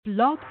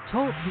Blog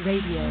Talk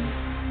Radio.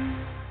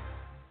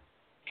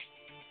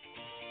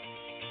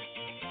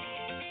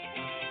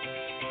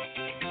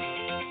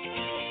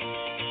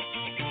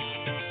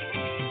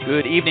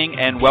 Good evening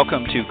and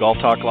welcome to Golf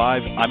Talk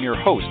Live. I'm your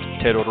host,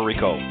 Ted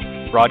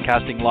Odorico,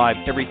 broadcasting live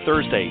every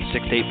Thursday,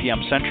 6 to 8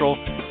 p.m. Central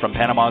from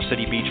Panama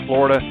City Beach,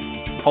 Florida,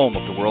 home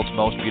of the world's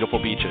most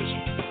beautiful beaches.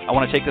 I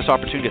want to take this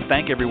opportunity to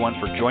thank everyone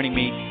for joining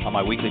me on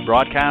my weekly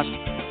broadcast.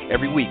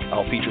 Every week,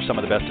 I'll feature some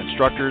of the best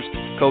instructors,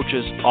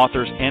 coaches,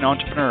 authors, and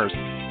entrepreneurs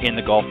in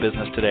the golf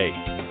business today.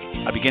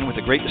 I begin with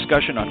a great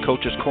discussion on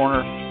Coach's Corner,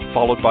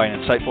 followed by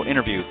an insightful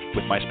interview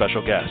with my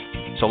special guest.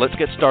 So let's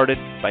get started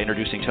by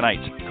introducing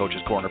tonight's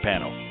Coach's Corner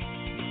panel.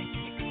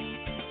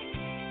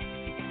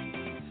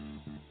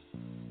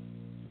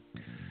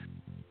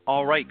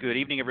 All right, good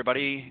evening,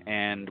 everybody,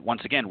 and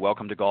once again,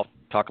 welcome to Golf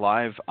Talk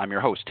Live. I'm your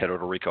host, Ted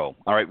Odorico.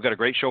 All right, we've got a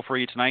great show for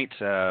you tonight.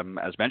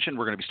 As mentioned,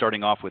 we're going to be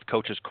starting off with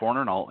Coach's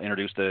Corner, and I'll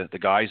introduce the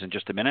guys in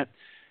just a minute.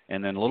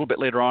 And then a little bit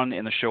later on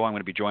in the show, I'm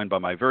going to be joined by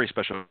my very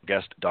special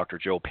guest, Dr.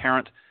 Joe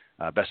Parent,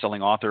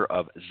 best-selling author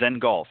of Zen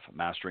Golf,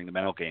 Mastering the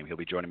Mental Game. He'll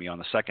be joining me on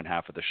the second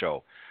half of the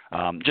show.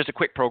 Just a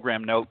quick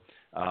program note,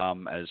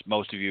 as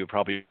most of you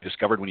probably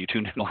discovered when you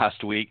tuned in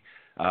last week,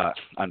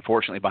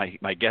 unfortunately,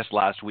 my guest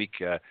last week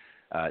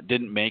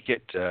didn't make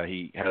it.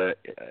 He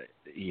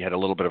had a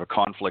little bit of a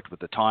conflict with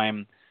the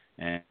time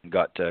and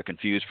got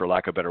confused, for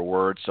lack of better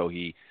words, so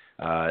he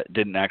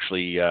didn't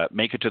actually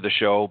make it to the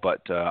show,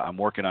 but I'm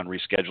working on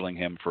rescheduling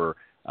him for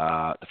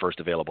the first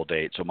available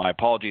date. So my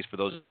apologies for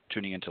those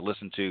tuning in to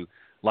listen to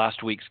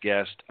last week's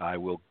guest. I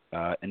will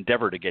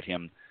endeavor to get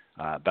him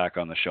back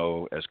on the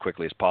show as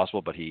quickly as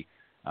possible, but he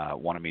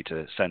wanted me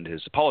to send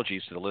his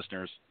apologies to the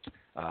listeners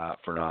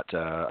for not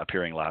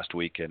appearing last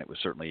week, and it was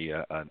certainly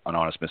an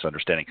honest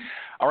misunderstanding.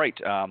 All right,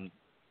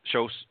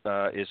 show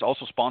is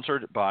also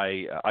sponsored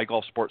by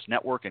iGolf Sports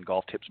Network and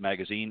Golf Tips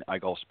Magazine.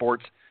 iGolf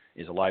Sports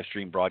is a live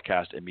stream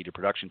broadcast and media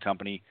production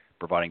company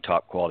providing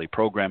top quality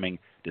programming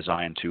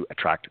designed to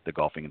attract the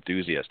golfing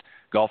enthusiast.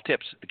 Golf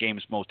Tips, the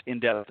game's most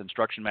in-depth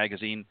instruction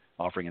magazine,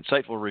 offering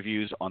insightful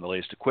reviews on the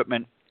latest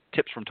equipment,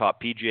 tips from top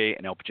PGA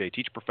and LPGA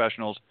teach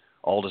professionals,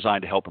 all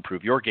designed to help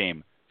improve your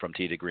game from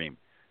tee to green.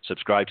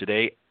 Subscribe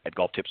today at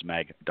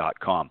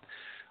golftipsmag.com.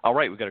 All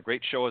right, we've got a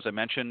great show, as I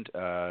mentioned.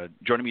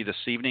 Joining me this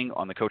evening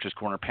on the Coach's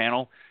Corner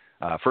panel,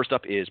 first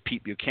up is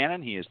Pete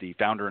Buchanan. He is the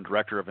founder and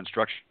director of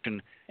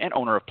instruction and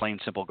owner of Plain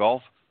Simple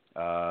Golf,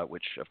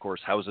 which, of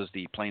course, houses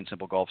the Plain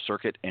Simple Golf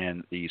circuit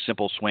and the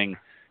Simple Swing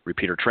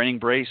repeater training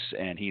brace.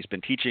 And he's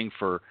been teaching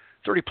for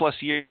 30-plus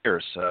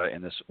years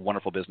in this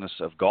wonderful business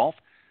of golf.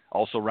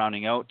 Also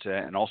rounding out,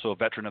 and also a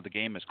veteran of the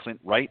game, is Clint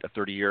Wright, a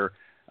 30-year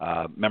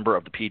member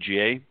of the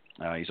PGA.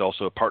 He's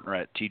also a partner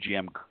at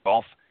TGM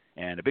Golf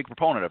and a big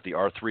proponent of the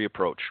R3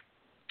 approach.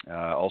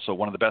 Also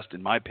one of the best,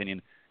 in my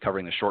opinion,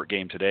 covering the short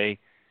game today,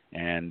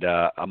 and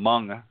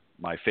among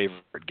my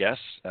favorite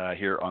guests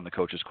here on the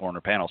Coach's Corner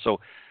panel. So,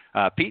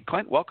 Pete,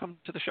 Clint, welcome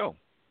to the show.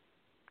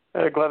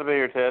 Glad to be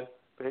here, Ted.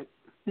 Pete.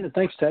 Yeah,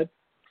 thanks, Ted.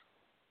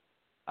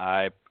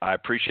 I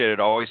appreciate it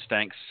always.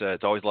 Thanks.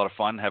 It's always a lot of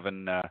fun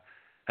having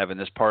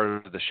this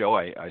part of the show.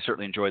 I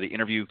certainly enjoy the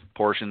interview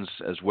portions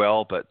as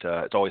well, but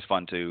it's always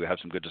fun to have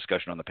some good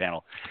discussion on the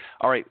panel.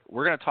 All right,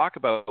 we're going to talk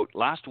about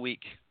last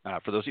week.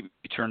 For those of you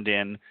who turned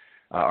in,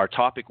 our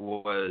topic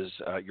was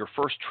your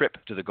first trip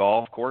to the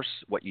golf course,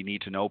 what you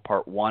need to know,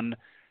 part one.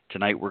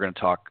 Tonight we're going to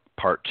talk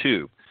part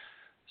two.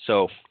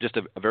 So just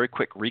a very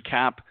quick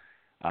recap.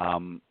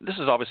 This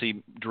is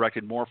obviously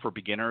directed more for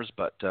beginners,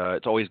 but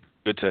it's always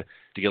good to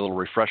get a little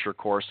refresher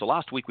course. So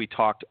last week we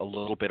talked a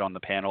little bit on the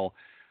panel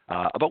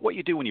about what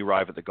you do when you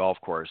arrive at the golf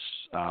course.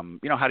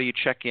 How do you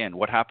check in?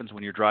 What happens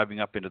when you're driving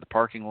up into the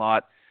parking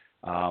lot?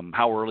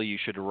 How early you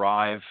should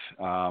arrive?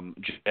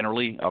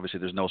 Generally,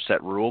 obviously there's no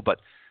set rule, but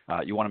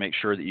you want to make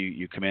sure that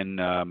you come in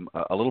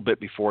a little bit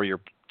before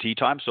your tee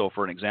time. So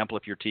for an example,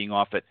 if you're teeing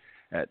off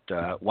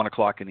at 1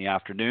 o'clock in the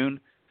afternoon,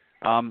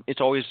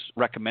 it's always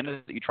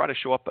recommended that you try to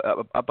show up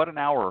about an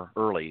hour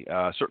early,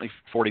 certainly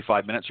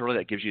 45 minutes early.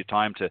 That gives you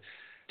time to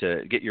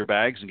get your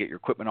bags and get your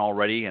equipment all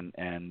ready. And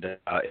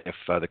if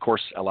the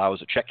course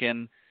allows a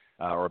check-in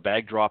or a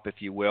bag drop, if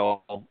you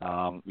will,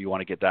 you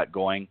want to get that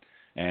going.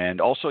 And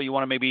also you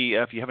want to maybe,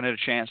 if you haven't had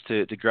a chance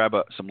to grab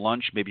some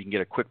lunch, maybe you can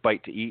get a quick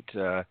bite to eat.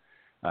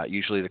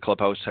 Usually the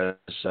clubhouse has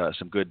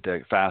some good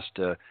fast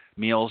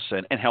meals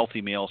and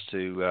healthy meals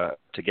to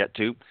get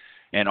to.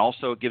 And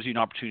also it gives you an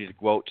opportunity to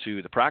go out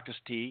to the practice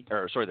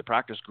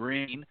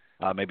green,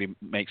 maybe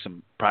make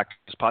some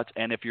practice putts.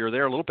 And if you're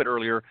there a little bit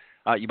earlier,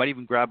 you might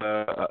even grab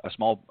a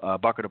small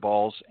bucket of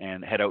balls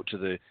and head out to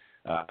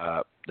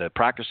the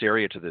practice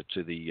area, to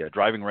the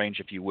driving range,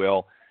 if you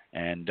will,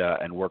 and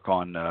work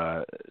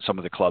on some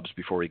of the clubs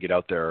before you get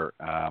out there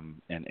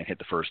and hit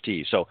the first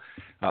tee. So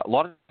a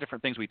lot of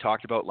different things we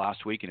talked about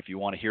last week, and if you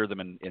want to hear them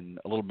in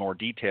a little more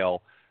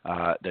detail,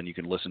 then you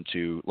can listen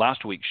to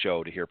last week's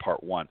show to hear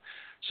part one.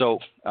 So,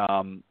 Pete,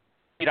 I'm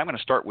going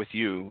to start with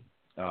you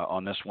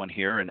on this one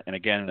here. And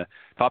again, the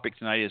topic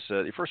tonight is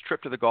your first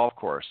trip to the golf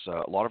course.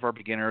 A lot of our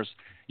beginners,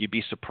 you'd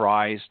be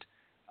surprised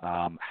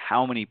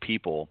how many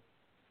people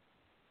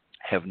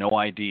have no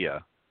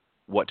idea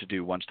what to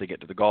do once they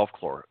get to the golf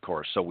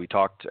course. So we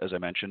talked, as I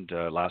mentioned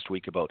last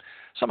week, about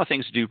some of the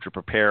things to do to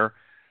prepare.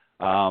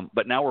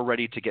 But now we're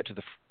ready to get to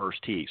the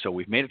first tee. So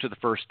we've made it to the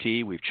first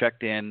tee. We've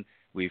checked in.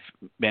 We've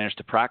managed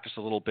to practice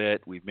a little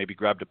bit. We've maybe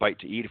grabbed a bite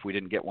to eat if we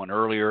didn't get one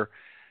earlier.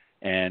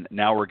 And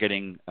now we're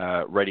getting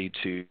ready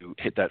to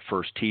hit that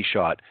first tee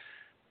shot.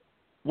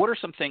 What are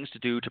some things to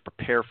do to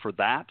prepare for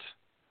that?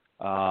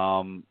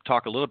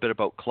 Talk a little bit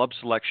about club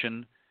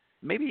selection.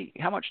 Maybe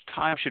how much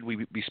time should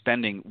we be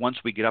spending once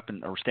we get up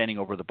and are standing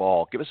over the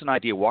ball? Give us an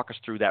idea. Walk us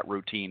through that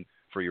routine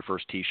for your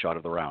first tee shot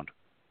of the round.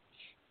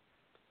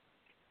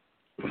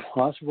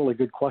 Well, that's a really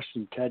good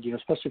question, Ted,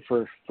 especially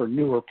for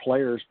newer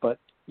players. But,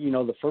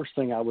 the first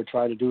thing I would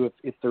try to do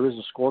if there is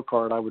a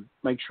scorecard, I would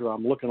make sure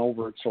I'm looking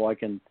over it so I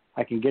can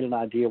get an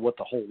idea what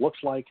the hole looks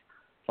like.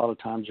 A lot of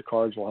times the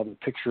cards will have a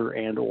picture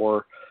and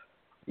or,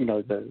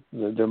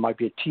 there might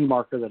be a tee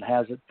marker that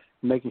has it,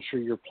 making sure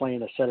you're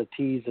playing a set of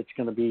tees that's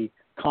going to be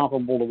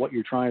comparable to what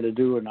you're trying to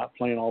do and not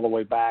playing all the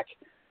way back.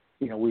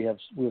 We have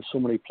so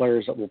many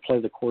players that will play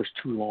the course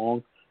too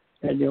long.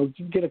 And, you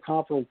get a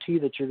comparable tee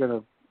that you're going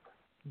to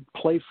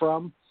play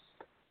from.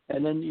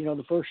 And then,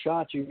 the first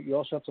shot, you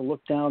also have to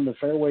look down the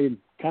fairway and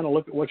kind of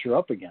look at what you're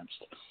up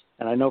against.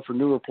 And I know for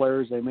newer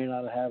players, they may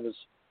not have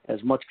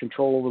as much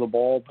control over the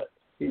ball, but,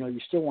 you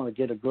still want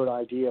to get a good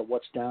idea of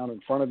what's down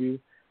in front of you.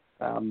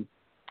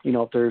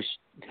 If there's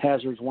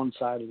hazards one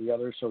side or the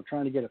other. So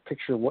trying to get a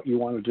picture of what you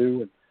want to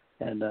do.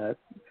 And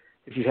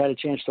if you've had a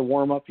chance to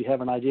warm up, you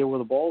have an idea where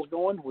the ball's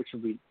going, which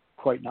would be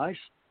quite nice.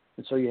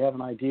 And so you have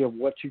an idea of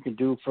what you can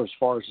do for as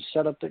far as the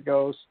setup that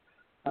goes.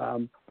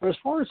 But as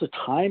far as the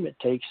time it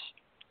takes,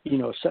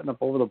 setting up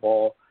over the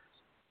ball,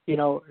 you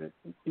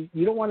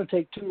don't want to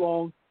take too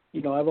long.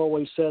 I've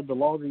always said the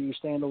longer you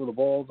stand over the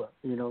ball,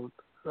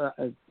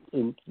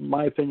 in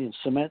my opinion,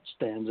 cement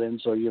stands in,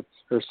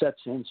 or sets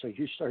in, so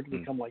you start to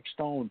become like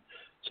stone.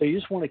 So you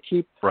just want to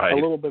keep a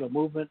little bit of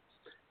movement.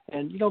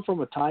 And,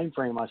 from a time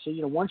frame, I say,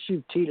 once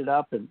you've teed it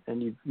up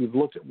and you've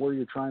looked at where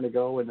you're trying to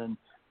go, and then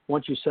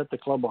once you set the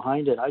club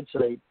behind it, I'd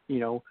say,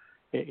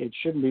 it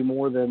shouldn't be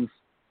more than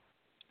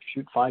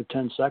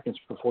 5-10 seconds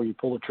before you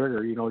pull the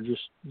trigger.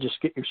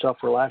 Just get yourself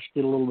relaxed,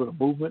 get a little bit of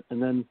movement,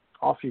 and then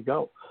off you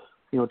go.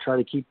 Try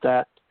to keep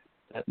that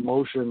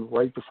motion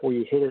right before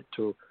you hit it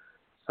to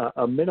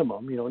a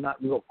minimum,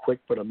 not real quick,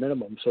 but a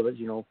minimum, so that,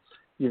 you're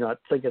not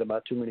thinking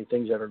about too many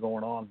things that are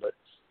going on. But,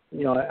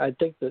 I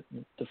think that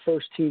the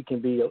first tee can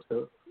be,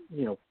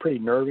 pretty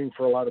nerving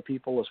for a lot of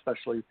people,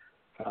 especially,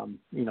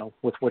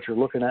 with what you're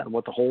looking at and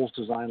what the hole's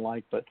designed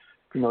like. But,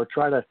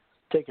 try to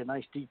take a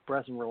nice deep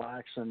breath and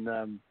relax,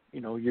 and,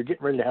 you're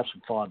getting ready to have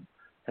some fun.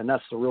 And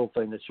that's the real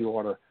thing that you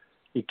ought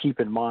to keep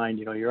in mind.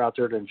 You're out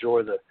there to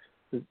enjoy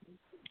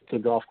the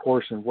golf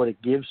course and what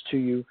it gives to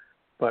you.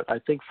 But I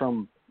think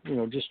from,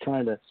 just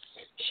trying to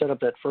set up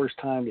that first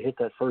time to hit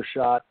that first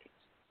shot,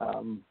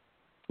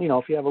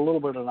 if you have a little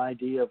bit of an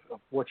idea of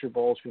what your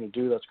ball is going to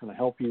do, that's going to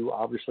help you,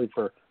 obviously,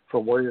 for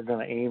where you're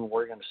going to aim and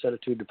where you're going to set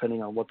it to,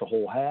 depending on what the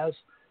hole has.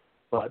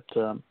 But,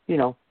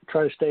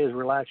 try to stay as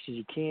relaxed as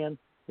you can.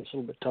 It's a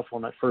little bit tough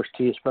on that first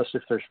tee, especially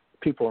if there's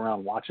people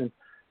around watching.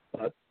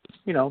 But,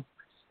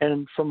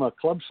 and from a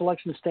club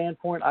selection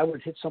standpoint, I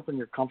would hit something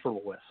you're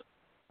comfortable with.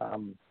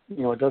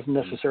 It doesn't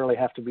necessarily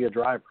have to be a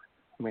driver.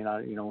 I mean,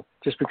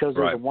 just because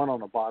there's a one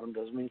on the bottom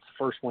doesn't mean it's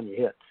the first one you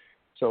hit.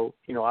 So,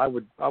 I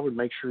would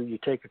make sure you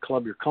take a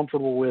club you're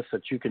comfortable with,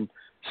 that you can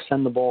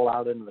send the ball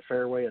out into the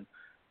fairway. And,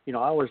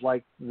 I always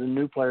like the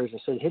new players, I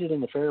said, hit it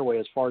in the fairway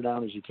as far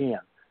down as you can.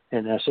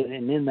 And I said,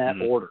 and in that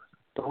order.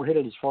 Don't hit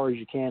it as far as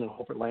you can and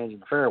hope it lands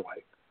in the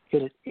fairway.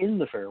 Hit it in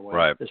the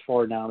fairway as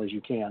far down as you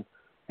can,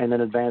 and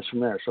then advance from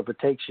there. So if it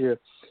takes you,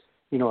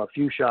 a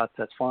few shots,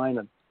 that's fine.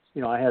 And,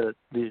 I had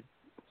the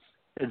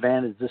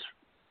advantage this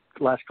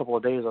last couple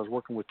of days. I was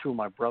working with two of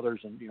my brothers,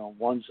 and,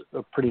 one's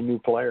a pretty new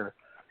player.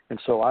 And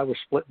so I was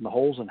splitting the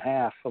holes in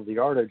half of the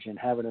yardage and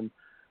having him,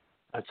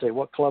 I'd say,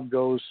 what club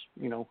goes,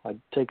 I'd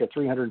take a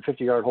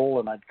 350-yard hole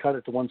and I'd cut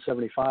it to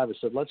 175. I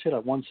said, let's hit a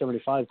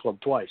 175 club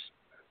twice.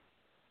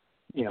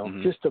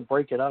 Just to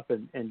break it up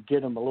and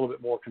get them a little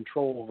bit more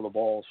control over the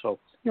ball. So,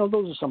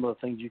 those are some of the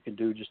things you can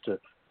do just to,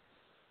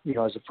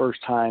 as a first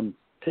time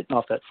hitting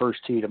off that first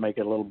tee to make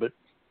it a little bit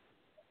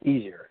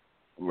easier.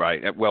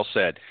 Right. Well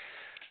said.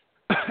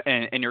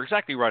 And you're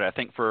exactly right. I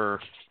think for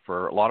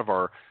a lot of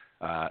our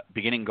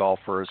beginning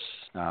golfers,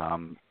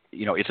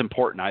 it's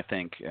important, I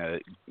think,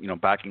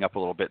 backing up a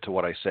little bit to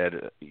what I said,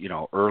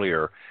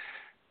 earlier,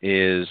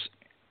 is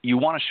you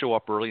want to show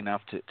up early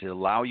enough to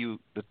allow you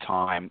the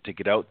time to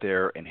get out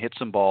there and hit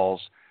some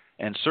balls,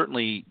 and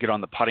certainly get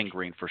on the putting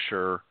green for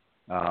sure.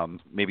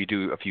 Maybe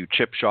do a few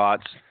chip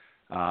shots.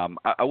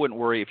 I wouldn't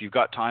worry. If you've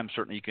got time,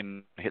 certainly you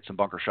can hit some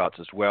bunker shots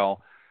as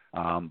well.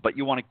 But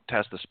you want to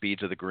test the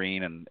speeds of the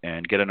green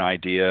and get an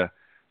idea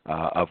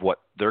of what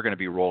they're going to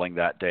be rolling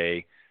that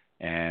day.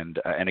 And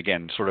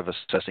again, sort of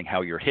assessing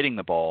how you're hitting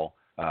the ball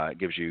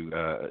gives you,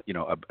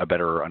 a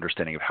better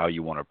understanding of how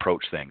you want to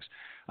approach things.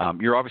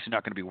 You're obviously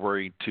not going to be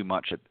worried too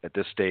much at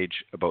this stage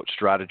about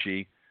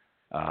strategy.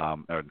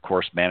 and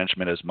course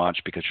management as much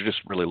because you're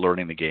just really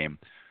learning the game.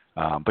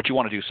 But you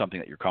want to do something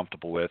that you're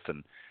comfortable with,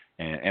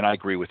 and I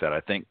agree with that.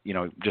 I think,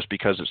 just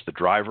because it's the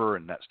driver,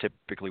 and that's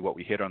typically what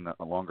we hit on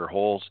the longer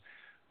holes,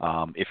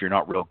 if you're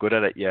not real good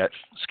at it yet,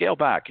 scale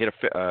back, hit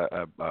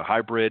a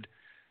hybrid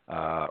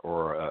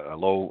or a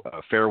low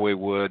fairway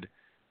wood,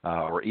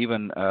 or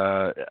even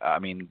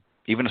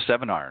even a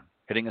 7-iron.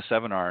 Hitting a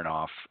 7-iron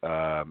off,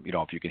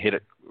 if you can hit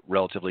it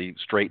relatively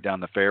straight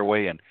down the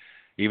fairway, and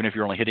even if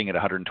you're only hitting it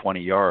 120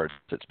 yards,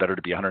 it's better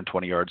to be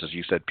 120 yards, as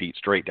you said, Pete,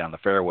 straight down the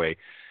fairway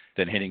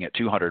than hitting it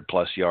 200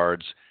 plus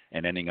yards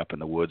and ending up in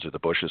the woods or the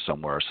bushes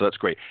somewhere. So that's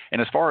great. And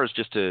as far as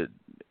just to,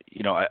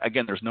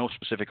 again, there's no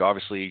specific,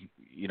 obviously,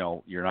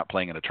 you're not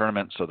playing in a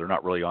tournament, so they're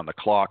not really on the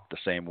clock the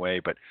same way.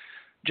 But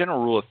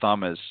general rule of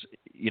thumb is,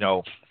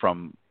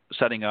 from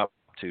setting up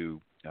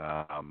to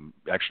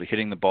actually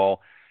hitting the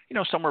ball,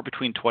 somewhere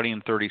between 20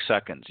 and 30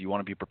 seconds. You want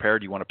to be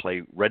prepared. You want to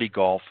play ready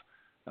golf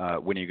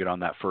when you get on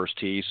that first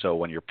tee. So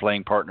when your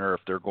playing partner,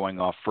 if they're going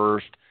off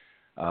first,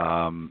 you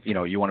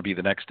want to be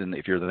the next in.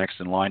 If you're the next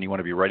in line, you want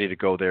to be ready to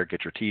go there,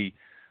 get your tee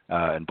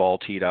and ball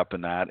teed up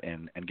and that,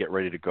 and get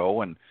ready to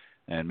go, and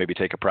maybe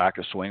take a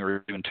practice swing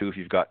or even two if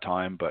you've got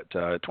time. But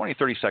 20,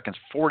 30 seconds,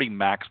 40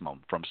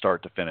 maximum from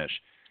start to finish.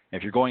 And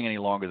if you're going any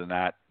longer than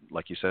that,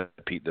 like you said,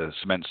 Pete, the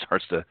cement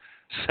starts to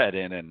set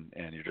in, and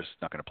you're just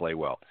not going to play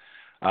well.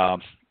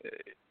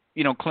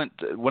 Clint,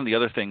 one of the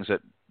other things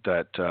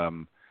that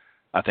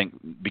I think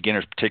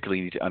beginners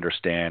particularly need to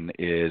understand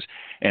is,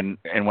 and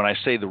when I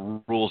say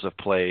the rules of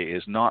play,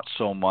 is not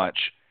so much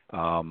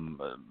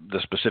the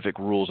specific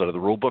rules out of the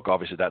rule book.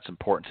 Obviously, that's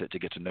important to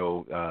get to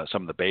know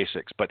some of the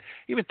basics, but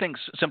even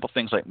simple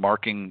things like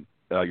marking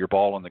your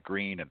ball on the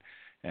green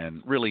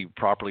and really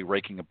properly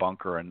raking a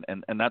bunker, and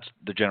that's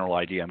the general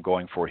idea I'm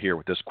going for here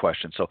with this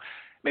question. So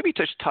maybe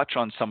just touch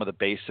on some of the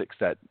basics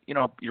that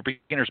your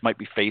beginners might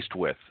be faced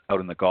with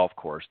out in the golf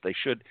course. They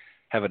should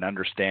have an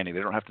understanding.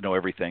 They don't have to know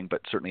everything,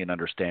 but certainly an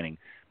understanding.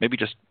 Maybe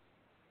just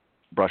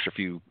brush a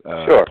few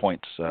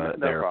points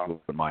there, if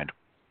you wouldn't mind.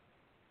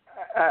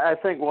 I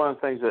think one of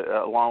the things that,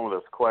 along with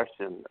this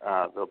question,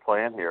 they'll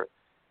play in here,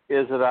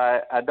 is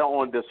that I don't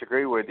want to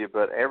disagree with you,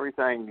 but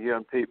everything you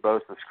and Pete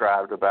both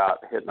described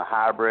about hitting a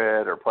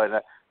hybrid or playing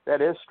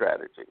that is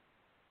strategy.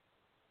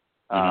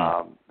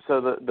 Mm-hmm.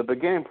 So the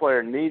beginning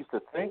player needs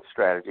to think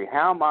strategy.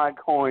 How am I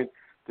going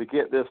to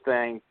get this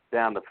thing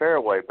down the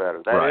fairway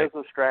better? That is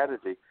a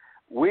strategy.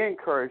 We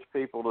encourage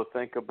people to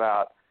think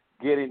about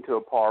getting to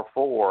a par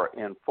 4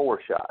 in 4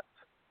 shots.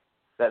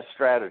 That's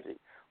strategy.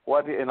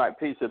 And like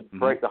Pete said,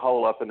 break the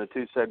hole up into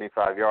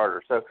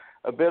 275-yarders. So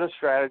a bit of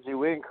strategy.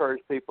 We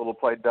encourage people to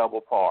play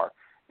double par.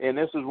 And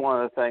this is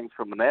one of the things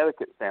from an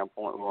etiquette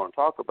standpoint we want to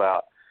talk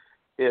about,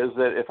 is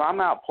that if I'm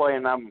out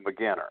playing, I'm a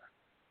beginner.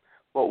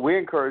 What we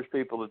encourage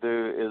people to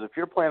do is if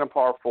you're playing a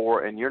par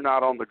 4 and you're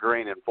not on the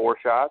green in 4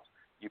 shots,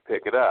 you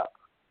pick it up.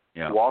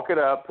 Yeah. Walk it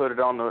up, put it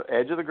on the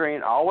edge of the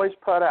green. Always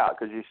putt out,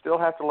 because you still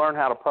have to learn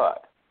how to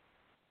putt.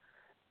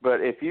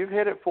 But if you've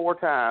hit it 4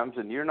 times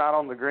and you're not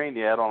on the green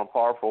yet on a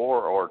par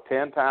 4, or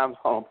 10 times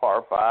on a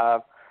par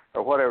 5,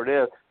 or whatever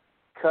it is,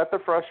 cut the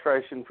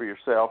frustration for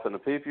yourself and the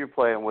people you're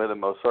playing with, and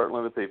most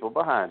certainly the people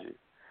behind you.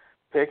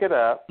 Pick it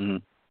up,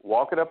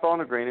 walk it up on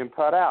the green, and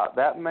putt out.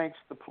 That makes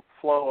the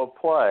flow of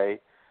play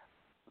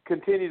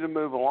continue to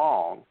move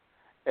along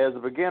as a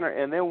beginner.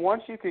 And then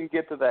once you can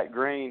get to that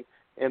green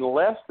in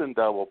less than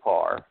double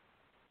par,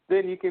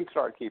 then you can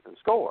start keeping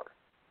score.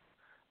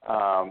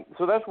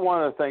 So that's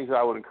one of the things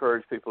I would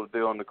encourage people to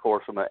do on the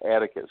course from an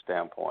etiquette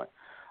standpoint.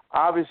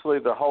 Obviously,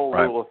 the whole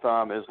rule of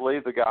thumb is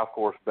leave the golf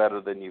course better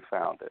than you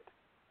found it.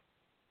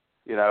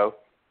 As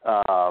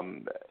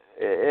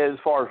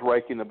far as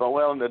raking the bunkers,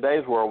 well, in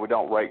today's world, we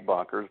don't rake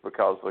bunkers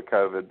because of the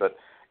COVID, but,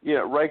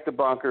 rake the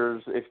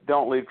bunkers.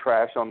 Don't leave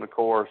trash on the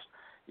course.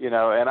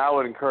 And I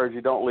would encourage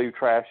you, don't leave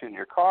trash in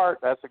your cart.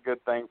 That's a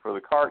good thing for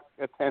the cart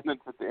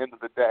attendants at the end of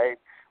the day.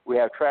 We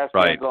have trash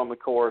cans on the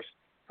course.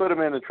 Put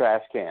them in the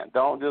trash can.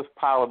 Don't just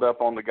pile it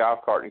up on the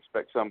golf cart and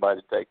expect somebody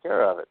to take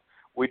care of it.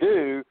 We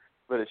do,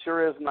 but it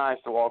sure is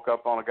nice to walk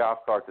up on a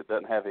golf cart that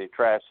doesn't have any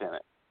trash in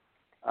it,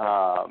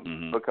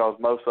 because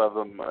most of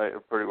them are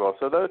pretty well.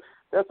 So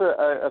that's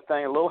a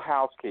thing, a little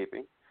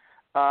housekeeping.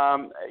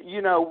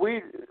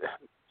 We,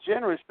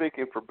 generally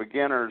speaking, for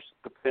beginners,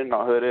 depending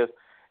on who it is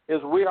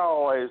we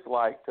always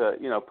like to,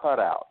 putt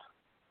out.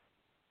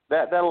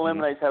 That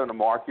eliminates having to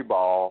mark your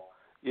ball.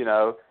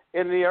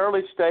 In the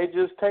early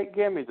stages, take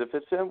gimmies. If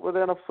it's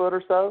within a foot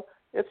or so,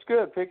 it's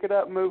good. Pick it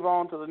up and move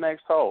on to the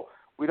next hole.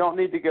 We don't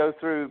need to go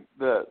through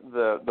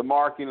the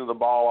marking of the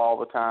ball all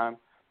the time.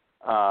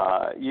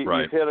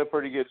 You've hit a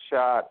pretty good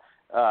shot.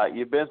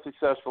 You've been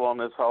successful on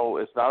this hole.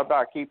 It's not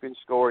about keeping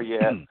score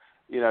yet.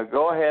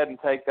 Go ahead and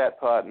take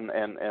that putt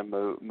and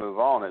move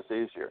on. It's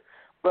easier.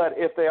 But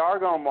if they are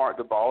going to mark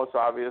the ball, it's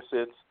obvious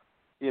it's,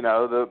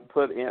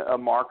 put in a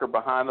marker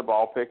behind the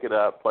ball, pick it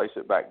up, place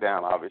it back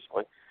down,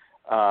 obviously,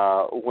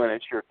 when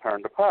it's your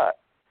turn to putt.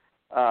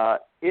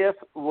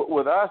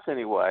 With us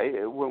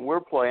anyway, when we're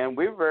playing,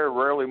 we very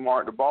rarely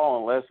mark the ball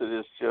unless it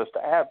is just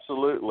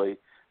absolutely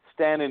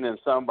standing in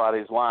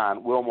somebody's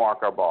line, we'll mark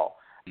our ball.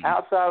 Mm-hmm.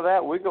 Outside of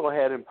that, we go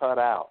ahead and putt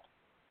out.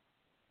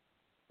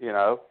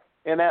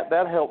 And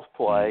that helps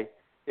play.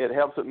 Mm-hmm. It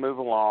helps it move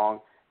along,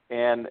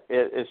 and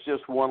it's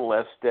just one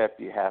less step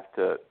you have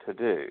to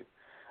do.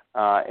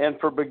 And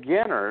for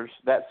beginners,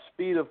 that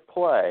speed of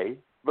play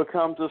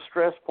becomes a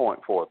stress point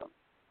for them.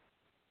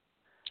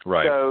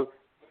 Right. So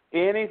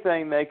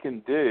anything they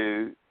can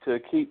do to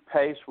keep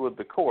pace with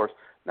the course,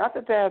 not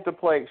that they have to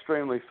play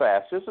extremely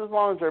fast, just as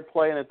long as they're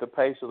playing at the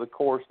pace of the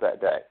course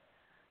that day,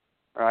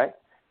 right?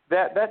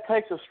 That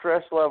takes a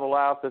stress level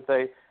out that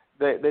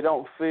they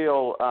don't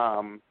feel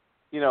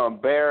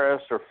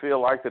embarrassed or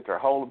feel like that they're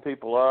holding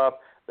people up.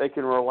 They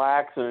can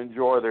relax and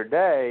enjoy their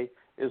day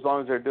as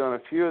long as they're doing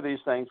a few of these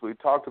things we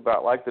talked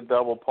about, like the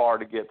double par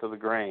to get to the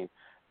green.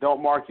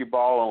 Don't mark your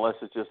ball unless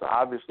it's just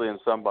obviously in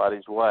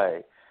somebody's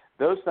way.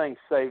 Those things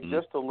save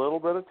just a little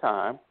bit of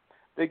time.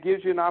 That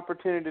gives you an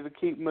opportunity to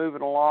keep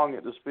moving along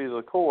at the speed of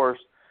the course,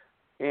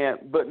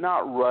 but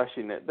not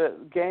rushing it.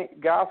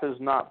 Golf is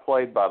not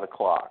played by the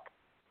clock.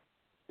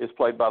 It's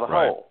played by the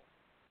hole.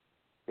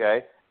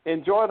 Okay?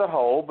 Enjoy the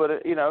hole, but,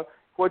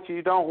 what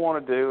you don't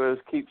want to do is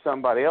keep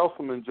somebody else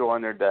from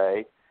enjoying their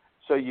day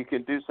so you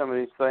can do some of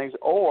these things.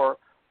 Or,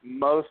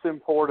 most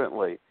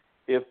importantly,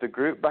 if the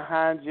group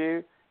behind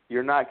you,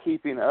 you're not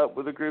keeping up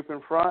with the group in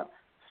front,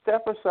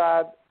 step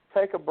aside,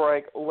 take a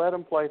break, let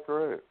them play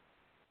through.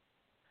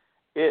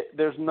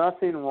 There's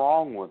nothing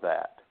wrong with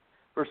that.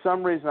 For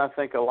some reason, I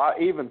think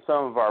even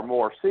some of our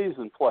more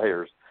seasoned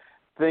players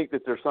think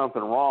that there's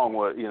something wrong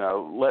with,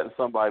 letting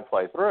somebody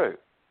play through.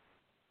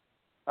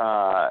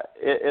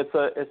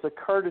 It's a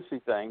courtesy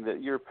thing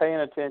that you're paying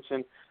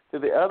attention to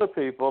the other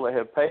people that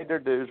have paid their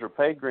dues or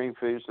paid green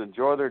fees to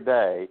enjoy their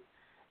day.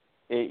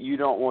 You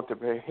don't want to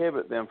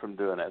prohibit them from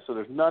doing that. So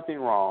there's nothing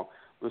wrong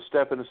with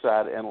stepping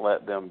aside and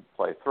let them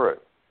play through.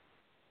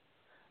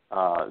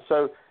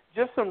 So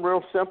just some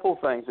real simple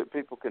things that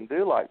people can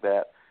do like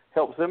that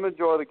helps them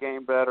enjoy the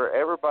game better.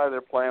 Everybody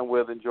they're playing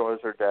with enjoys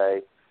their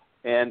day.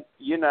 And,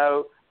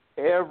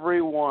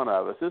 every one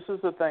of us, this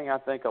is the thing I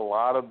think a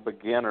lot of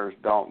beginners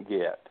don't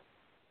get,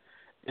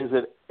 is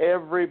that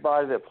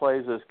everybody that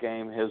plays this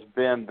game has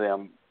been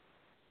them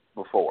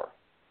before.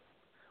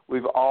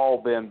 We've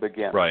all been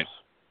beginners. Right.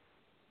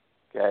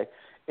 Okay?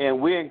 And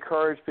we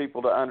encourage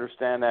people to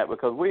understand that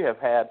because we have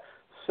had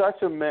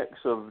such a mix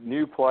of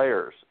new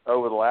players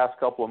over the last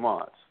couple of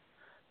months.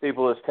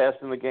 People that's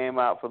testing the game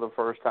out for the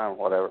first time or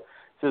whatever.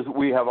 Says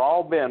we have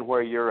all been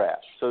where you're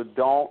at. So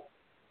don't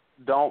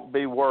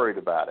be worried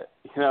about it.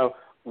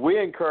 We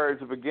encourage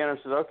the beginners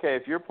to say, okay,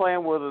 if you're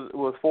playing with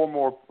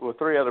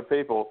three other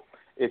people,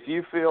 if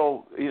you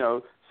feel,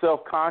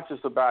 self-conscious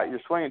about your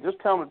swinging, just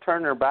tell them to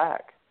turn their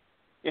back.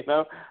 I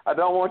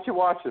don't want you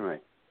watching me.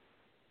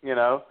 You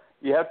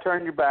have to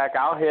turn your back.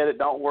 I'll hit it.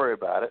 Don't worry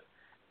about it.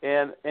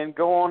 And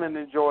go on and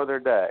enjoy their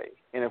day.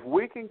 And if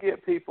we can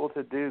get people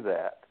to do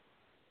that,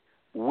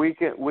 we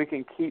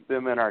can keep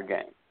them in our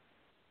game.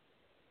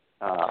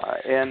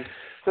 And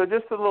so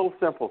just the little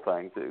simple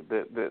things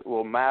that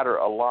will matter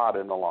a lot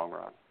in the long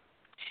run.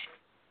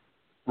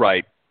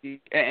 Right.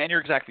 And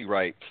you're exactly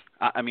right.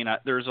 I mean,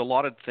 there's a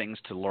lot of things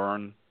to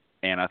learn,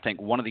 and I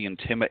think one of the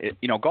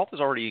golf is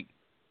already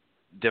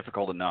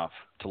difficult enough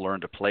to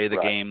learn to play the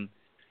game,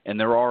 and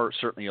there are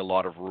certainly a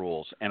lot of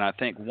rules. And I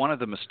think one of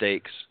the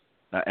mistakes,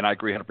 and I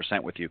agree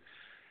 100% with you,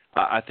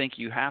 I think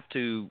you have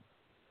to,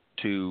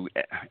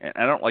 and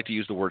I don't like to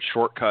use the word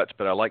shortcuts,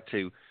 but I like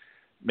to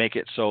make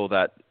it so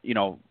that,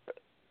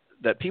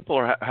 that people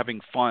are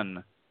having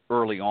fun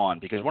early on,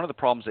 because one of the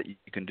problems that you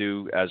can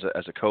do as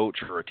a coach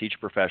or a teacher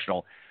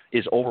professional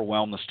is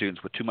overwhelm the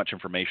students with too much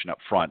information up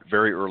front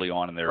very early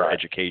on in their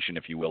education,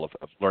 if you will, of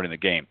learning the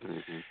game.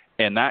 Mm-hmm.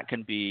 And that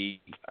can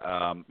be,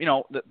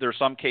 there are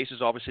some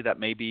cases obviously that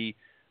may be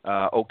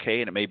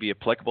okay, and it may be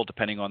applicable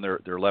depending on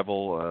their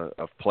level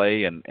of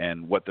play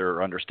and what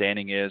their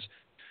understanding is.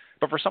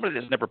 But for somebody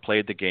that's never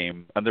played the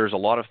game, and there's a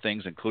lot of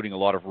things, including a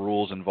lot of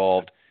rules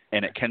involved,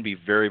 and it can be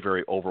very,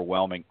 very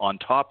overwhelming on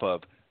top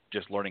of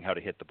just learning how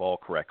to hit the ball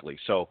correctly.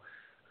 So,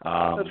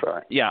 that's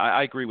right. Yeah,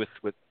 I agree with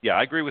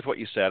I agree with what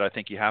you said. I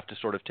think you have to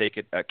sort of take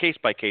it case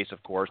by case,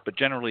 of course, but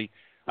generally,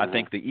 I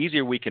think the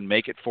easier we can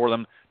make it for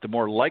them, the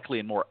more likely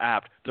and more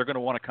apt they're going to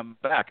want to come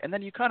back. And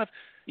then you kind of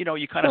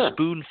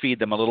spoon feed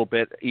them a little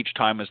bit each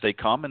time as they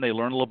come, and they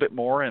learn a little bit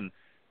more. And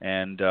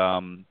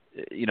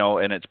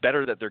it's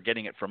better that they're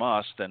getting it from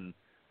us than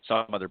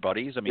some other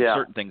buddies. I mean,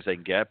 certain things they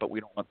can get, but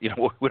we don't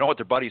want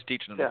their buddies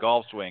teaching them the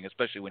golf swing,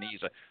 especially when he's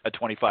a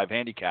 25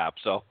 handicap.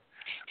 So,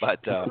 but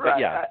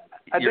yeah,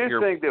 I do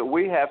think that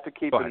we have to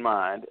keep in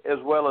mind, as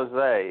well as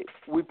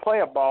we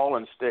play a ball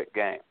and stick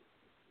game.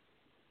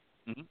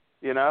 Mm-hmm.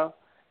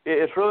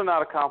 It's really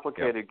not a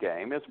complicated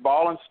game. It's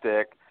ball and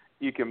stick.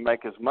 You can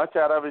make as much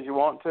out of it as you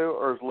want to,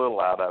 or as little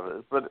out of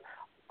it. But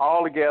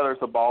all together,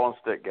 it's a ball and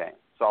stick game.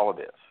 That's all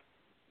it is.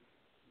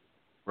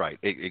 Right.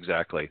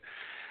 Exactly.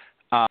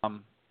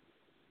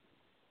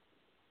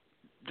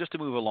 Just to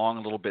move along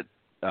a little bit,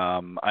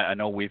 I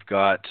know we've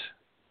got,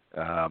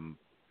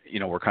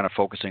 we're kind of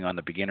focusing on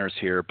the beginners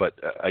here, but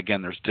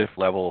again, there's different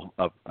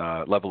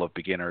level of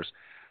beginners.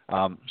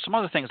 Some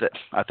other things that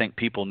I think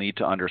people need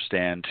to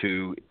understand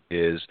too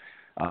is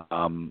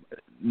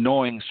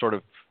knowing sort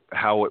of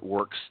how it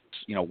works.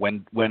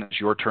 When it's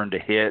your turn to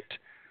hit,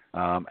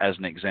 as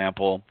an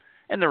example.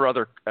 And there are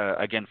other,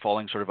 again,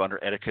 falling sort of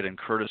under etiquette and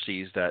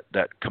courtesies that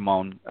come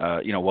on,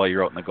 while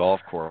you're out in the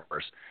golf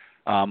course.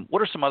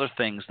 What are some other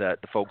things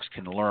that the folks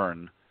can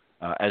learn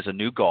as a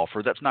new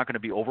golfer that's not going to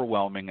be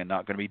overwhelming and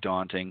not going to be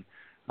daunting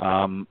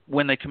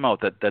when they come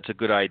out? That's a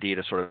good idea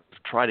to sort of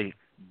try to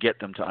get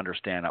them to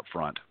understand up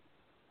front.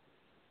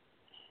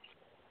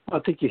 I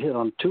think you hit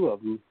on two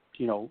of them,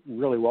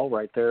 really well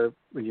right there.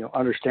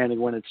 Understanding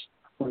when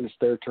it's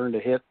their turn to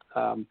hit.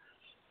 I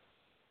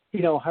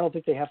don't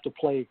think they have to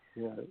play,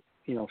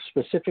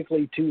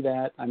 specifically to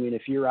that. I mean,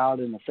 if you're out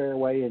in the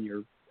fairway and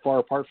you're far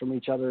apart from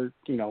each other,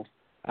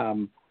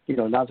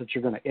 not that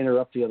you're going to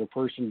interrupt the other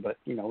person, but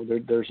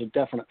there's a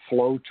definite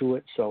flow to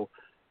it. So,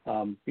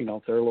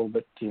 if they're a little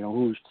bit,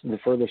 who's the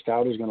furthest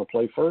out is going to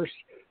play first.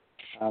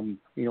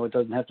 It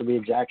doesn't have to be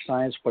exact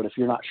science, but if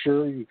you're not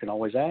sure, you can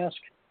always ask.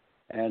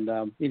 And,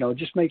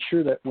 just make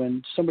sure that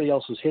when somebody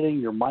else is hitting,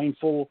 you're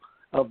mindful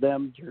of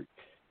them. You're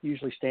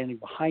usually standing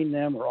behind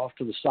them or off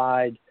to the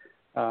side,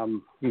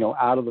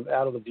 out of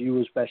the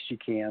view as best you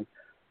can,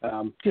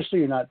 just so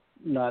you're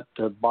not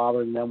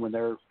bothering them when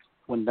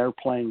they're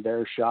playing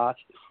their shot,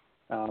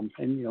 and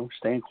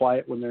staying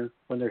quiet when they're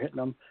hitting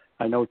them.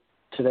 I know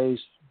today's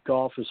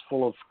golf is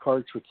full of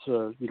carts with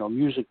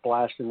music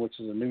blasting, which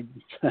is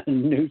a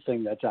new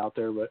thing that's out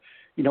there. But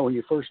when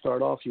you first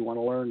start off, you want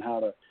to learn how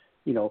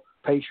to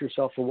pace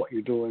yourself for what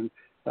you're doing.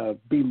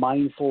 Be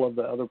mindful of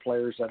the other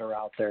players that are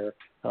out there.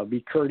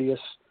 Be courteous.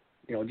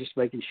 Just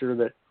making sure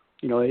that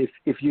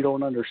if you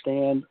don't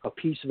understand a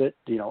piece of it,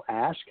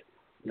 ask.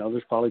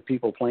 There's probably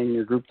people playing in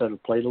your group that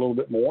have played a little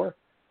bit more,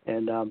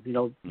 and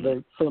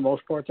they, for the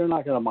most part, they're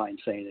not going to mind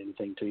saying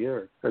anything to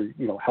you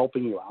or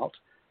helping you out.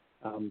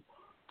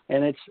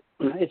 And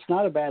it's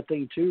not a bad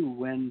thing too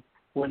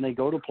when they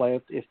go to play,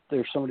 if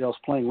there's somebody else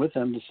playing with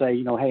them, to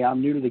say, hey, I'm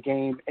new to the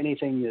game.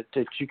 Anything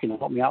that you can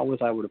help me out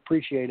with, I would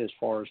appreciate, as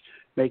far as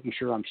making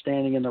sure I'm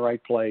standing in the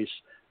right place.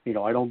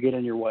 I don't get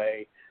in your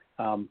way.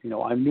 I'm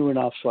new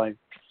enough, so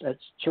at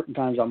certain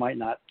times I might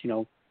not,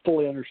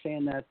 fully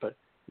understand that. But,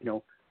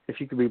 if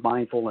you could be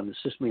mindful and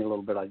assist me a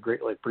little bit, I'd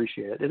greatly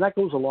appreciate it. And that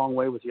goes a long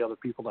way with the other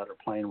people that are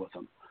playing with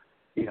them,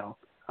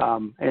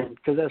 and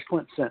because as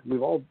Clint said,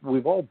 we've all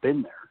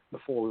been there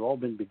before. We've all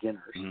been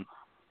beginners. Mm-hmm.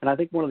 And I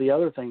think one of the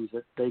other things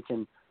that they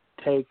can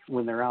take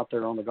when they're out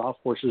there on the golf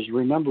course is,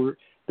 remember,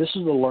 this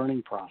is a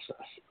learning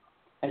process.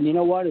 And you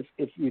know what?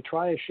 If you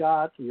try a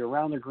shot, you're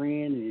around the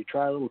green, and you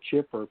try a little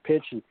chip or a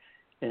pitch, and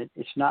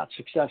it's not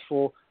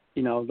successful,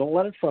 don't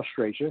let it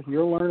frustrate you.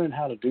 You're learning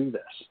how to do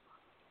this,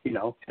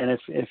 And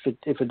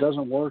if it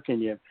doesn't work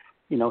and you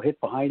hit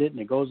behind it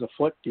and it goes a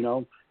foot,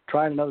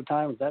 try it another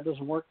time. If that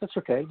doesn't work, that's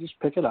okay. Just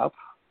pick it up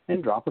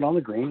and drop it on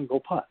the green and go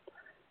putt.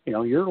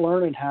 You're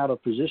learning how to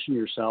position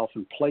yourself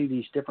and play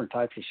these different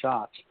types of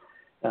shots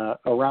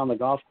around the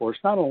golf course,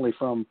 not only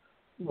from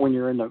when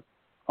you're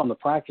on the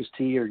practice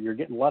tee or you're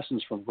getting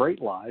lessons from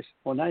great lies.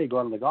 Well, now you go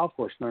out on the golf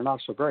course and they're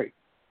not so great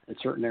in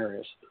certain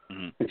areas.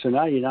 Mm-hmm. And so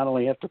now you not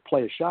only have to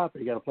play a shot,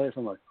 but you got to play it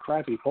from a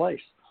crappy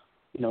place.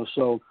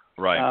 So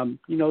right.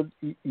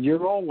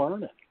 You're all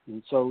learning.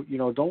 And so,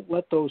 don't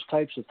let those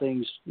types of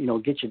things,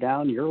 get you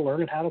down. You're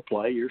learning how to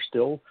play. You're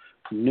still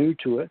new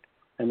to it.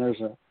 And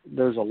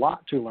there's a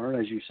lot to learn,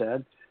 as you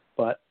said,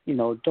 but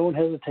don't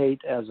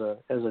hesitate as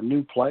a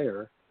new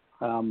player,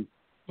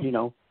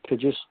 to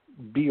just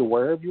be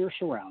aware of your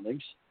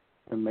surroundings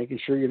and making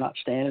sure you're not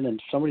standing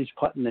and somebody's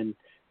putting, and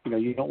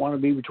you don't want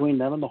to be between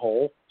them and the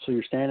hole, so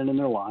you're standing in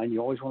their line.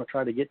 You always want to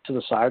try to get to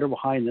the side or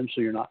behind them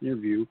so you're not in their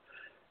view.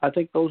 I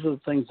think those are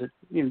the things that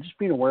just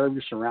being aware of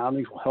your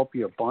surroundings will help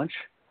you a bunch.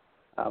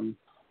 And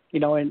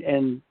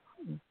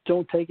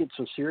don't take it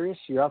so serious.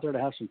 You're out there to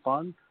have some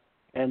fun.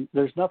 And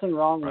there's nothing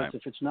wrong with,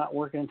 if it's not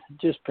working,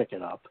 just pick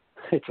it up.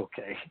 It's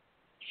okay.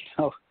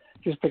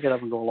 Just pick it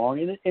up and go along.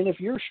 And if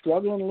you're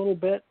struggling a little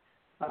bit,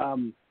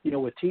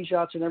 with tee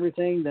shots and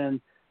everything, then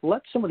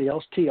let somebody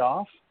else tee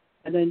off,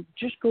 and then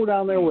just go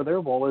down there where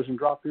their ball is and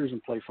drop yours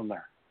and play from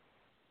there.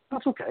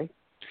 That's okay.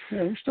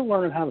 You're still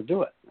learning how to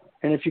do it.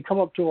 And if you come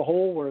up to a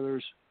hole where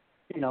there's,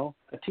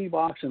 a tee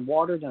box and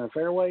water than a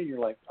fairway, you're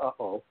like,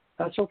 uh-oh,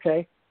 that's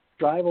okay.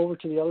 Drive over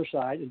to the other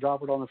side and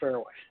drop it on the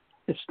fairway.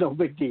 It's no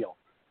big deal.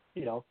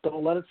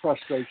 Don't let it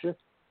frustrate you.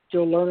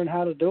 Still learning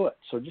how to do it.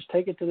 So just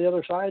take it to the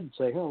other side and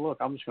say, look,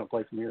 I'm just going to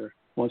play from here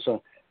once I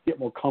get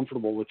more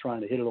comfortable with trying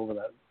to hit it over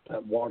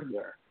that water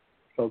there.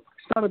 So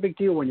it's not a big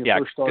deal when you're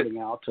first starting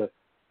out to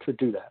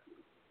do that.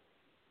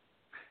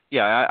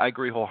 Yeah, I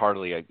agree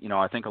wholeheartedly.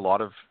 I think a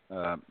lot of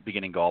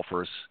beginning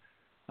golfers,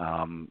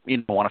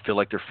 want to feel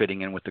like they're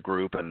fitting in with the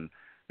group, and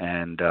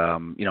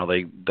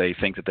they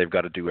think that they've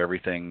got to do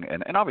everything.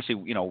 And obviously,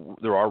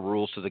 there are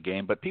rules to the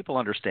game, but people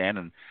understand,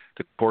 and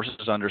the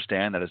courses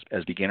understand that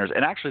as beginners,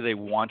 and actually they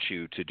want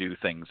you to do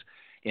things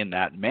in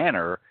that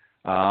manner,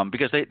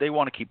 because they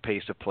want to keep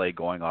pace of play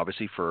going,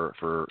 obviously,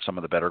 for some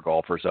of the better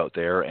golfers out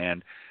there.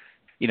 And,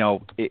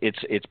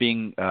 it's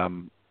being,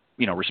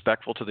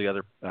 respectfful to the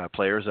other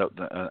players out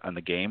on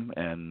the game,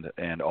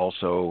 and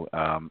also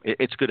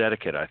it's good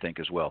etiquette, I think,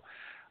 as well.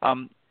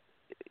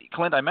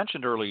 Clint, I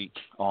mentioned early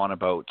on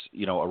about,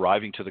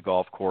 arriving to the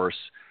golf course,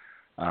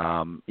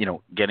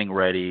 getting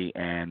ready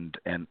and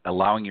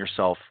allowing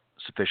yourself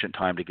sufficient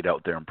time to get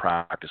out there and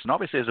practice. And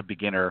obviously, as a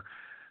beginner,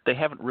 they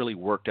haven't really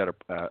worked out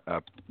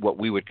what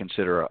we would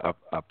consider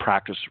a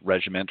practice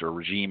regiment or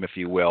regime, if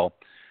you will.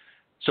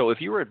 So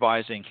if you were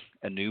advising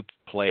a new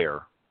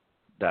player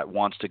that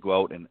wants to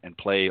go out and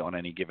play on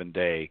any given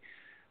day,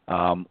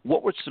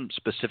 what were some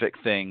specific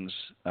things,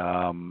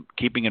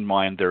 keeping in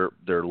mind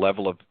their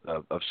level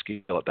of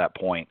skill at that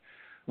point,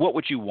 what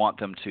would you want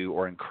them to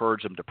or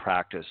encourage them to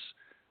practice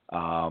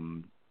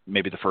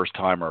maybe the first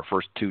time or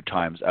first two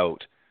times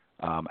out,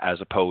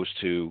 as opposed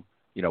to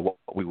what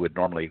we would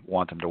normally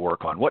want them to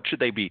work on? What should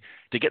they be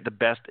to get the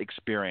best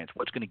experience?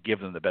 What's going to give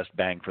them the best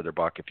bang for their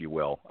buck, if you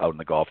will, out in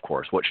the golf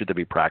course? What should they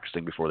be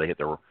practicing before they hit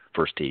their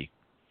first tee?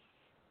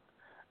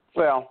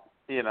 Well,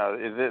 it's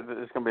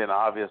going to be an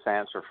obvious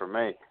answer for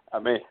me. I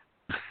mean,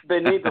 they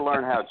need to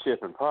learn how to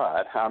chip and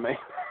putt. I mean,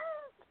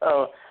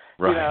 so,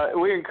 right.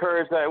 We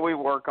encourage that. We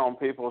work on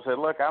people and say,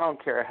 look, I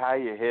don't care how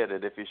you hit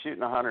it. If you're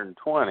shooting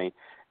 120,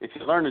 if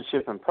you learn to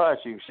chip and putt,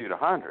 you can shoot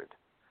 100.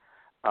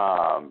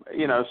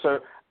 So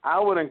I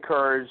would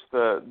encourage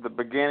the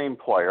beginning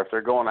player, if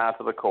they're going out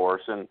to the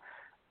course, and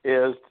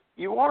is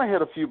you want to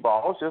hit a few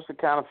balls just to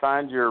kind of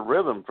find your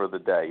rhythm for the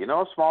day.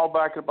 A small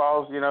bucket of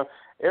balls,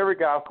 every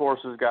golf course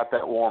has got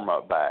that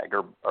warm-up bag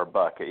or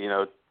bucket,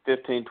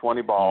 15,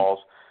 20 balls.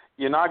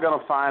 You're not going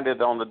to find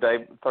it on the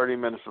day 30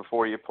 minutes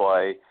before you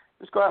play.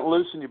 Just go out and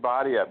loosen your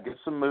body up, get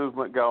some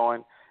movement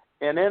going,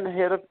 and then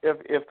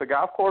if the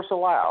golf course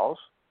allows,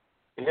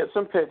 hit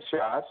some pitch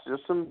shots,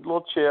 just some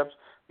little chips,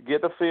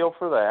 get the feel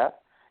for that.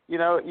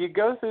 You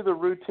go through the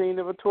routine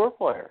of a tour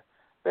player.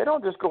 They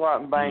don't just go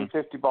out and bang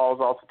 50 balls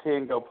off the tee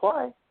and go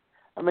play.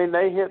 I mean,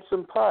 they hit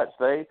some putts.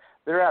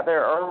 They're out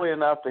there early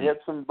enough to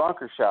hit some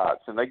bunker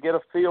shots, and they get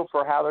a feel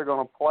for how they're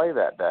going to play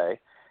that day.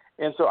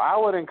 And so I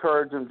would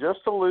encourage them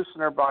just to loosen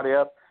their body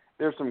up.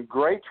 There's some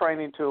great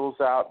training tools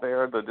out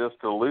there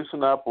to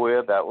loosen up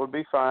with. That would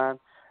be fine.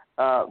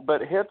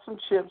 But hit some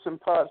chips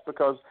and putts,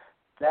 because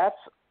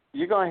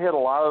you're going to hit a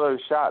lot of those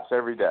shots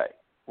every day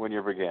when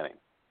you're beginning.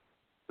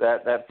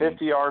 That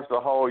 50 yards to the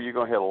hole, you're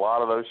going to hit a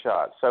lot of those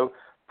shots. So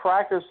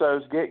practice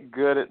those, get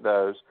good at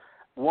those.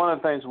 One of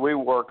the things we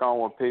work on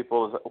with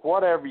people is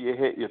whatever you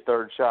hit your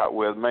third shot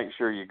with, make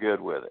sure you're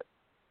good with it.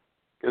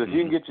 Because if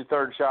you can get your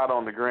third shot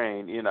on the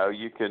green, you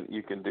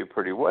can do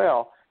pretty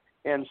well.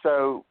 And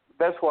so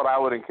that's what I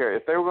would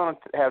encourage. If they were going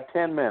to have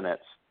 10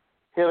 minutes,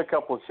 hit a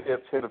couple of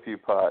chips, hit a few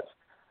putts.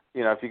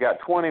 If you got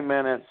 20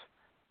 minutes,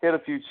 hit a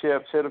few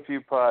chips, hit a few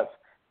putts,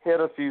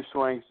 hit a few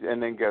swings,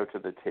 and then go to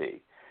the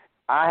tee.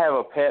 I have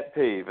a pet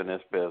peeve in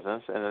this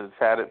business, and I've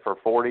had it for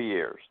 40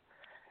 years.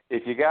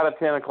 If you got a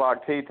 10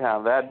 o'clock tee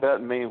time, that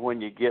doesn't mean when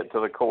you get to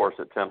the course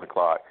at 10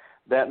 o'clock.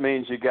 That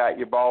means you got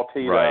your ball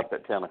teed up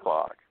at 10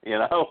 o'clock.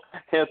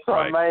 It's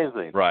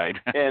amazing. Right.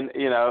 And,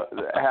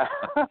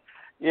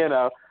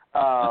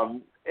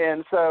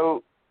 and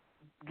so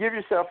give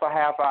yourself a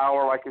half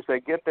hour, like you say,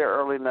 get there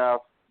early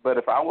enough. But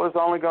if I was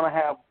only going to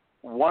have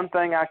one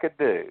thing I could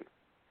do,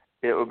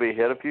 it would be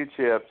hit a few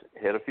chips,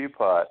 hit a few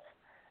putts,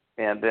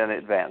 and then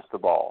advance the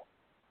ball.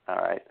 All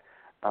right.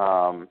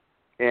 I'm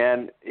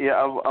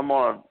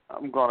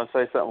going to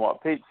say something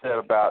what Pete said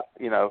about,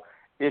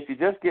 if you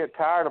just get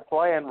tired of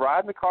playing,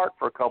 ride in the cart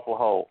for a couple of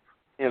holes.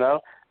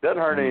 Doesn't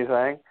hurt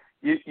anything.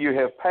 You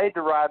have paid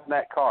to ride in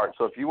that cart.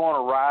 So if you want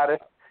to ride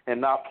it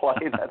and not play,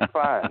 that's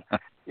fine.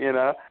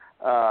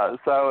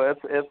 So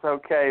it's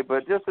okay.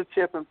 But just a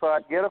chip and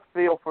putt, get a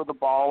feel for the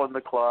ball and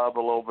the club a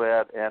little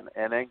bit, and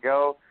then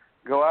go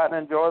out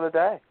and enjoy the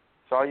day.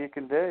 That's all you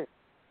can do.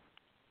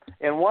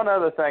 And one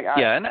other thing,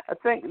 I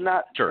think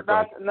not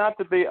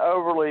to be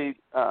overly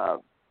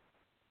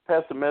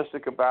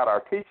pessimistic about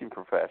our teaching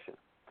profession,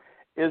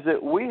 is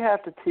that we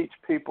have to teach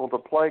people to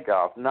play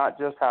golf, not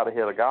just how to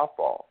hit a golf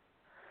ball.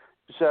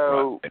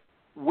 So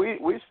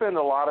we spend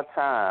a lot of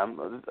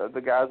time,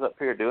 the guys up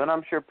here do, and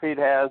I'm sure Pete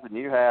has and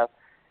you have,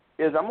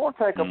 is I'm going to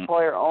take a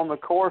player on the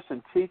course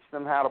and teach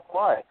them how to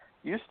play.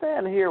 You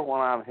stand here when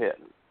I'm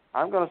hitting.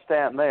 I'm going to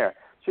stand there.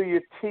 So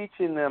you're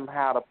teaching them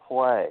how to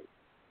play,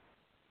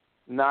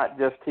 not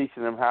just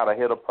teaching them how to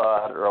hit a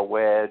putt or a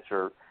wedge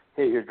or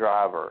hit your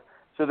driver.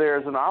 So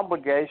there's an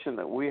obligation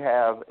that we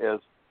have as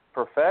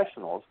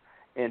professionals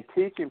and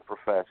teaching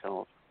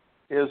professionals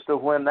is to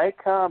when they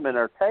come and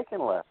are taking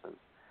lessons,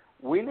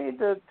 we need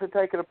to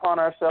take it upon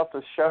ourselves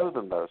to show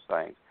them those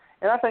things.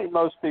 And I think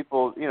most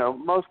people,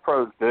 most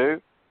pros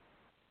do,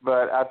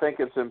 but I think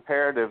it's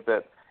imperative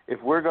that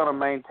if we're going to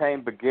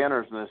maintain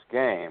beginners in this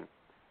game,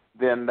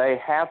 then they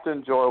have to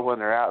enjoy when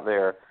they're out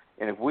there.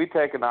 And if we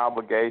take an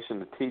obligation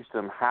to teach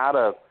them how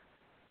to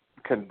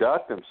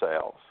conduct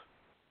themselves,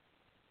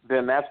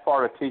 then that's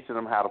part of teaching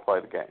them how to play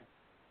the game.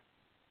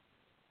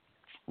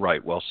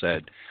 Right, well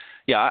said.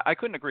 Yeah, I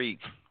couldn't agree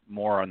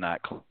more on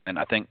that. And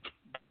I think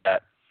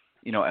that,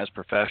 as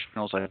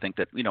professionals, I think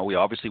that, we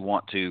obviously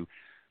want to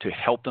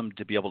help them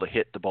to be able to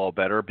hit the ball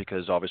better,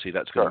 because obviously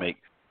that's going to make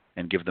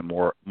and give them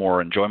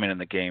more enjoyment in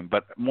the game.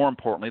 But more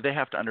importantly, they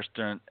have to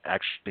understand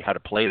actually how to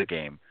play the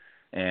game.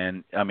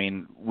 And, I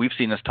mean, we've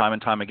seen this time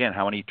and time again,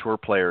 how many tour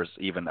players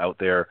even out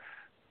there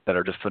that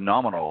are just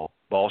phenomenal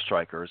ball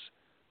strikers,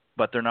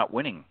 but they're not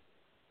winning.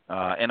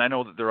 And I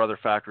know that there are other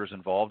factors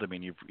involved. I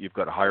mean, you've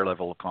got a higher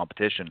level of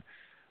competition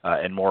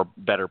and more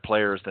better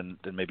players than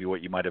maybe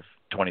what you might have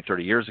 20,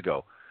 30 years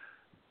ago.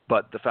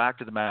 But the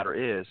fact of the matter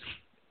is,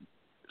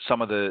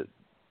 some of the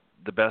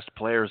best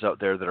players out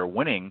there that are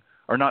winning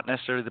are not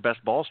necessarily the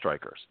best ball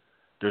strikers.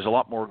 There's a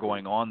lot more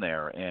going on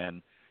there,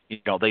 and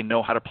they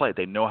know how to play.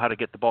 They know how to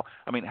get the ball.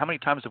 I mean, how many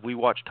times have we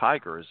watched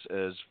Tiger,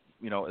 as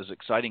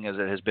exciting as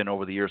it has been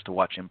over the years to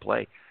watch him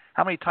play?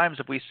 How many times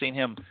have we seen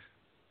him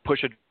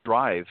push a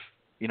drive,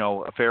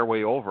 a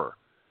fairway over,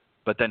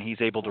 but then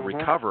he's able to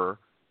recover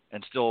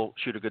and still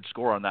shoot a good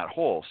score on that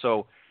hole?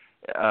 So,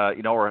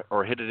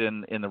 or hit it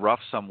in the rough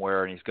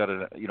somewhere, and he's got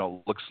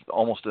looks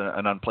almost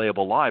an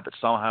unplayable lie, but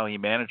somehow he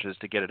manages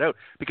to get it out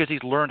because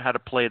he's learned how to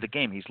play the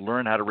game. He's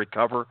learned how to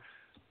recover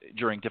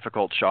during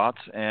difficult shots,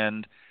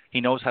 and he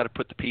knows how to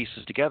put the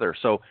pieces together.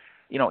 So,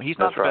 he's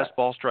not the best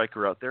ball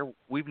striker out there.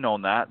 We've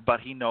known that,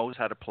 but he knows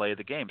how to play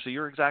the game. So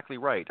you're exactly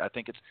right. I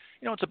think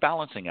it's a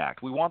balancing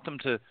act. We want them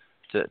to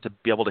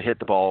be able to hit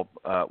the ball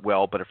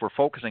well, but if we're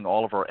focusing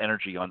all of our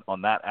energy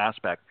on that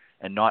aspect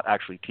and not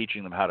actually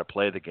teaching them how to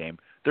play the game,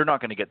 they're not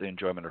going to get the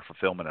enjoyment or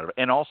fulfillment out of it.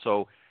 And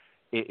also,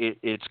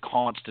 it's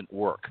constant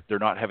work. They're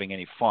not having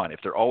any fun. If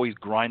they're always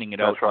grinding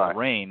it out on the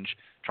range,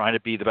 trying to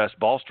be the best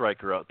ball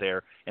striker out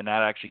there, and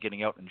not actually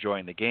getting out and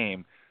enjoying the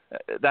game,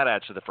 that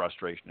adds to the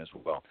frustration as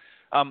well.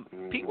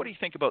 Pete, what do you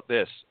think about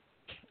this?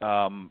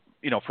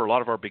 For a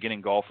lot of our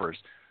beginning golfers,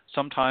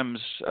 sometimes,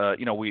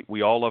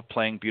 we all love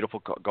playing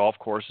beautiful golf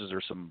courses.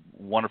 There's some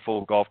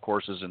wonderful golf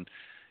courses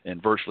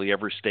in virtually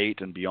every state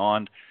and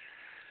beyond.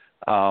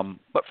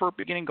 But for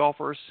beginning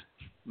golfers,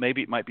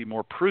 maybe it might be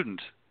more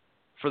prudent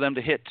for them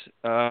to hit,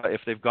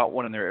 if they've got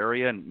one in their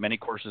area, and many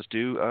courses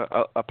do,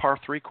 a par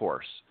 3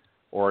 course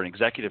or an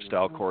executive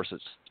style course,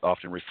 it's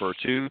often referred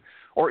to,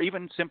 or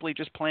even simply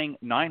just playing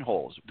 9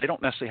 holes. They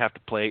don't necessarily have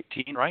to play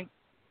 18, right?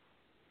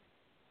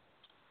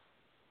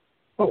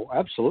 Oh,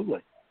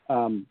 absolutely.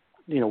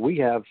 We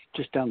have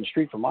just down the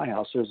street from my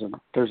house, there's a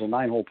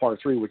 9-hole par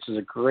 3, which is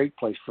a great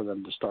place for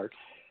them to start.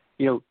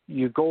 You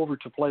go over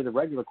to play the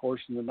regular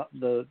course, and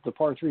the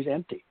par 3 is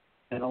empty.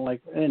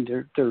 And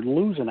they're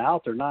losing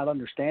out. They're not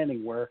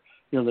understanding where,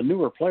 the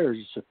newer players,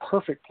 it's a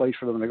perfect place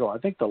for them to go. I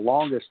think the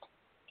longest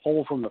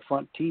hole from the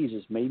front tees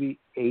is maybe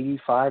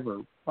 85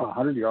 or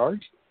 100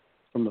 yards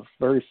from the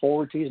very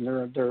forward tees,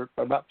 and they're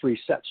about 3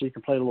 sets, so you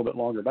can play a little bit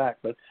longer back.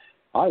 But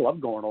I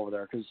love going over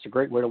there because it's a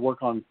great way to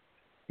work on,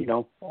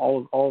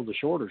 all of the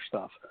shorter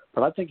stuff.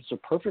 But I think it's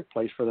a perfect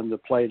place for them to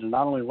play, to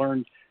not only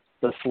learn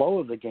the flow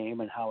of the game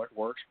and how it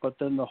works, but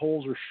then the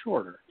holes are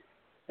shorter,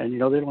 and they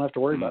don't have to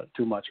worry about it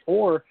too much.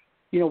 Or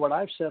what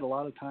I've said a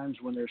lot of times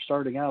when they're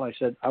starting out, I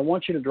said, I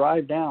want you to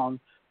drive down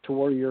to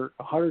where you're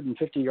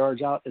 150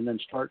 yards out and then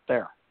start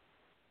there.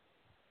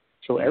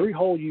 So every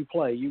hole you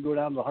play, you go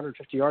down to the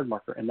 150-yard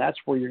marker, and that's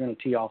where you're going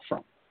to tee off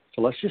from.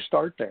 So let's just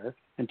start there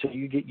until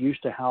you get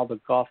used to how the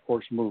golf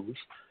course moves.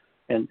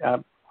 And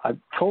I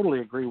totally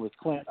agree with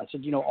Clint. I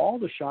said, all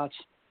the shots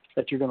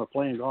that you're going to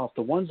play in golf,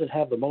 the ones that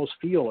have the most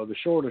feel are the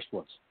shortest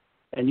ones.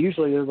 And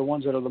usually they're the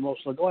ones that are the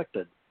most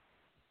neglected.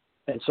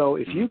 And so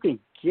if you can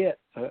get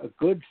a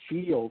good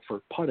feel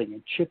for putting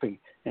and chipping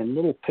and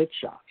little pitch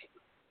shots,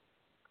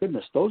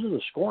 goodness, those are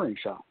the scoring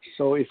shots.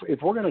 So if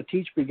we're going to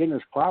teach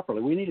beginners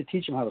properly, we need to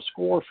teach them how to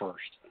score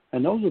first.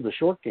 And those are the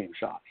short game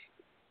shots.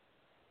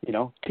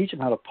 Teach them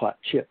how to putt,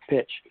 chip,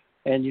 pitch.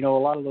 And, a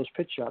lot of those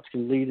pitch shots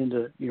can lead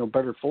into,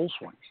 better full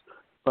swings.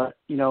 But,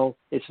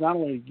 it's not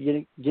only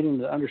getting them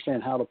to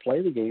understand how to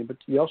play the game, but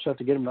you also have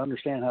to get them to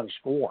understand how to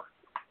score.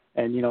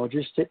 And,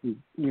 just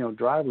hitting,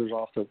 drivers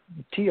off the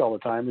tee all the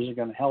time isn't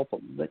going to help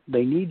them.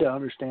 They need to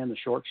understand the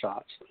short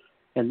shots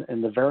and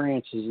the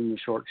variances in the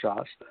short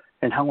shots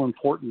and how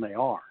important they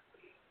are.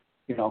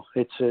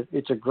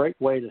 It's a great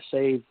way to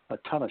save a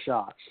ton of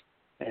shots.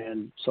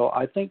 And so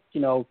I think,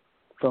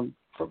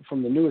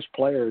 from the newest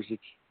players,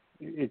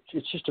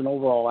 it's just an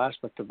overall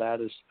aspect of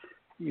that is,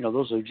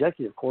 those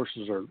executive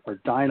courses are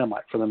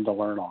dynamite for them to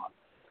learn on.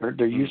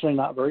 They're usually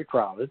not very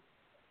crowded,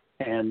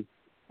 and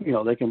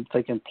they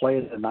can play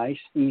at a nice,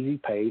 easy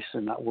pace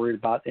and not worried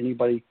about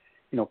anybody,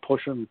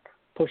 pushing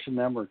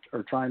them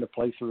or trying to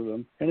play through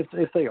them. And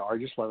if they are,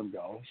 just let them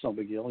go. It's no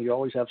big deal. You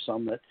always have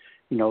some that,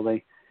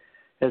 they,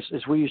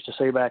 as we used to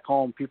say back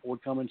home, people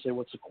would come and say,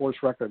 "What's the course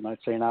record?" And I'd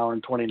say an hour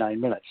and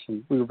 29 minutes.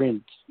 And we were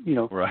being,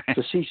 right.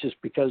 facetious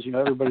because,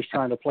 everybody's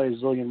trying to play a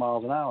zillion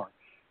miles an hour.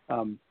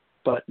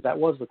 But that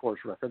was the course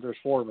record. There's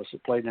 4 of us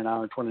that played in an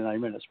hour and 29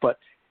 minutes. But,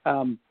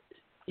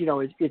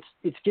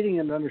 it's getting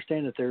them to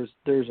understand that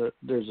there's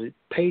a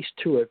pace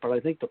to it. But I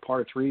think the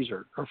par 3s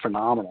are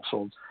phenomenal.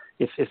 So,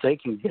 if they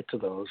can get to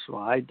those,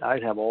 well,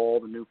 I'd have all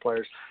the new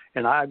players,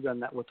 and I've done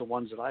that with the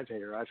ones that I've had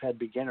here. I've had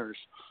beginners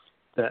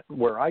that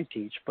where I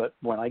teach, but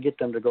when I get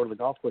them to go to the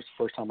golf course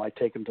the first time, I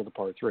take them to the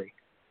par 3.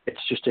 It's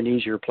just an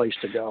easier place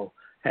to go,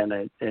 and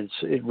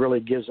it really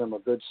gives them a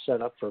good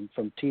setup from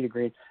tee to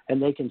green,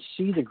 and they can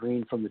see the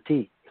green from the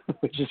tee,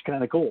 which is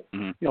kind of cool.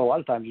 Mm-hmm. A lot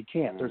of times you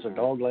can't. There's a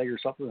dog leg or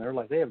something there,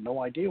 like they have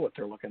no idea what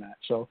they're looking at.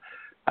 So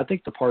I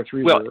think the par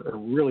 3s are a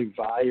really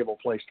valuable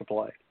place to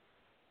play.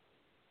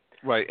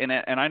 Right, and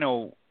I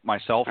know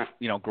myself,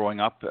 growing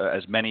up,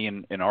 as many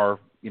in our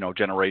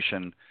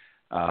generation,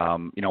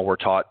 we're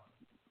taught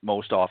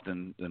most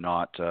often than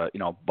not,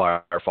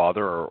 by our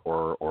father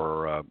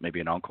or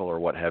maybe an uncle or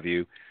what have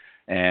you,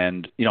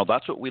 and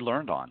that's what we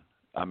learned on.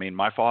 I mean,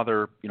 my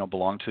father,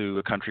 belonged to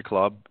a country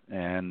club,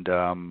 and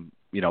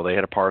they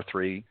had a par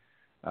 3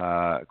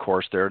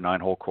 course there,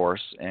 9-hole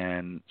course,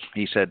 and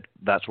he said,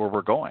 "That's where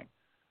we're going.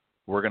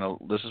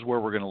 This is where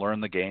we're gonna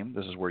learn the game.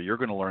 This is where you're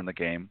gonna learn the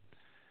game."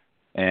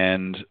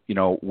 And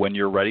when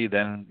you're ready,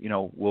 then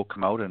we'll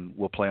come out and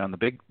we'll play on the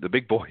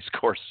big boys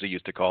course, as he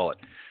used to call it.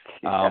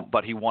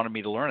 But he wanted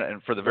me to learn it,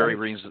 and for the very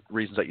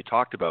reasons that you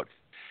talked about.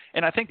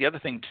 And I think the other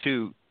thing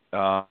too,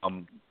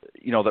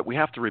 that we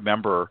have to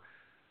remember,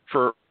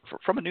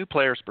 from a new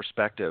player's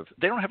perspective,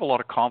 they don't have a lot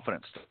of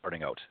confidence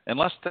starting out,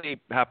 unless they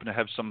happen to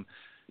have some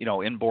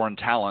inborn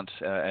talent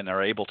and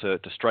are able to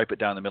stripe it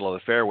down the middle of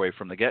the fairway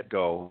from the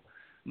get-go.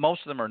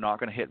 Most of them are not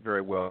going to hit very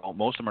well.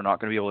 Most of them are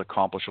not going to be able to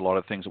accomplish a lot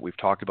of things that we've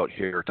talked about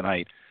here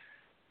tonight.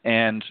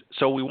 And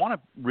so we want to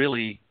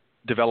really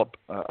develop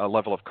a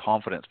level of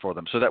confidence for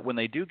them so that when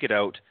they do get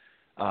out,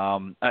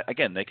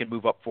 again, they can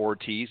move up forward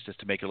tees just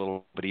to make it a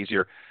little bit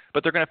easier,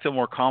 but they're going to feel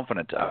more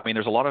confident. I mean,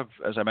 there's a lot of,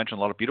 as I mentioned,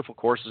 a lot of beautiful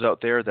courses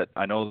out there that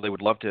I know they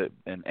would love to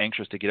and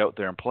anxious to get out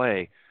there and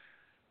play,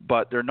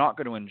 but they're not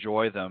going to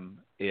enjoy them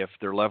if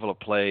their level of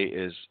play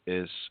is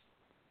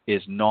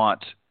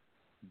not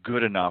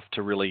good enough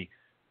to really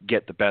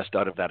get the best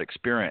out of that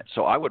experience.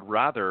 So I would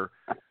rather,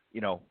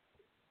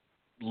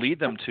 lead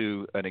them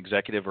to an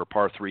executive or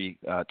par 3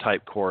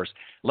 type course.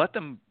 Let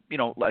them,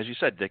 as you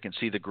said, they can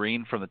see the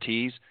green from the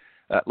tees.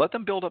 Let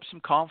them build up some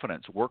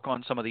confidence. Work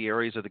on some of the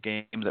areas of the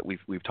game that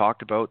we've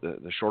talked about,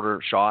 the shorter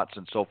shots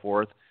and so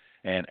forth.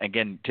 And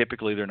again,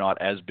 typically they're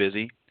not as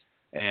busy.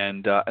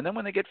 And then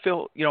when they get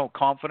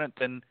confident,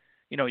 then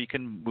you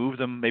can move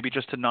them maybe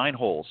just to 9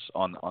 holes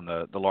on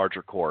the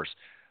larger course.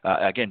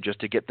 Again, just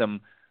to get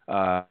them.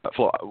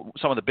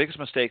 Some of the biggest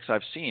mistakes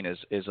I've seen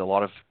is a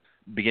lot of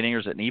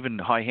beginners and even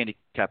high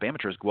handicap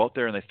amateurs go out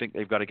there and they think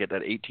they've got to get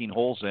that 18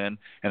 holes in,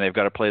 and they've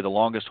got to play the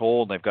longest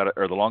hole, and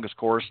or the longest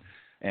course,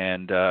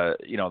 and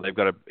they've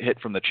got to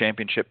hit from the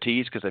championship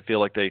tees because they feel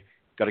like they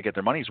got to get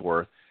their money's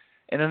worth,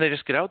 and then they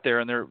just get out there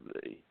and they're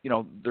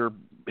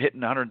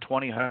hitting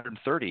 120,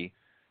 130,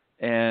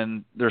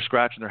 and they're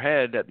scratching their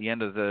head at the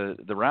end of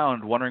the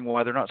round, wondering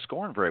why they're not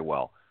scoring very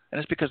well, and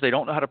it's because they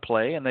don't know how to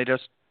play and they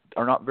just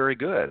are not very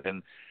good.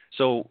 And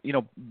so,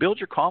 build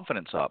your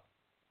confidence up.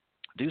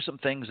 Do some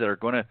things that are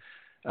going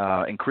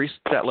to increase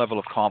that level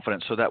of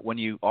confidence so that when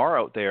you are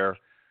out there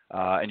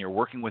and you're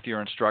working with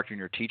your instructor and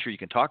your teacher, you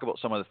can talk about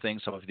some of the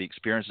things, some of the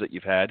experiences that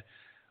you've had,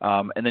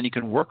 and then you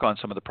can work on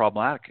some of the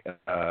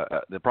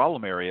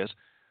problem areas.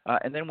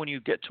 And then when you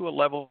get to a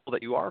level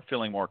that you are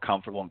feeling more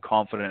comfortable and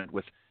confident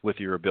with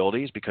your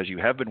abilities because you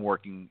have been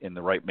working in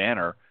the right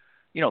manner,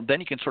 then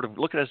you can sort of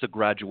look at it as a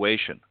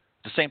graduation.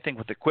 The same thing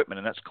with equipment,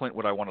 and that's, Clint,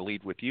 what I want to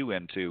lead with you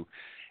into,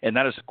 and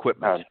that is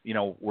equipment.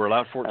 We're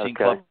allowed 14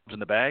 clubs in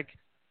the bag,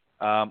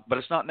 but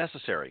it's not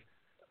necessary.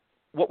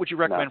 What would you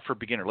recommend for a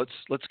beginner?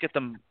 Let's get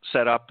them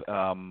set up,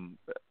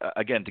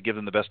 again, to give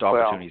them the best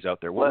opportunities out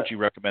there. What would you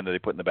recommend that they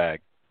put in the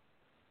bag?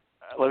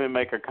 Let me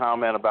make a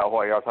comment about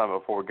what y'all are talking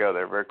about before we go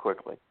there very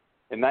quickly.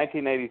 In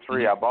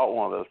 1983, I bought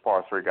one of those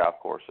par 3 golf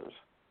courses.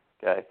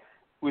 Okay,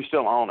 we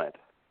still own it.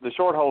 The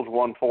short hole's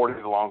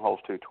 140, the long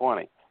hole's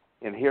 220.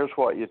 And here's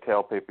what you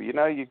tell people.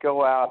 You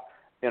go out,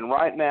 and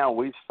right now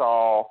we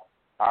saw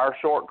our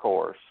short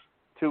course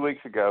 2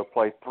 weeks ago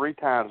play 3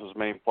 times as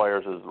many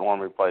players as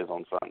normally plays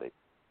on Sunday.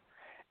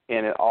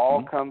 And it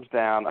all comes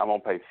down, I'm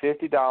going to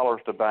pay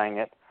 $50 to bang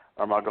it,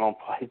 or am I going to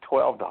pay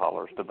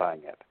 $12 to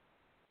bang it?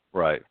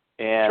 Right.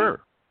 And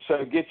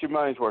so get your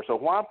money's worth. So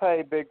why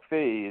pay big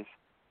fees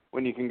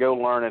when you can go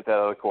learn at that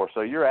other course?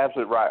 So you're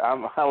absolutely right. I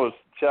was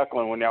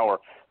chuckling when y'all were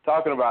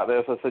talking about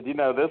this. I said,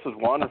 this is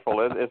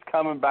wonderful. It's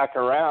coming back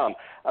around.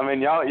 I mean,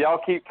 y'all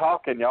keep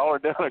talking. Y'all are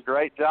doing a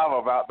great job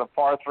about the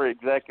par 3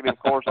 executive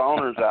course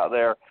owners out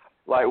there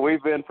like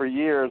we've been for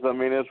years. I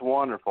mean, it's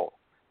wonderful.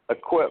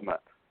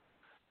 Equipment.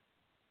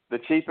 The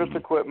cheapest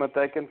equipment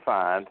they can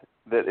find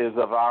that is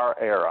of our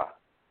era.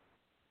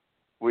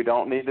 We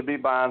don't need to be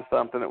buying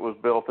something that was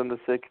built in the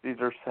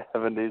 60s or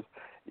 70s,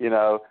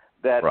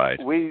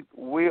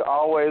 we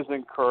always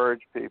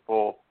encourage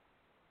people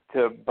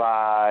to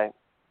buy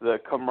the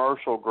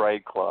commercial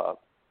grade club.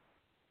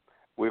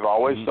 We've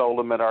always sold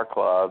them at our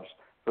clubs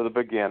for the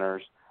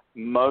beginners.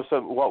 Most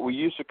of what we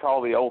used to call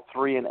the old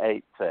 3 and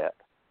 8 set.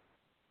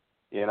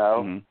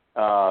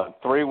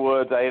 3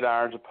 woods, 8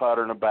 irons, a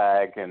putter, and a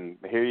bag, and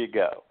here you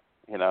go.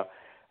 you know.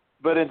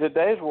 But in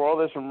today's world,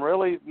 there's some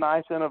really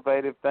nice,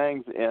 innovative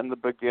things in the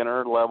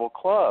beginner level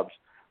clubs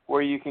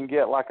where you can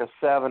get like a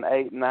 7,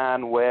 8,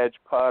 9 wedge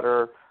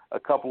putter, a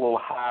couple little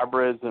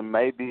hybrids, and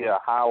maybe a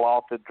high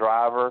lofted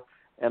driver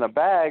in a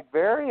bag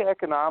very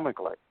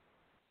economically.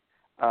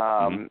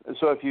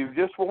 So if you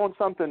just want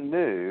something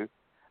new,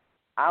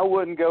 I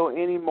wouldn't go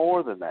any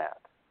more than that.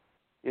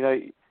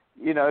 It's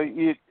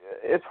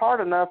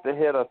hard enough to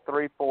hit a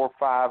 3, 4,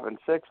 5, and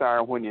 6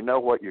 iron when you know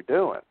what you're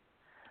doing,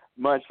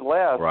 much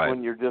less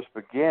when you're just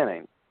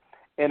beginning.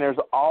 And there's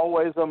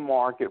always a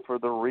market for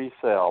the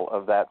resale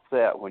of that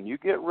set. When you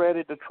get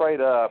ready to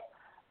trade up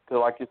to,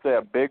 like you say,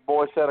 a big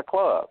boy set of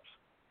clubs,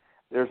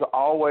 there's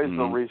always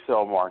a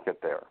resale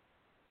market there.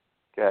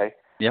 Okay?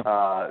 Yep.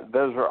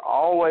 Those are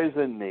always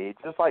in need,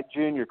 just like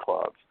junior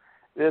clubs.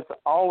 It's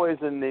always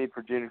in need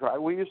for junior clubs.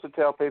 We used to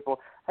tell people,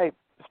 hey,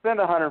 spend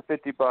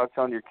 $150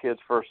 on your kid's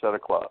first set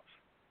of clubs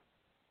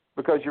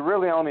because you're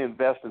really only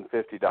investing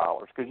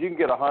 $50 because you can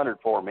get $100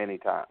 for them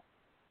anytime.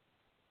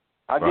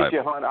 I'll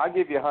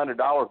give you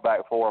 $100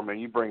 back for them,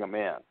 and you bring them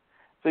in.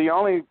 So you're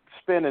only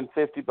spending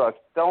 $50.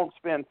 Don't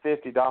spend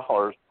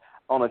 $50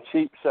 on a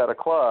cheap set of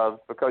clubs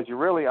because you're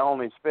really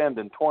only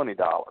spending $20.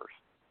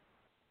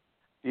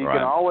 You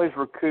can always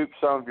recoup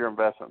some of your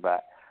investment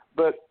back.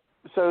 But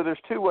so there's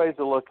two ways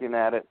of looking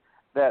at it.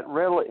 That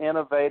real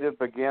innovative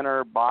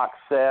beginner box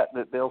set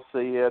that they'll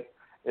see at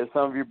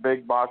some of your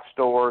big box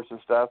stores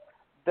and stuff,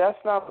 that's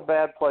not a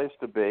bad place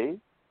to be.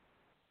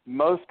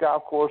 Most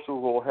golf courses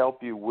will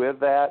help you with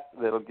that.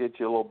 That'll get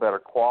you a little better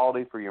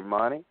quality for your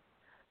money.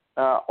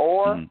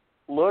 Or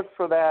look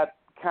for that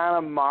kind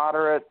of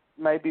moderate,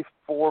 maybe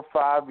 4 or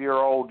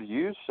 5-year-old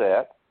used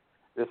set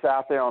that's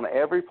out there on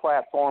every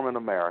platform in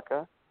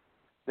America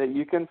that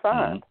you can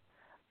find.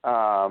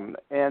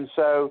 And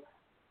so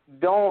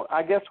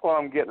I guess what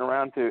I'm getting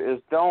around to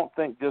is don't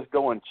think just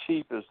going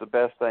cheap is the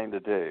best thing to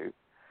do.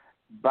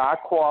 Buy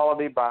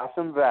quality, buy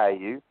some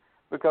value,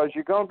 because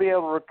you're going to be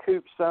able to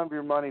recoup some of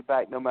your money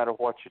back no matter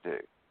what you do.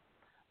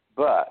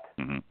 But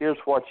here's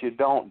what you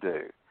don't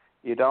do.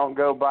 You don't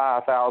go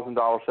buy a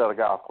 $1,000 set of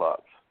golf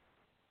clubs.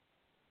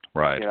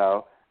 Right.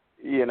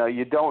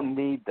 You don't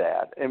need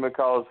that. And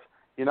because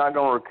you're not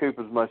going to recoup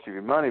as much of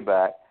your money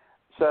back.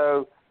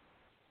 So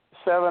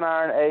 7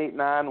 iron, 8,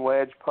 9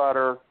 wedge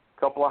putter,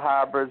 couple of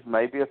hybrids,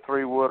 maybe a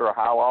 3-wood or a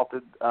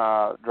high-lofted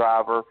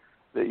driver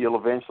that you'll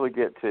eventually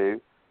get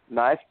to.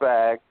 Nice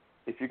bag.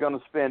 If you're going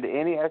to spend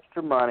any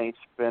extra money,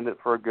 spend it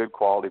for a good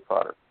quality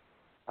putter.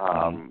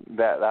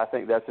 I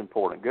think that's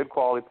important. Good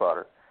quality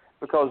putter,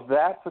 because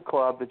that's a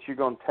club that you're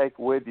going to take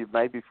with you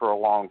maybe for a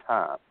long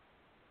time.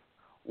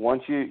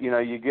 Once you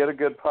get a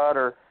good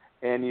putter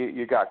and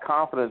you got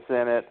confidence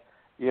in it.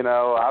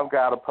 I've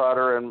got a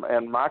putter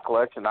in my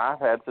collection I've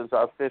had since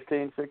I was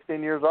 15,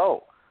 16 years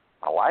old.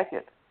 I like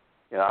it.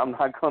 I'm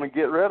not going to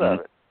get rid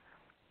of it.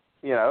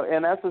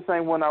 And that's the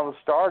same when I was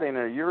starting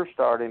or you were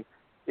starting.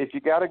 If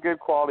you got a good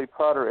quality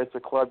putter, it's a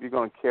club you're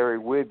going to carry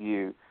with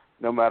you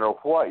no matter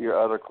what your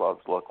other clubs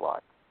look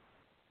like.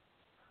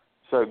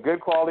 So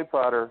good quality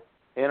putter,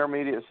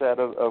 intermediate set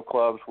of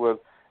clubs with,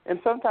 and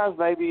sometimes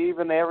maybe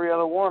even every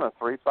other one, a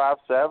 3, 5,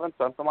 7,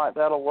 something like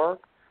that will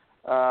work.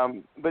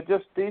 But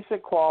just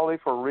decent quality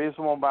for a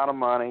reasonable amount of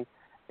money,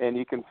 and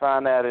you can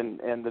find that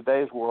in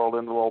today's world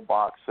in the little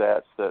box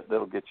sets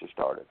that'll get you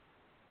started.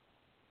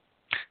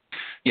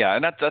 Yeah,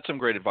 and that's some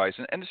great advice.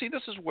 And see,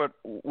 this is what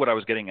I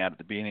was getting at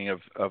the beginning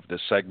of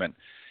this segment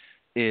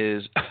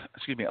is, a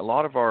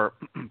lot of our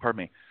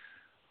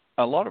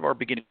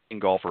beginning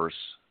golfers,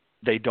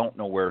 they don't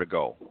know where to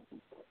go.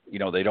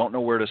 They don't know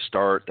where to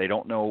start. They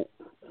don't know,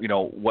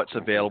 what's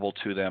available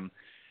to them.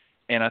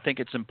 And I think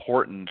it's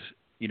important,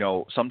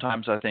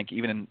 sometimes I think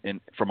even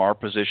in from our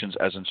positions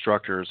as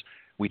instructors,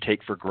 we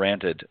take for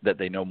granted that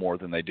they know more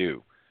than they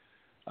do.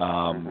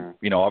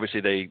 Obviously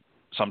they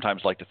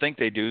sometimes like to think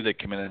they do. They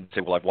come in and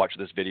say, well, I've watched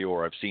this video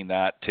or I've seen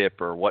that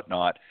tip or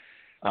whatnot.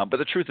 But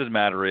the truth of the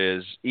matter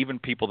is, even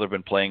people that have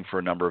been playing for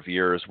a number of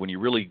years, when you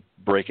really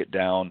break it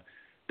down,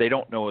 they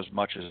don't know as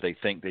much as they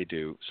think they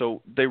do.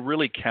 So they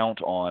really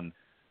count on,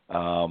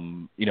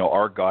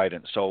 our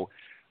guidance. So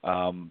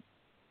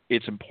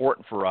it's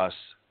important for us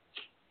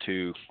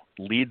to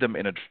lead them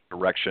in a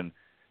direction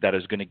that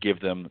is going to give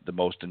them the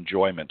most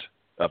enjoyment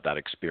of that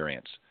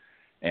experience.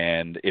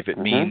 And if it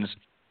means,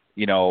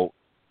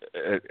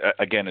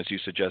 again, as you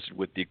suggested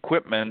with the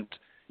equipment,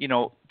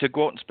 to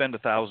go out and spend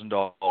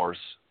 $1,000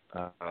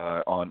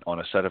 on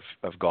a set of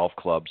golf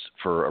clubs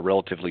for a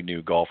relatively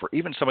new golfer,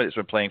 even somebody that's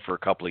been playing for a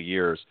couple of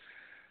years,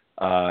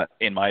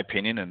 in my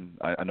opinion, and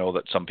I know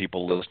that some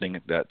people listening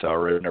that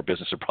are in our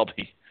business are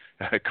probably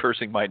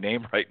cursing my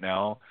name right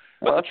now.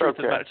 But the truth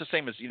is, it's the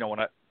same as, when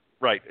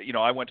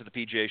I went to the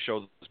PGA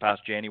show this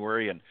past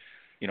January, and,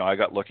 I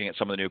got looking at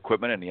some of the new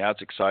equipment, and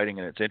it's exciting,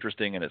 and it's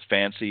interesting, and it's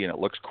fancy, and it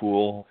looks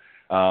cool.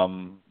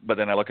 But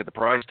then I look at the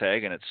price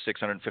tag, and it's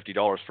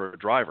 $650 for a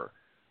driver.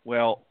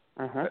 Well,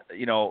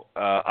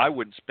 I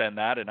wouldn't spend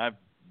that, and I've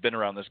been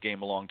around this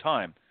game a long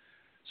time.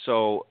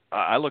 So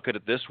I look at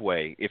it this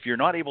way. If you're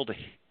not able to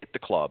hit the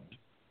club,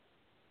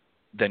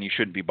 then you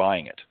shouldn't be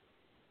buying it.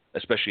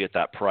 especially at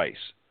that price.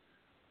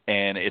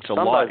 And it's a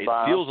Somebody's lot. It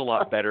buying feels them. a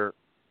lot better.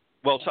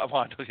 Well,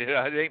 someone,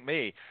 it ain't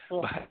me.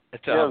 But,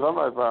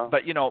 Somebody's buying them.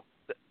 But you know,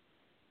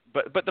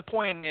 but the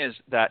point is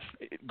that,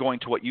 going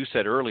to what you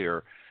said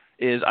earlier,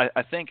 is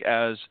I think,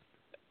 as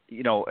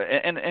you know,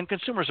 and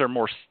consumers are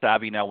more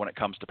savvy now when it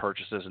comes to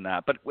purchases and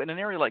that. But in an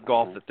area like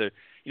golf, that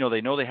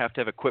they know they have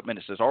to have equipment.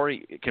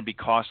 It can be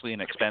costly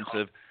and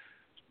expensive.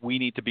 We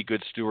need to be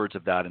good stewards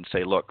of that and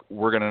say, look,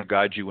 we're going to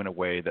guide you in a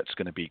way that's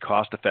going to be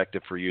cost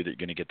effective for you, that you're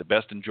going to get the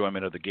best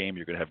enjoyment of the game.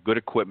 You're going to have good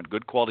equipment,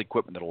 good quality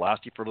equipment that'll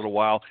last you for a little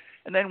while.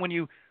 And then when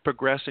you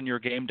progress in your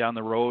game down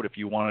the road, if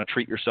you want to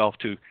treat yourself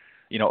to,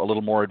 a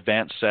little more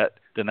advanced set,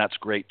 then that's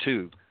great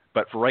too.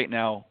 But for right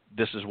now,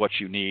 this is what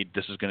you need.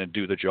 This is going to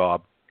do the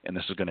job, and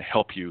this is going to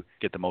help you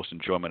get the most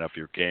enjoyment of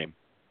your game.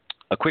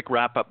 A quick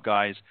wrap up,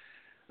 guys,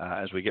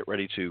 as we get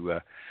ready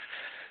to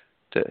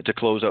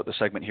close out the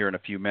segment here in a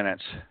few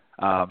minutes.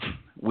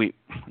 We've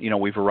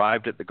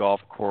arrived at the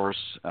golf course.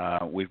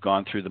 We've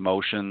gone through the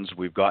motions.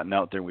 We've gotten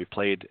out there. We've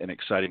played an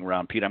exciting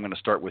round. Pete, I'm going to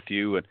start with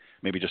you and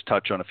maybe just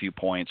touch on a few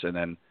points, and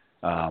then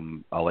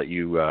I'll let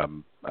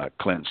you,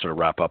 Clint, sort of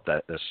wrap up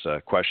this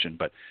question.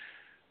 But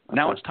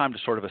now it's time to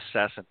sort of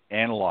assess and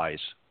analyze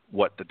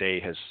what the day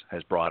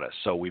has brought us.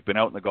 So we've been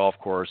out in the golf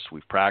course.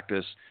 We've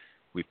practiced.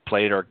 We've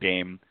played our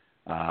game,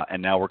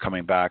 and now we're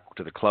coming back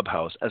to the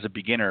clubhouse. As a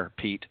beginner,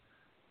 Pete,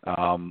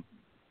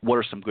 what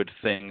are some good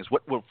things?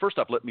 Well, first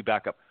off, let me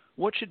back up.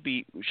 Should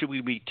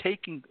we be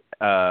taking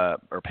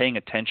or paying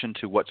attention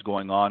to what's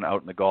going on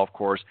out in the golf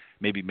course?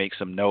 Maybe make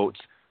some notes.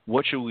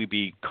 What should we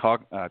be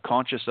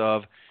conscious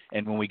of?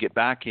 And when we get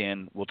back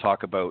in, we'll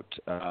talk about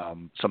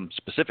some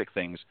specific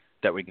things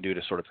that we can do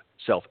to sort of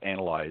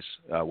self-analyze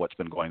what's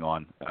been going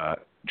on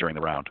during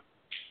the round.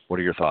 What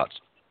are your thoughts?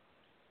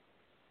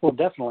 Well,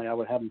 definitely, I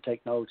would have them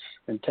take notes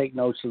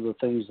of the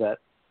things that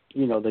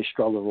they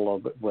struggled a little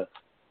bit with,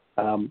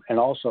 and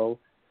also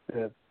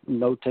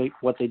notate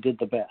what they did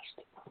the best.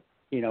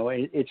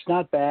 It's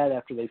not bad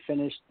after they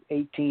finished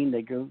 18.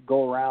 They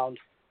go around.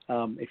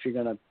 If you're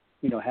going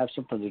to have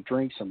something to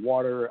drink, some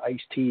water,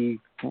 iced tea,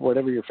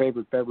 whatever your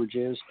favorite beverage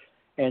is,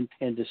 and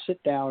to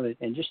sit down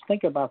and just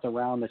think about the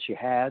round that you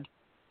had.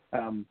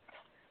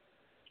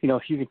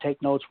 If you can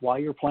take notes while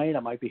you're playing,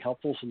 it might be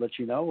helpful so that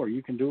or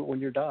you can do it when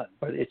you're done.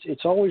 But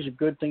it's always a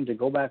good thing to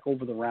go back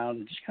over the round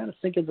and just kind of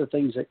think of the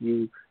things that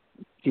you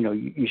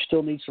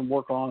still need some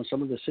work on,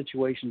 some of the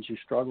situations you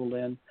struggled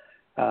in,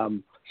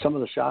 some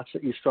of the shots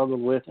that you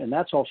struggled with. And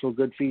that's also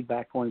good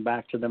feedback going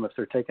back to them. If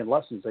they're taking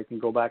lessons, they can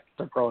go back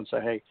to the pro and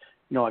say, hey,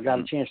 I got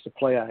a chance to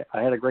play.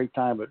 I had a great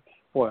time, but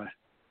boy,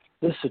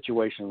 this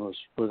situation was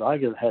I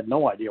had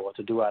no idea what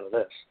to do out of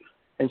this.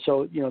 And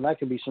so, that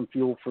could be some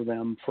fuel for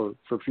them for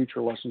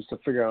future lessons to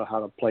figure out how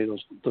to play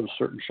those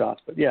certain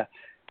shots. But yeah,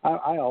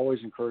 I always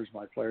encourage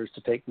my players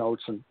to take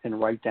notes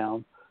and write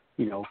down,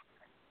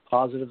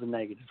 positive and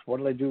negatives. What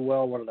did I do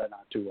well? What did I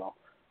not do well?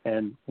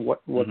 And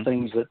what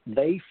things that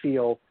they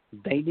feel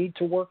they need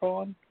to work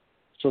on,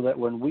 so that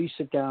when we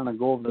sit down and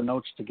go over the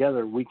notes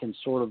together, we can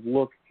sort of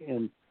look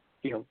and,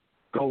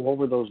 go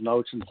over those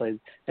notes and say,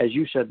 as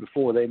you said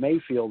before, they may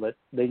feel that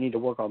they need to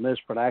work on this,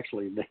 but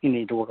actually they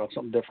need to work on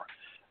something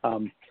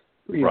different.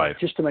 Right.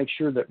 Just to make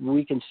sure that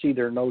we can see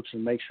their notes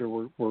and make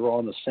sure we're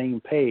on the same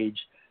page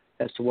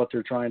as to what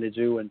they're trying to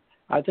do. And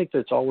I think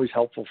that's always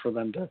helpful for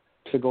them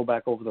to go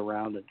back over the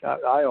round. And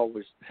I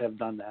always have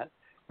done that.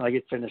 When I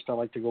get finished, I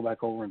like to go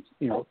back over and,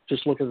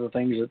 just look at the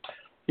things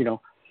that,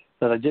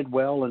 that I did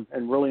well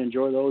and really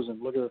enjoy those, and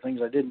look at the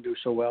things I didn't do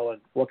so well and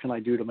what can I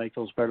do to make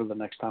those better the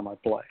next time I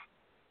play.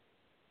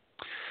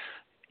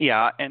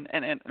 Yeah, and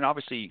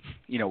obviously,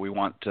 we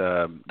want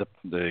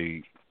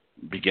the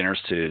beginners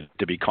to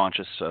be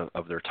conscious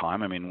of their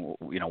time. I mean,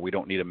 we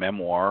don't need a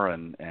memoir,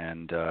 and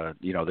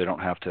they don't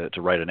have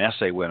to write an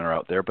essay when they're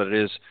out there, but it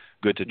is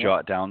good to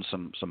jot down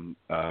some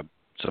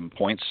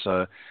points.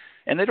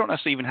 And they don't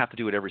necessarily even have to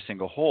do it every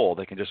single hole.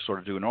 They can just sort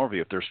of do an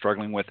overview. If they're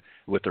struggling with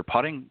their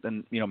putting,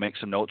 then make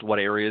some notes. What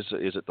areas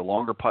is it? The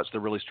longer putts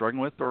they're really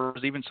struggling with, or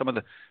is it even some of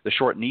the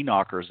short knee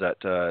knockers that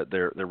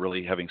they're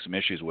really having some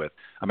issues with?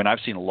 I mean, I've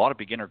seen a lot of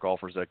beginner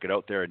golfers that get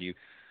out there and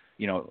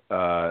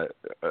are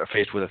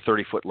faced with a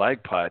 30-foot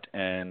lag putt,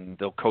 and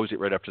they'll cozy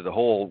it right up to the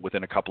hole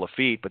within a couple of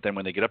feet. But then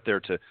when they get up there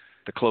to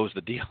close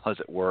the deal, as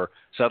it were,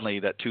 suddenly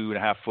that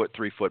 2.5 foot,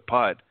 3-foot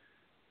putt,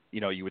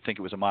 you would think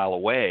it was a mile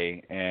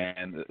away,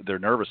 and they're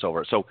nervous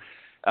over it. So,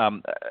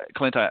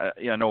 Clint, I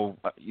know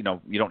you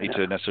don't need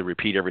to necessarily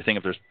repeat everything.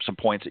 If there's some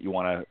points that you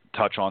want to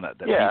touch on that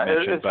Pete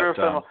mentioned, it's real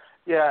simple.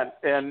 Yeah,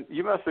 and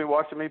you must be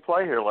watching me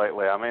play here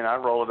lately. I mean, I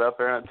roll it up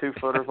there, and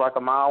 2-footers like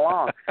a mile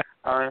long.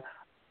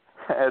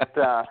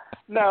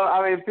 No,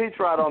 I mean, Pete's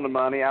right on the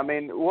money. I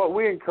mean, what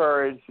we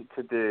encourage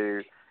to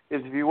do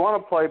is, if you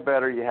want to play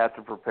better, you have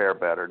to prepare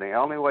better. And the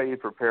only way you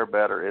prepare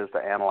better is to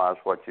analyze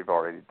what you've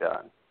already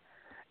done.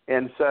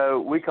 And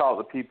so we call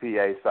it the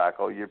PPA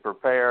cycle. You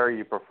prepare,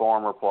 you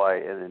perform or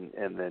play,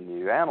 and then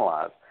you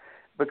analyze.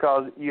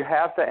 Because you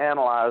have to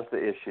analyze the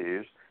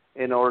issues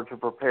in order to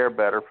prepare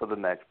better for the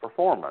next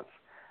performance.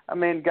 I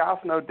mean,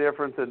 golf's no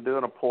different than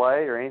doing a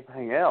play or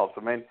anything else.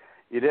 I mean,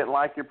 You didn't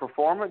like your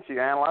performance, you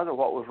analyze it,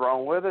 what was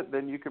wrong with it,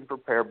 then you can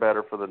prepare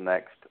better for the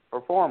next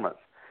performance.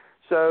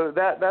 So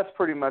that's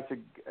pretty much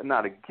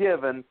not a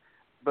given,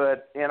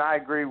 and I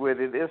agree with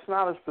it. It's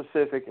not a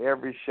specific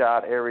every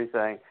shot,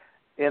 everything.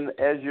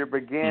 As you're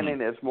beginning,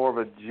 it's more of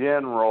a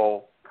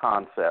general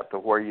concept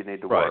of where you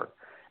need to work.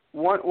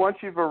 Once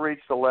you've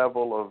reached a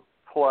level of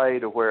play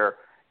to where,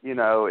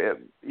 you're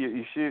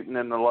shooting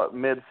in the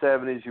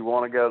mid-70s, you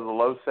want to go to the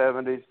low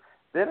 70s,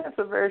 then it's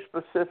a very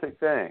specific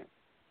thing.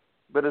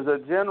 But as a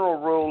general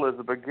rule, as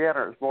a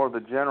beginner, it's more of the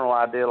general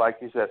idea, like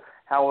you said,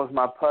 how was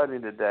my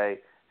putting today?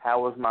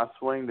 How was my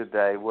swing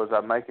today? Was I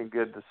making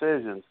good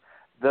decisions?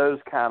 Those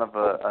kind of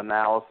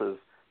analysis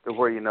to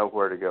where you know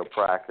where to go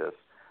practice.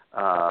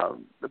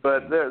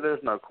 But there's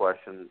no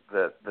question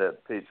that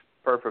Pete's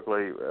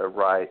perfectly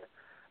right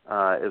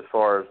as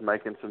far as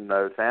making some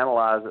notes,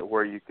 analyze it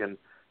where you can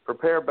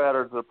prepare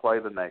better to play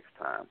the next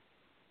time.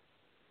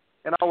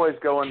 And always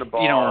go in the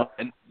bar,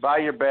 buy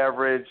your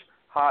beverage,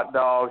 hot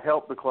dog,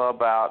 help the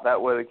club out.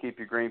 That way they keep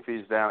your green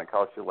fees down. It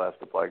costs you less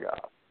to play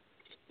golf.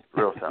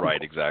 Real simple.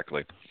 Right,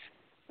 exactly.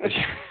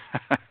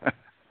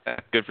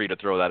 Good for you to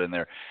throw that in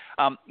there.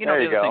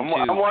 There you go.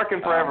 I'm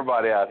working for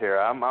everybody out here.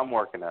 I'm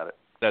working at it.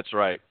 That's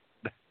right.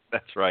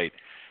 That's right.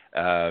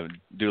 Do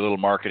a little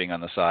marketing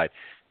on the side.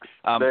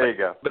 There you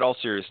go. But all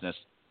seriousness,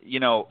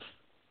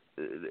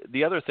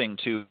 the other thing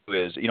too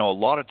is, a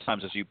lot of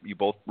times, as you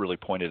both really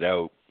pointed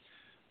out,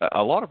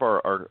 a lot of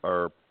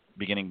our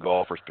beginning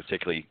golfers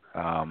particularly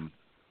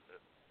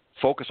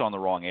focus on the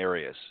wrong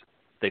areas.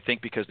 They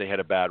think because they had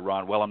a bad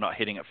run, well, I'm not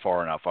hitting it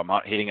far enough, I'm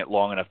not hitting it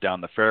long enough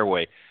down the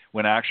fairway,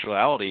 when in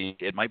actuality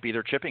it might be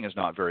their chipping is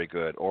not very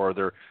good, or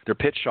their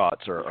pitch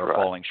shots are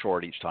falling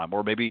short each time,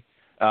 or maybe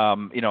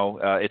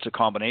it's a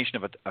combination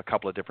of a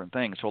couple of different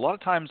things. So a lot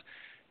of times,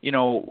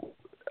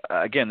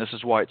 again, this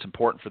is why it's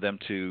important for them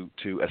to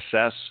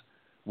assess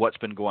what's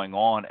been going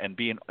on and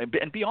be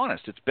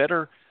honest. It's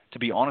better to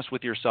be honest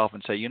with yourself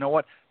and say, you know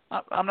what,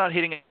 I'm not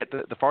hitting it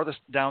the farthest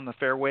down the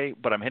fairway,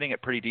 but I'm hitting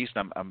it pretty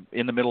decent. I'm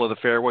in the middle of the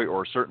fairway,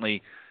 or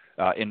certainly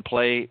in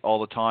play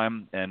all the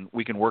time, and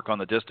we can work on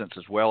the distance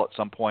as well at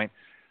some point.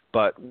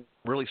 But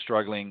really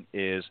struggling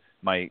is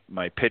my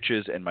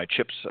pitches and my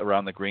chips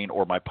around the green,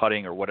 or my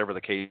putting, or whatever the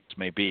case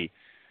may be.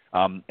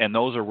 And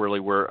those are really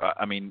where,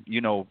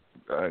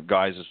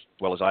 guys as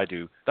well as I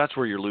do, that's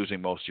where you're losing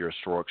most of your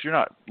strokes. You're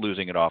not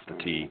losing it off the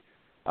tee.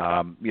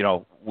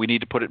 We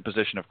need to put it in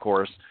position, of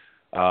course.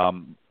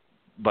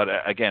 But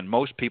again,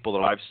 most people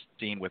that I've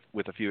seen,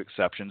 with a few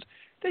exceptions,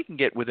 they can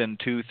get within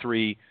 2,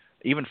 3,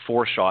 even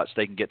 4 shots.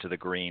 They can get to the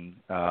green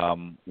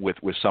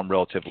with some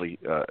relativity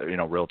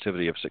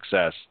of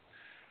success.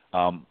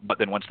 But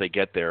then once they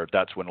get there,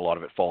 that's when a lot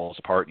of it falls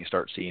apart, and you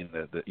start seeing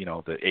the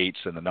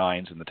 8s and the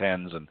 9s and the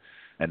 10s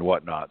and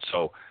whatnot.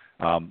 So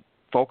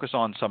focus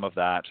on some of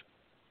that.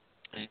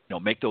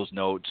 Make those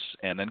notes,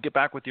 and then get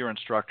back with your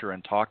instructor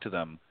and talk to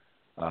them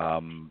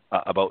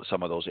about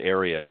some of those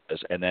areas,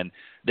 and then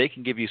they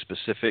can give you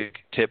specific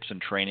tips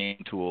and training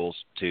tools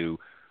to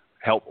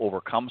help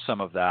overcome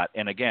some of that.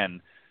 And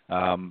again,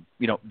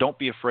 don't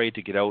be afraid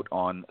to get out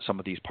on some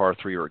of these par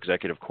 3 or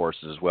executive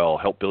courses as well.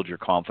 Help build your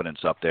confidence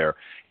up there.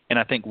 And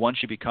I think once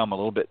you become a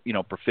little bit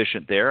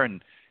proficient there,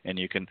 and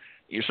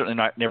you're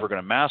certainly never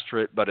going to master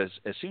it, but as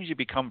soon as you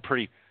become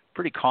pretty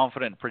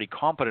confident, pretty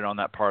competent on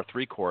that par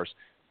 3 course,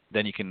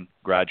 then you can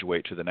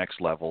graduate to the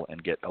next level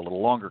and get a little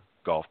longer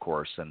golf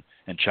course and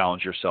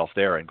challenge yourself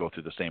there and go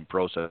through the same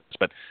process.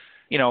 But,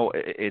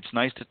 it's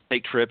nice to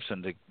take trips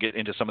and to get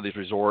into some of these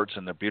resorts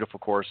and the beautiful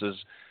courses,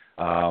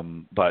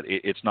 but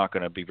it's not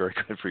going to be very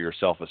good for your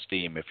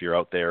self-esteem if you're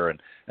out there.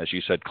 And as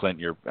you said, Clint,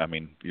 you're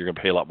going to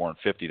pay a lot more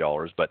than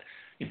 $50, but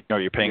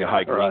you're paying a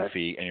high green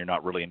fee and you're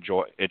not really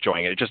enjoying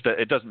it.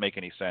 It doesn't make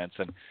any sense.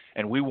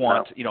 And we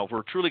want, if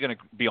we're truly going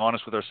to be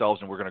honest with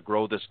ourselves and we're going to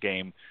grow this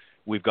game,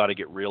 we've got to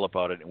get real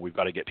about it, and we've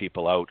got to get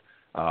people out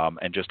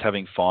and just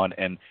having fun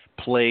and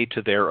play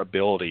to their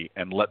ability,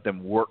 and let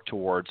them work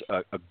towards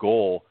a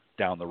goal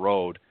down the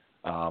road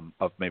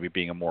of maybe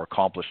being a more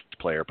accomplished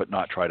player, but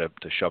not try to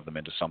shove them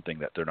into something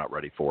that they're not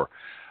ready for.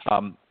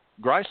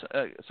 Grice,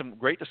 some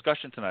great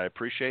discussion tonight. I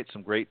appreciate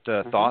some great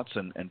thoughts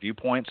and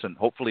viewpoints, and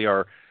hopefully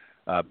our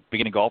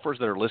beginning golfers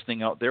that are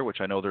listening out there,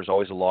 which I know there's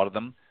always a lot of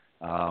them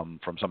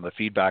from some of the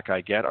feedback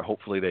I get,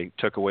 hopefully they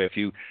took away a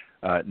few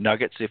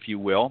nuggets, if you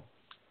will.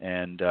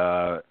 And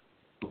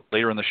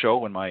later in the show,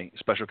 when my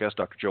special guest,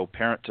 Dr. Joe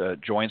Parent,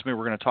 joins me,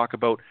 we're going to talk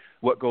about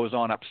what goes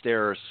on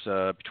upstairs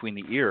between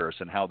the ears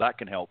and how that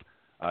can help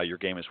your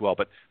game as well.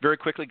 But very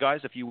quickly,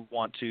 guys, if you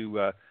want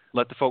to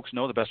let the folks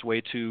know the best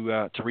way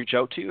to reach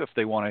out to you, if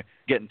they want to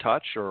get in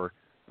touch or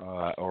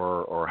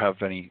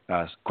have any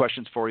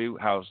questions for you,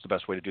 how's the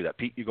best way to do that?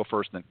 Pete, you go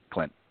first, and then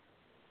Clint.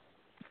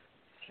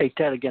 Hey,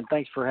 Ted, again,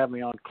 thanks for having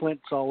me on. Clint,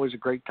 it's always a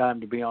great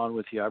time to be on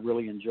with you. I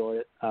really enjoy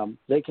it.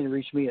 They can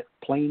reach me at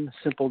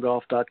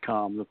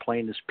planesimplegolf.com. The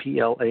plane is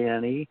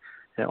Plane,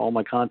 and all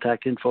my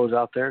contact info is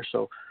out there.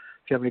 So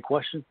if you have any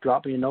questions,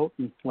 drop me a note,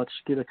 and let's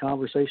get a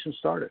conversation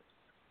started.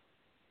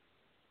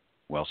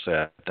 Well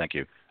said. Thank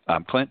you.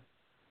 Clint?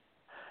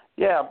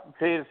 Yeah,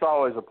 Pete, it's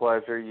always a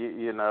pleasure.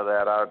 You know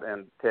that,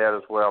 and Ted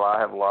as well. I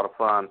have a lot of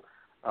fun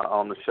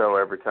on the show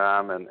every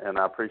time, and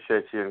I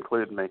appreciate you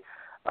including me.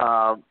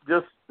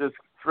 It's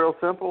real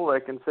simple.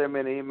 They can send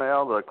me an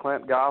email to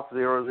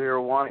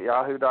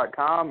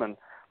clintgolf001@yahoo.com, and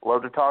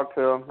love to talk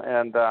to them.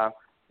 And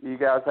you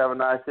guys have a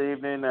nice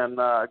evening and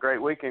a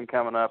great weekend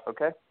coming up,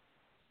 okay?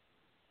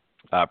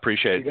 I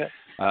appreciate it.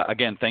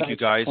 Again, thank you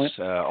guys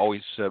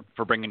always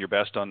for bringing your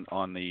best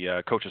on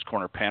the Coach's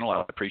Corner panel.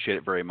 I appreciate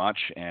it very much,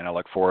 and I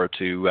look forward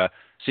to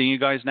seeing you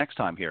guys next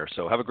time here.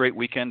 So have a great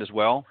weekend as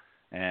well,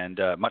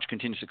 and much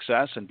continued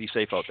success, and be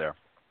safe out there.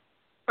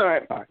 All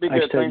right. Be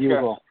good. Thanks, you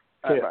guys. well.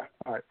 Bye.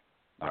 All right.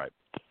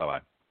 Bye-bye.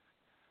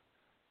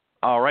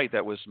 All right,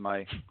 that was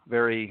my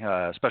very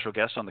special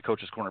guests on the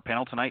Coach's Corner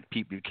panel tonight,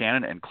 Pete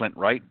Buchanan and Clint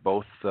Wright,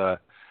 both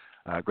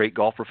great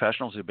golf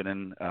professionals who've been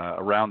in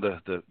around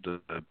the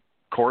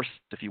course,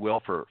 if you will,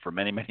 for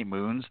many, many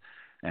moons,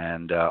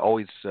 and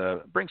always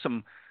bring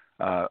some,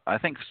 I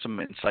think, some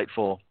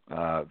insightful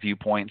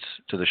viewpoints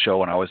to the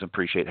show, and I always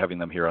appreciate having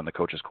them here on the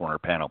Coach's Corner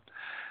panel.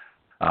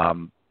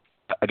 Again,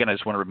 I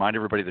just want to remind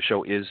everybody the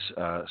show is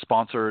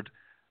sponsored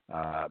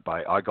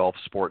by iGolf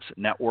Sports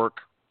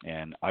Network,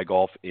 and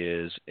iGolf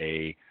is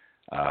a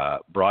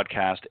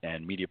broadcast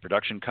and media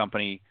production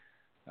company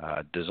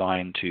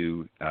designed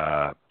to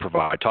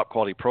provide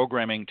top-quality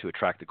programming to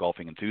attract the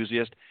golfing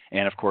enthusiast,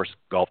 and, of course,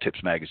 Golf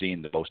Tips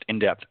Magazine, the most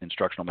in-depth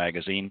instructional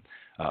magazine,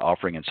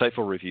 offering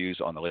insightful reviews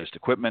on the latest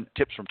equipment,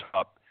 tips from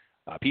top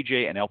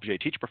PGA and LPGA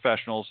teacher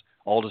professionals,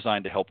 all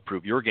designed to help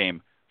improve your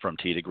game from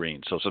tee to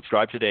green. So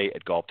subscribe today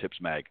at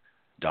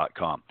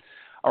golftipsmag.com.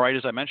 All right,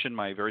 as I mentioned,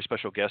 my very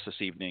special guest this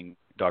evening,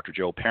 Dr.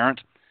 Joe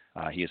Parent.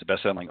 He is a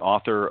best-selling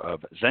author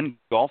of Zen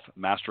Golf,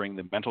 Mastering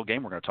the Mental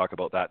Game. We're going to talk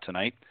about that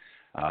tonight.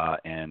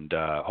 And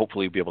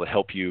hopefully be able to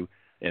help you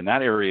in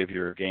that area of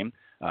your game.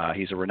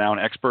 He's a renowned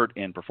expert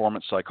in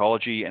performance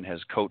psychology and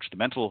has coached the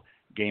mental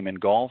game in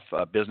golf,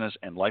 business,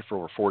 and life for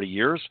over 40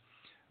 years.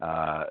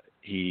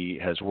 He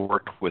has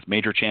worked with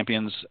major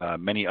champions,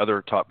 many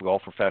other top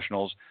golf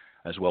professionals,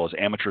 as well as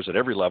amateurs at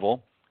every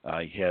level.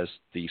 He has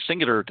the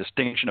singular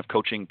distinction of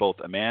coaching both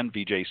a man,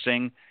 Vijay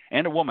Singh,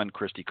 and a woman,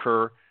 Christy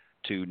Kerr,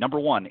 to number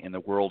one in the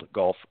world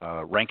golf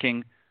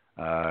ranking.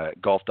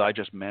 Golf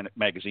Digest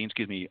magazine,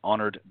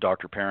 honored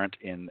Dr. Parent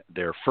in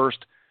their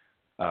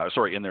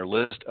in their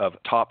list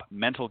of top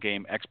mental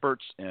game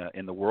experts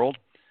in the world.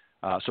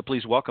 So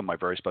please welcome my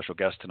very special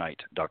guest tonight,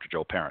 Dr.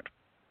 Joe Parent.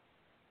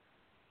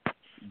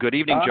 Good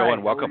evening, Joe,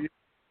 and welcome.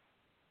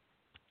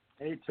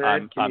 Hey,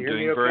 Ted. I'm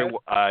doing very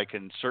well. I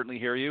can certainly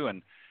hear you,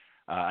 and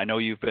I know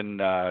you've been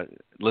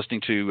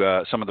listening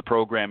to some of the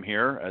program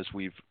here as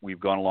we've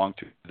gone along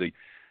to the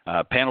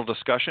panel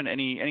discussion.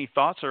 Any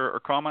thoughts or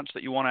comments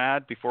that you want to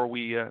add before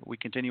we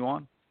continue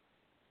on?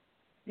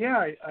 Yeah,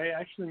 I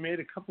actually made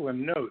a couple of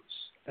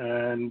notes,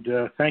 and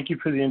thank you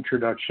for the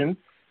introduction.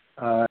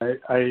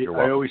 I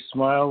always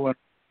smile when I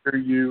hear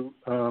you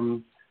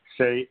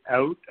say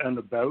 "out and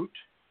about."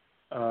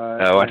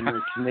 I'm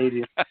a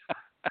Canadian.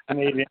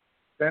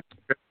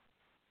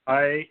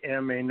 I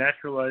am a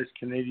naturalized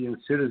Canadian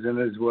citizen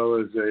as well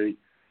as a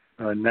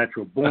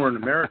natural-born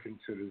American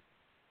citizen.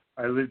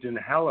 I lived in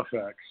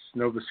Halifax,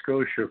 Nova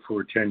Scotia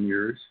for 10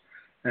 years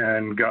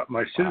and got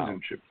my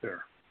citizenship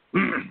there.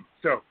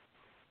 So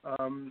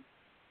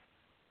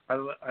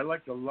I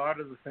liked a lot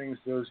of the things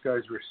those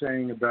guys were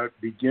saying about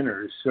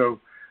beginners.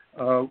 So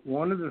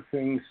one of the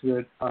things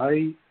that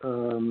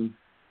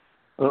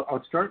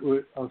I'll start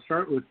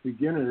with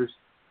beginners,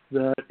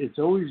 that it's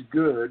always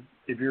good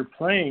if you're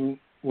playing,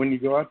 when you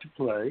go out to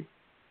play,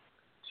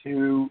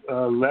 to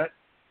let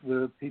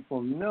the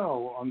people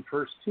know on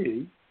first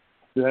tee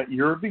that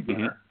you're a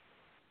beginner,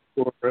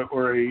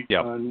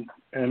 and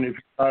if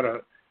you're not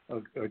a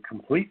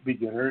complete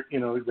beginner,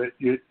 that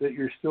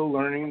you're still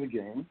learning the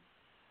game,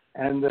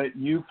 and that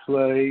you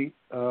play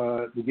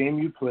the game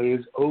you play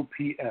is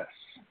OPS.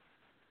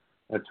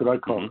 That's what I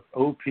call it,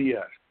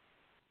 OPS,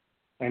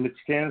 and it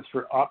stands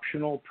for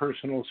Optional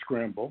Personal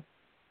Scramble,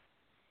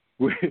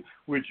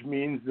 which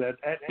means that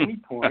at any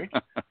point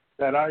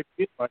that I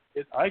feel like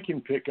it, I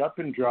can pick up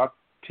and drop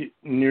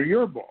near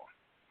your ball.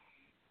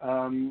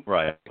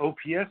 Right.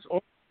 OPS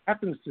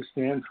happens to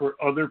stand for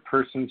other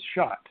person's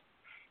shot.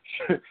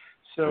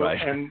 So,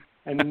 right.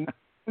 and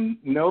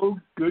no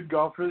good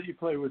golfer that you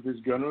play with is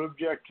going to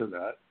object to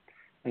that.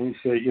 And you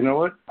say, you know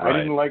what? Right. I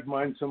didn't like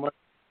mine so much,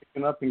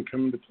 picking up and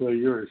coming to play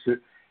yours. It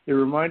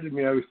reminded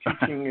me, I was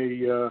teaching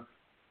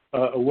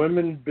a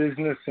women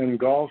business and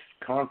golf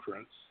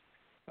conference,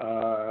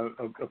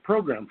 a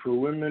program for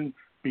women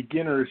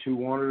beginners who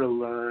wanted to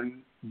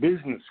learn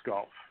business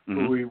golf.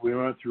 We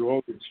went through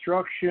all the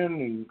instruction,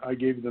 and I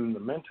gave them the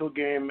mental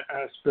game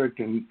aspect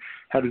and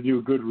how to do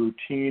a good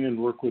routine and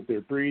work with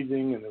their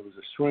breathing. And there was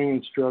a swing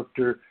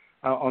instructor.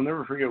 I'll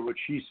never forget what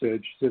she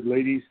said. She said,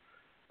 "Ladies,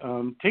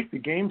 take the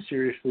game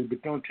seriously,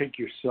 but don't take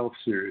yourself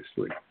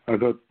seriously." I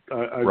thought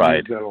I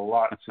used that a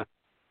lot.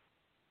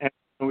 And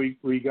we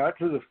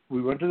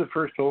went to the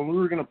first hole, and we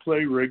were going to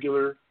play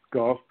regular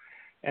golf.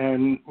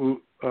 And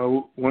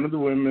one of the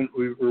women,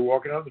 we were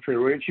walking out the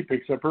fairway, and she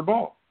picks up her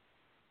ball.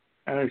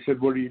 And I said,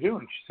 what are you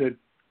doing? She said,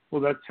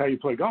 well, that's how you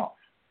play golf.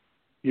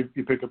 You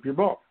pick up your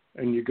ball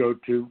and you go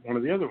to one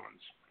of the other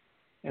ones.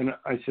 And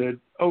I said,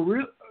 oh,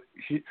 really?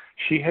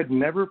 She had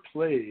never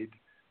played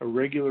a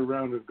regular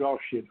round of golf.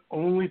 She had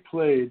only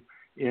played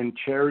in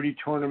charity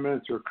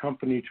tournaments or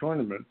company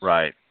tournaments.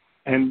 Right.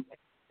 And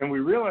we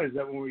realized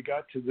that when we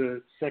got to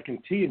the second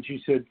tee, and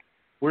she said,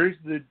 where's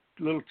the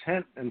little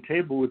tent and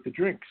table with the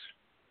drinks?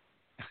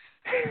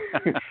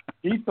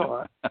 He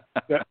thought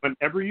that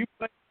whenever you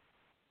played,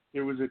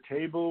 there was a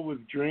table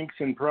with drinks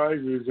and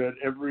prizes at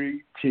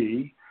every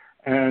tee,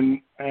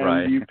 and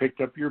right. you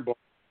picked up your ball,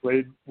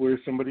 played where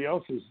somebody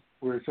else hit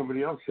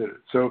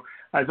it. So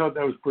I thought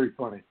that was pretty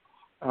funny.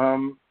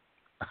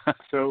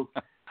 So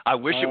I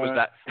wish it was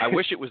that. I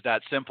wish it was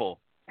that simple.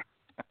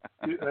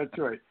 That's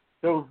right.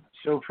 So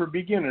for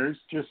beginners,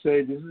 just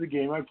say this is a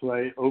game I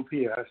play,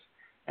 OPS,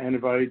 and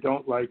if I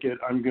don't like it,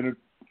 I'm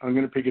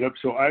gonna pick it up.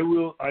 So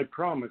I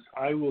promise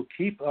I will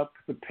keep up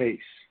the pace,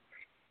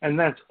 and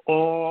that's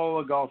all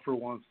a golfer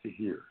wants to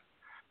hear.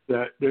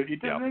 They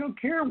don't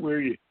care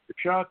where you hit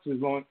your shots as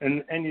long,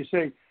 and you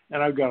say,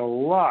 and I've got a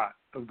lot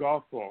of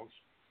golf balls,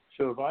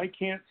 so if I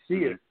can't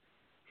see it,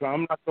 so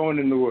I'm not going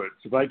in the woods.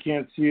 If I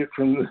can't see it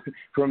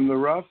from the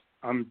rough,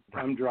 I'm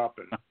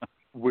dropping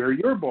where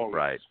your ball is.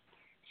 Right.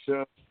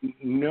 So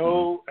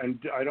no, and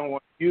I don't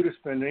want you to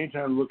spend any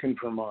time looking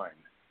for mine.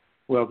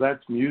 Well,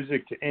 that's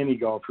music to any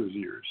golfer's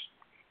ears.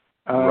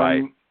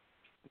 Right.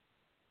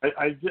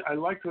 I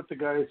liked what the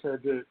guy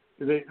said.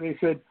 They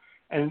said,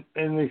 and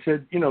they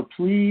said,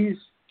 please,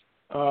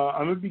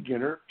 I'm a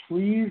beginner.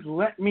 Please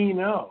let me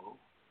know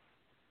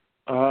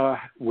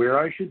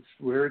where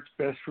it's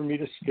best for me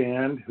to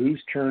stand,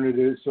 whose turn it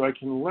is, so I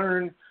can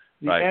learn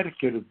the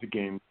etiquette of the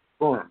game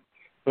for him.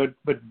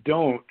 But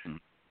don't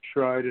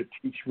try to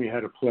teach me how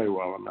to play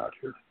while I'm out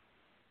here.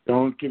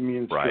 Don't give me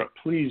instruction. Right.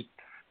 Please,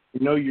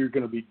 you're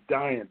going to be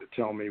dying to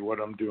tell me what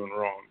I'm doing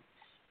wrong.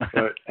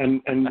 But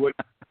and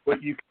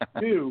what you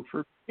can do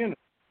for beginners,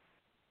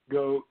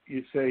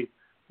 you say,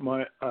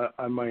 my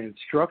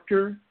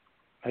instructor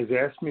has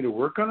asked me to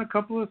work on a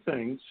couple of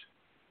things,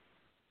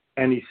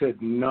 and he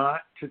said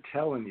not to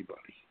tell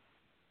anybody.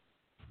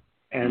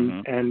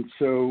 And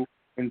so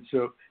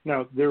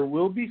now there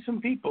will be some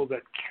people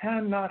that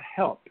cannot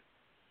help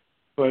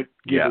but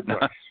give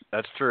advice.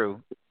 That's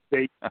true.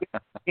 They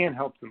can't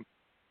help them.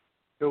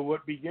 So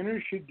what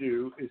beginners should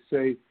do is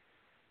say,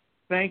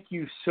 thank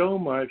you so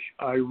much.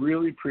 I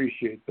really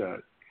appreciate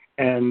that.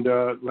 And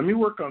let me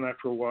work on that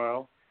for a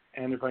while.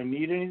 And if I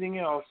need anything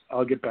else,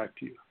 I'll get back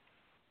to you.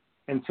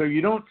 And so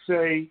you don't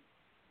say,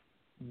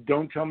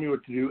 don't tell me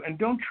what to do, and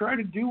don't try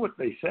to do what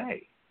they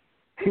say.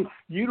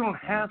 You don't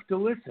have to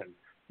listen.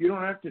 You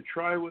don't have to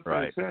try what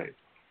they say.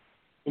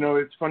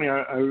 It's funny.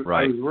 I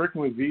was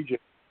working with VJ.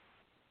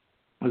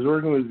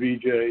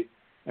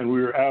 And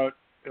we were out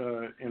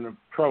in a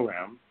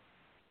pro-am,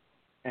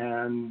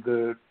 and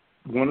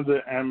one of the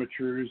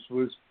amateurs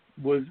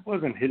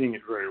wasn't hitting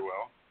it very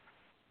well,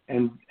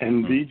 and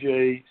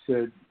VJ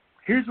said,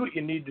 "Here's what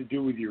you need to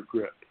do with your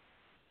grip,"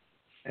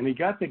 and he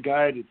got the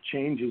guy to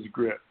change his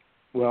grip,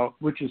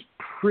 which is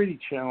pretty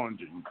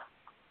challenging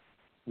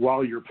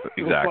while you're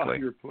playing.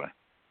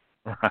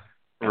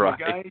 Right.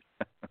 The guy,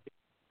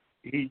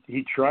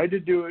 he tried to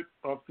do it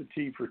off the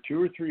tee for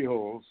 2 or 3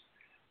 holes.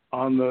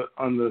 On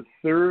the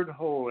third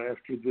hole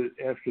after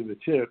the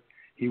tip,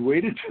 he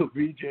waited till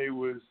VJ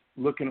was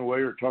looking away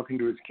or talking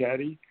to his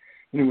caddy,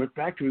 and he went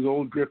back to his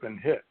old grip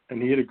and hit,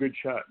 and he hit a good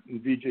shot. And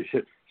VJ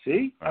said,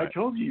 "See, I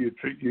told you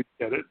you'd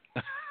get it."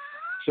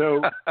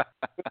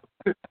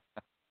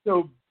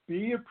 So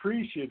be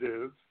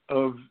appreciative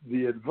of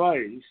the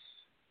advice,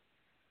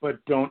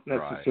 but don't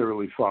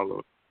necessarily follow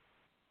it.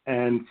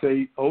 And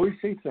always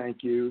say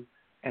thank you,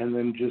 and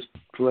then just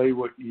play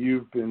what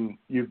you've been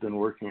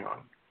working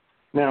on.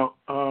 Now,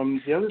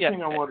 the other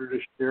thing I wanted to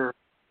share.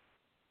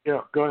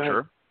 Yeah, go ahead.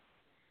 Sure.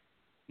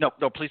 No,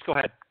 please go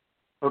ahead.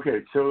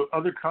 Okay, so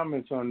other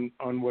comments on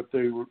what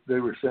they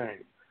were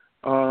saying.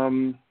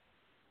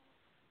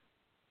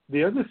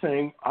 The other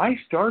thing, I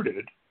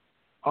started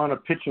on a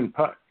pitch and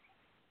putt.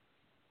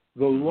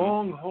 The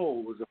long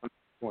hole was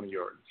 120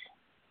 yards.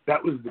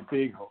 That was the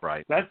big hole.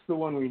 Right. That's the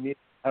one we need to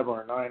have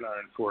our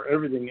 9-iron for.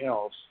 Everything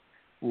else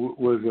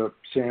was a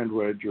sand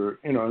wedge,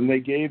 and they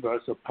gave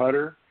us a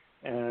putter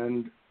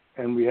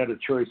and we had a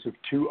choice of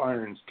 2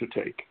 irons to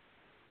take.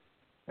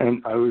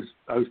 And I was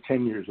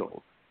 10 years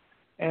old.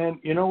 And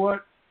you know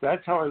what?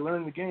 That's how I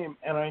learned the game.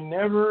 And I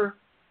never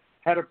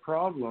had a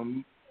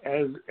problem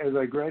as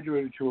I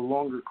graduated to a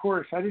longer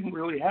course. I didn't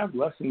really have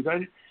lessons.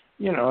 I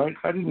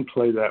didn't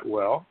play that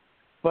well.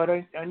 But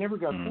I never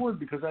got bored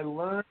because I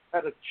learned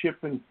how to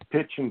chip and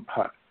pitch and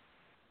putt.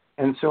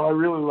 And so I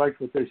really liked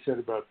what they said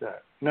about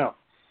that. Now,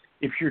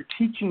 if you're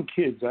teaching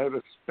kids, I have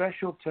a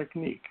special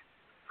technique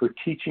for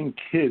teaching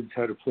kids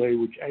how to play,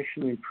 which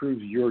actually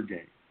improves your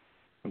game.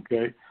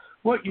 Okay?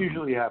 What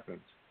usually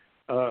happens?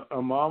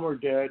 A mom or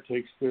dad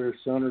takes their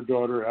son or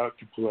daughter out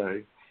to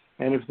play,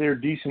 and if they're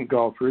decent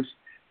golfers,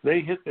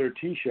 they hit their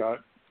tee shot,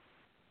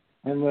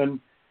 and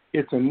then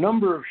it's a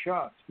number of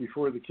shots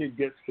before the kid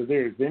gets to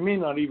theirs. They may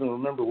not even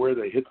remember where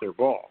they hit their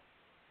ball.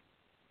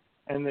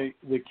 And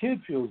the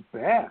kid feels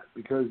bad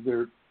because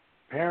their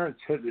parents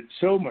hit it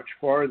so much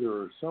farther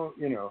or so,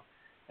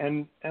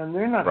 and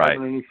they're not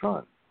having any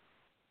fun.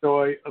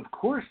 So I, of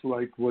course,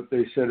 like what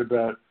they said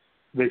about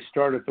they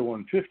start at the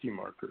 150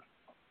 marker,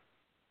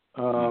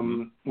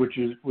 which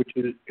is,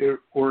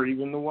 or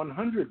even the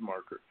 100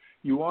 marker.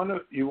 You want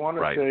to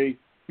say,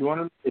 you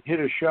want to hit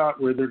a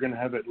shot where they're going to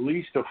have at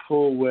least a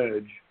full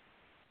wedge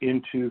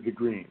into the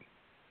green.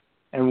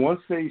 And once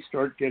they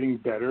start getting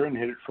better and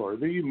hit it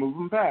farther, you move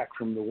them back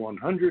from the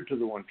 100 to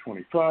the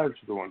 125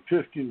 to the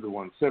 150 to the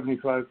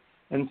 175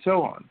 and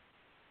so on.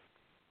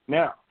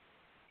 Now,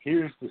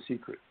 here's the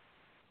secret.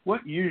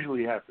 What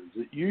usually happens?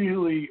 It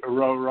usually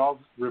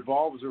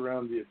revolves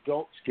around the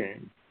adult's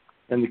game,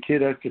 and the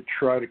kid has to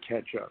try to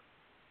catch up.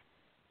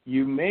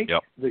 You make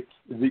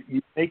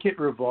you make it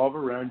revolve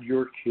around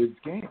your kid's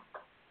game.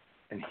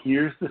 And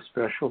here's the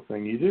special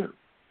thing you do.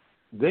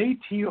 They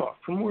tee off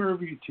from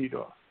wherever you teed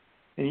off.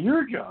 And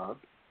your job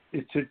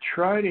is to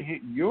try to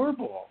hit your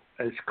ball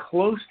as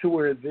close to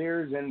where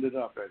theirs ended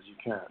up as you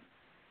can.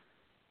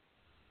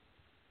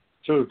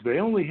 So if they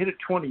only hit it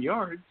 20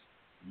 yards,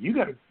 you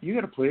got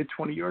to play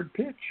a 20-yard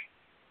pitch.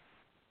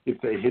 If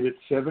they hit it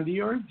 70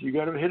 yards, you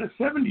got to hit a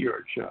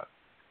 70-yard shot.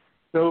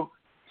 So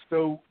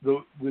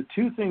the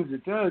two things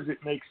it does, it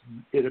makes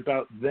it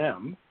about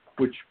them,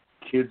 which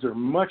kids are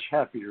much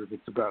happier if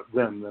it's about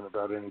them than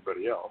about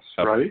anybody else,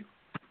 right?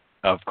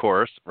 Of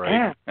course,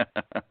 right. And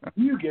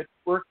you get to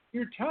work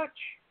your touch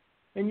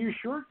and your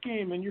short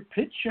game and your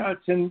pitch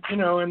shots, and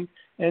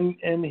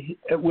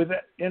with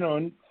that,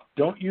 and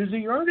don't use a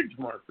yardage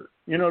marker.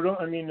 A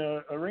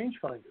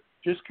rangefinder.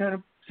 Just kind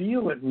of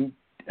feel it,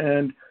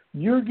 and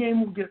your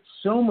game will get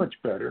so much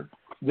better.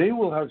 They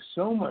will have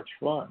so much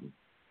fun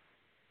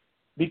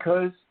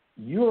because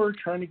you're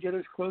trying to get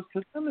as close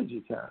to them as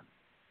you can.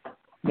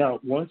 Now,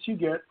 once you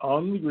get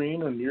on the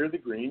green or near the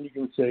green, you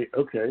can say,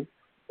 okay,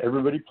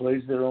 everybody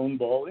plays their own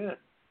ball in.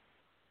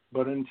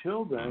 But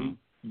until then,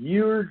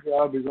 your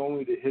job is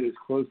only to hit as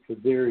close to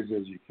theirs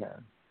as you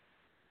can.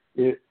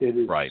 It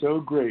is so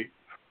great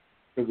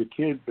for the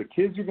kids. The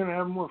kids are going to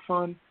have more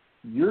fun.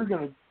 You're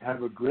going to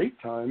have a great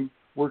time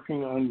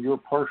working on your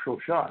partial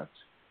shots,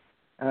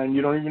 and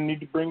you don't even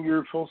need to bring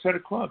your full set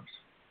of clubs.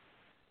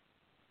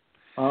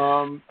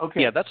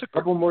 Okay. Yeah, that's a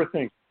couple more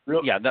things.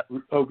 Go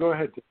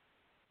ahead.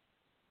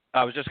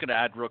 I was just going to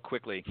add real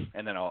quickly,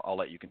 and then I'll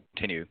let you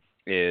continue.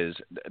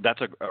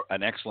 That's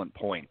an excellent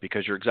point,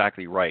 because you're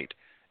exactly right.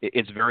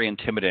 It's very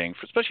intimidating,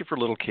 especially for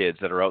little kids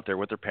that are out there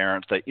with their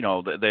parents. That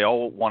they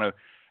all want to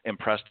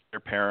impress their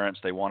parents.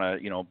 They want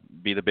to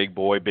be the big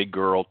boy, big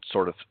girl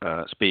sort of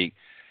speak.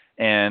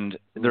 And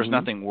there's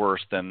nothing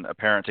worse than a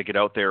parent to get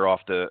out there off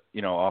the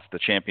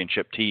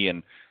championship tee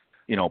and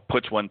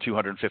puts one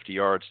 250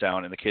 yards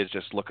down, and the kid's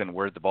just looking,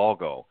 where'd the ball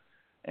go?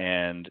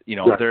 And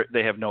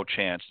they have no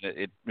chance.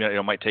 It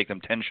might take them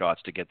 10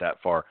 shots to get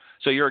that far.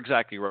 So you're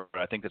exactly right.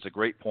 I think that's a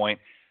great point.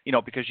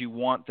 Because you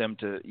want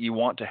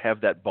to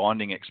have that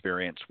bonding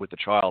experience with the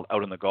child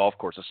out on the golf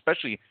course,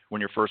 especially when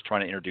you're first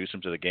trying to introduce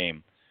them to the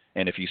game.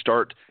 And if you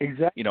start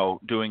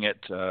doing it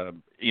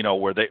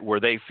where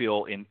they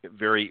feel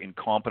very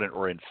incompetent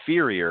or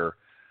inferior,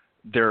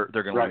 they're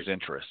going to lose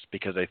interest,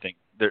 because they think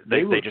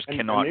they just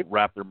cannot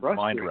wrap their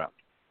mind around.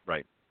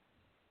 Right.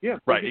 Yeah.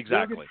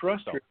 Exactly. They get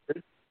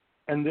frustrated.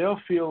 And they'll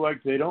feel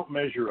like they don't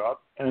measure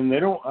up, and I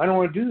don't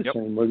want to do this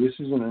anymore. This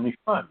isn't any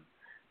fun.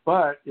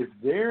 But if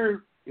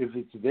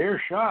it's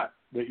their shot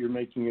that you're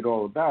making it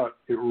all about,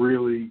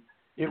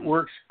 it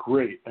works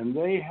great, and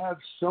they have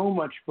so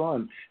much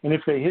fun. And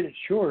if they hit it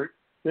short,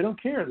 they don't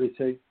care. They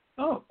say,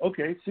 "Oh,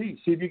 okay, see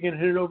if you can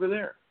hit it over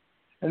there,"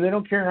 and they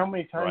don't care how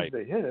many times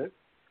they hit it.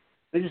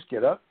 They just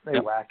get up, they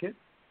whack it,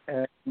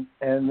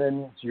 and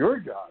then it's your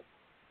job.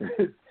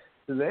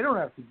 So they don't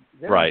have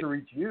to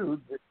reach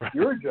you. It's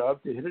your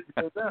job to hit it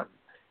for them.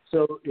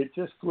 So it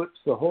just flips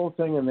the whole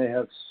thing, and they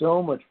have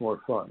so much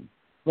more fun.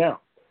 Now,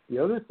 the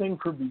other thing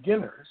for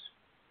beginners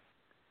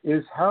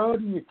is, how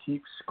do you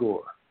keep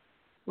score?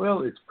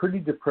 Well, it's pretty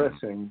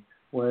depressing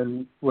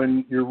when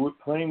you're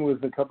playing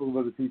with a couple of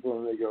other people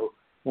and they go,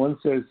 one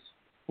says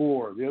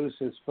 4, the other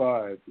says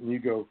 5, and you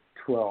go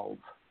 12.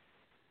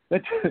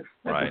 That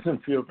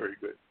doesn't feel very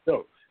good.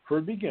 So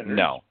for beginners,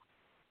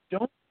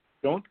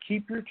 don't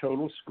keep your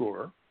total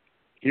score.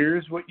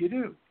 Here's what you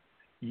do.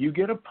 You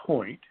get a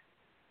point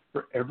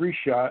for every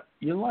shot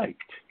you liked.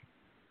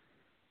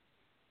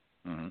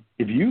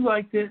 If you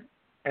liked it,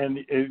 and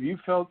if you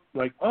felt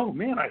like, oh,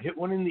 man, I hit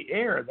one in the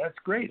air, that's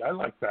great, I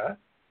like that,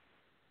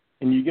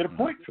 and you get a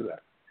point for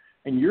that.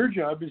 And your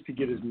job is to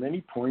get as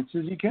many points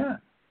as you can.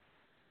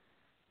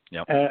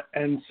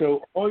 And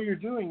so all you're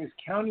doing is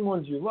counting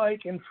ones you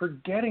like and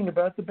forgetting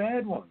about the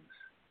bad ones.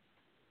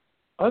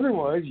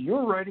 Otherwise,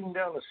 you're writing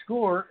down a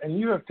score, and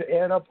you have to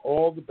add up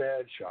all the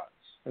bad shots,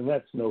 and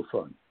that's no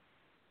fun.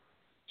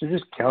 So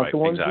just count the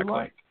ones you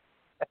like.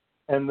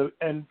 And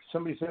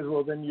somebody says,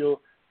 well, then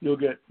you'll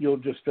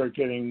just start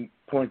getting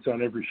points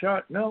on every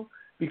shot. No,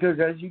 because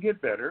as you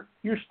get better,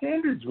 your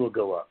standards will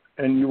go up,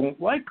 and you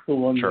won't like the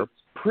one Sure. that's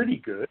pretty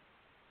good,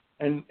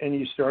 and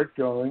you start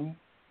going,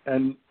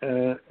 and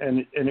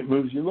it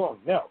moves you along.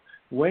 Now,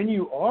 when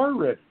you are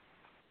ready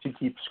to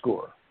keep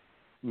score,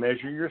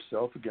 measure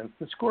yourself against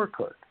the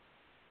scorecard.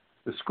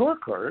 The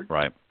scorecard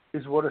Right.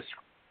 is what a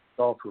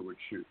golfer would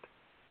shoot.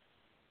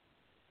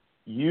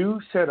 You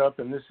set up,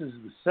 and this is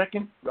the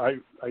second, I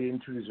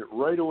introduce it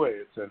right away.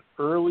 It's an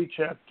early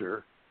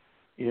chapter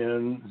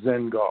in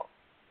Zen Golf,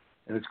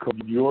 and it's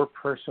called Your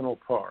Personal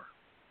Par.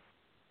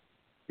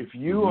 If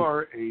you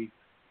are a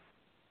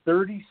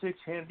 36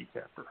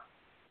 handicapper,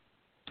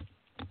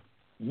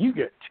 you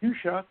get 2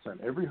 shots on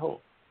every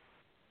hole.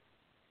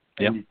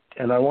 Yep.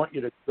 And I want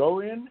you to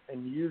go in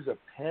and use a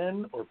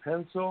pen or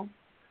pencil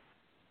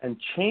and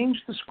change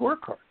the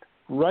scorecard.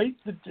 Write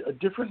a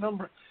different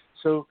number.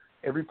 So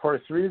every par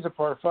 3 is a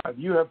par 5.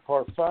 You have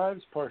par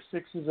 5s, par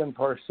 6s, and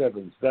par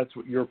 7s. That's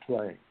what you're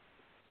playing.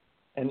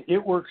 And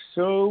it works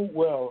so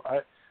well.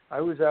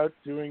 I was out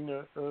doing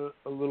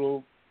a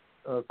little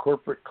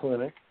corporate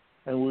clinic,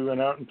 and we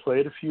went out and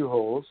played a few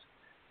holes.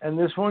 And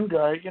this one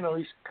guy,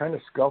 he's kind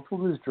of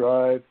scuffled his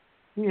drive.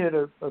 He had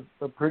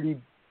a pretty,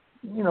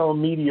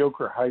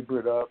 mediocre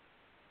hybrid up.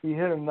 He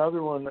hit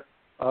another one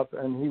up,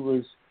 and he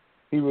was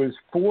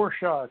 4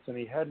 shots, and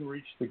he hadn't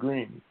reached the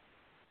green.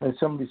 And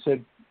somebody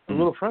said, a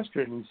little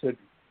frustrated, and he said,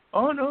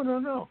 "Oh,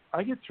 no.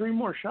 I get 3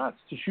 more shots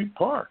to shoot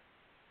par.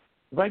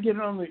 If I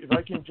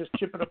can just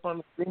chip it up on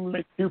the green and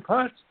make 2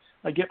 putts,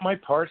 I get my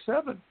par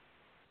 7.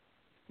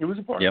 It was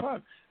a par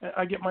 5.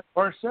 I get my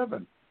par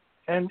 7.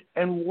 And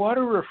what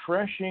a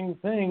refreshing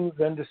thing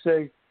than to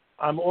say,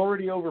 I'm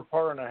already over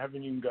par and I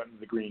haven't even gotten to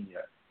the green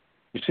yet.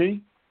 You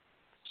see?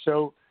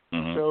 So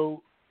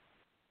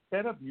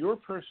set up your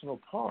personal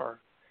par,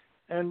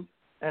 and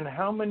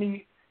how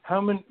many,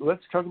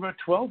 let's talk about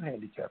 12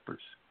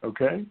 handicappers,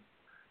 okay?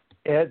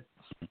 Add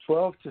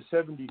 12 to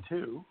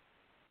 72,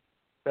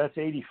 that's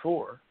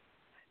 84.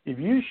 If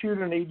you shoot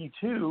an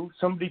 82,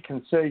 somebody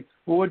can say,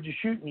 well, what'd you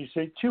shoot? And you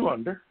say 2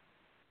 under.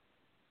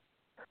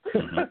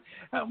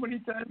 How many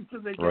times do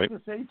they get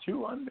to say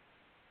 2 under?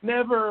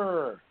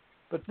 Never.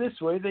 But this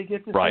way they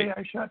get to say,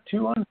 I shot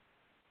 2 under.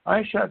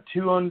 I shot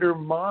 2 under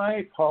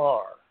my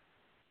par.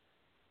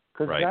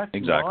 Because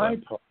that's my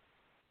par.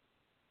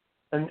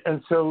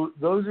 And so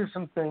those are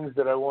some things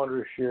that I wanted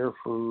to share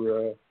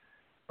for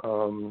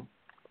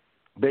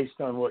based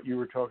on what you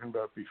were talking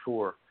about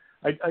before.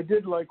 I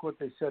did like what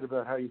they said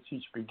about how you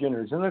teach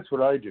beginners, and that's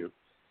what I do.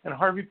 And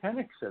Harvey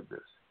Penick said this.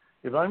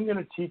 If I'm going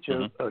to teach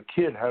a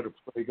kid how to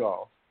play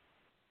golf,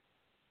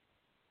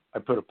 I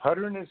put a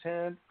putter in his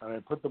hand, and I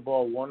put the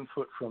ball 1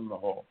 foot from the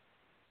hole.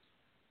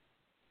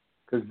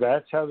 Because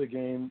that's how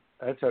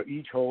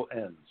each hole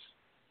ends,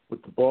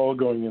 with the ball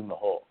going in the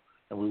hole.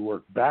 And we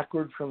work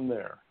backward from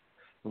there.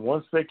 And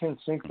once they can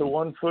sink the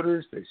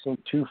 1-footers, they sink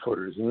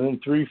 2-footers, and then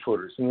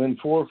 3-footers, and then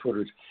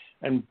 4-footers,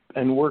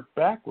 and work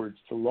backwards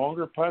to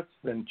longer putts,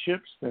 then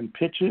chips, then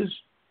pitches,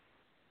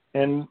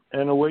 and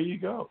away you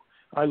go.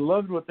 I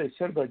loved what they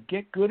said about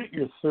get good at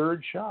your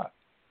 3rd shot.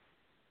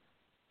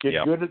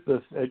 Get good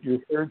at your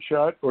 3rd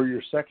shot or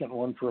your 2nd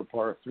one for a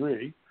par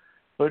 3,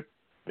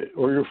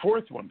 or your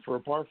 4th one for a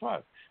par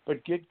 5.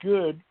 But get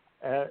good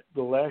at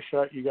the last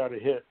shot you got to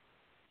hit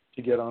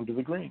to get onto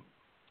the green.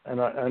 And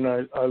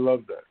I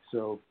love that.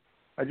 So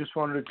I just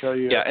wanted to tell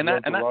you. Yeah,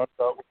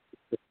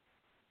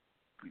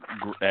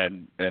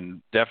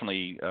 and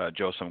definitely,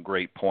 Joe, some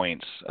great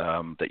points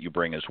that you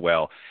bring as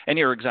well. And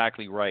you're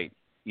exactly right.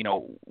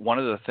 One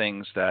of the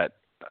things that,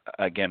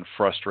 again,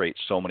 frustrates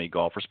so many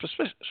golfers,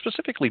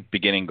 specifically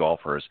beginning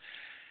golfers,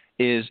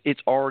 is it's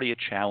already a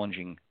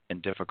challenging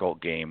and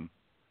difficult game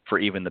for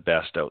even the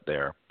best out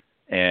there.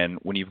 And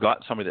when you've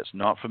got somebody that's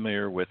not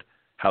familiar with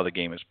how the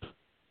game is,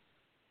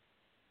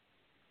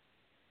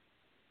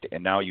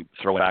 and now you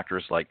throw in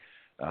factors like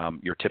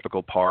your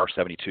typical par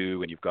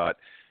 72, and you've got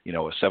a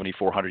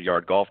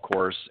 7,400-yard golf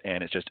course,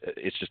 and it's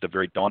just a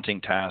very daunting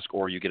task.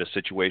 Or you get a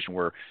situation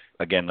where,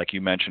 again, like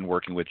you mentioned,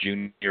 working with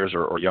juniors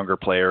or younger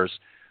players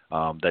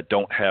that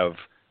don't have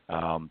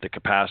the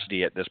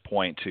capacity at this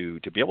point to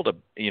be able to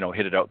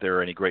hit it out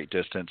there any great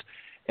distance,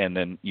 and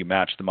then you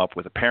match them up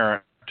with a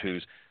parent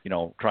who's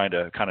trying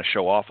to kind of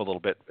show off a little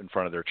bit in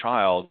front of their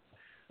child.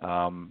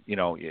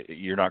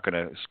 You're not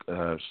going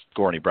to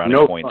score any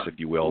brownie points, if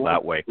you will,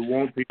 that way. It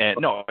won't be and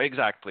no,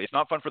 exactly. It's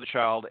not fun for the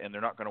child, and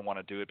they're not going to want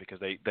to do it because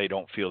they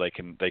don't feel they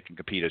can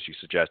compete, as you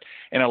suggest.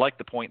 And I like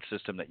the point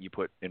system that you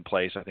put in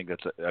place. I think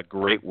that's a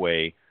great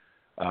way,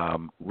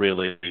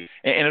 really.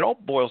 And it all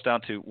boils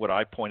down to what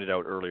I pointed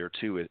out earlier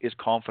too, is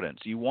confidence.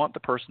 You want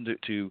the person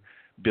to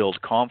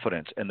build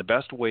confidence, and the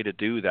best way to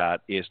do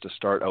that is to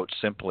start out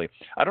simply.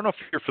 I don't know if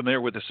you're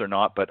familiar with this or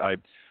not, but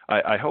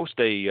I host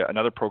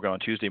another program on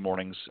Tuesday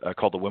mornings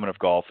called The Women of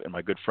Golf, and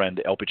my good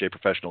friend, LPGA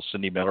professional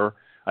Cindy Miller.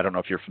 I don't know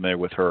if you're familiar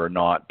with her or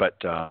not, but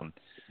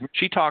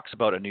she talks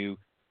about a new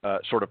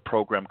sort of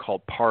program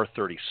called Par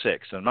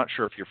 36. And I'm not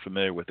sure if you're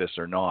familiar with this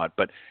or not,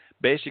 but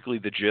basically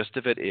the gist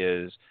of it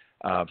is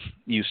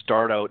you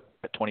start out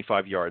at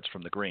 25 yards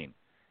from the green.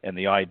 And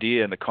the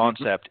idea and the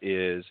concept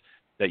is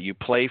that you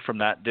play from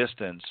that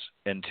distance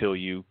until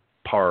you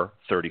par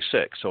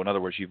 36. So in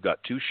other words, you've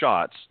got 2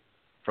 shots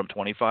from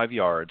 25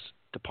 yards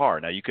to par.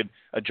 Now you could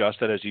adjust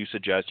that as you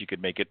suggest. You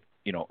could make it,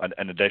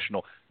 an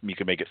additional. You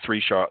could make it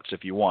 3 shots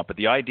if you want. But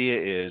the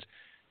idea is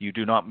you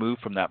do not move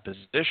from that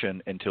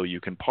position until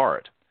you can par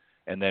it.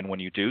 And then when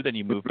you do, then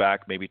you move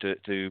back maybe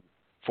to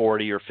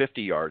 40 or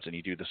 50 yards, and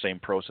you do the same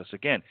process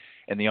again.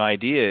 And the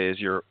idea is,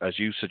 as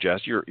you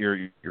suggest,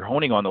 you're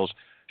honing on those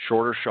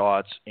shorter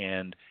shots,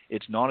 and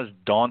it's not as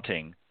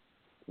daunting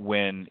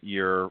when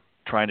you're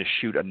trying to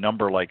shoot a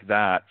number like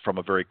that from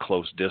a very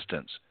close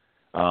distance,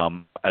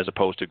 as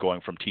opposed to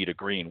going from tee to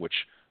green, which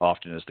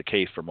often is the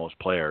case for most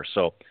players.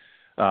 So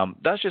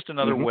that's just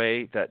another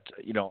way that,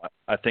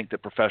 I think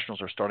that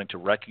professionals are starting to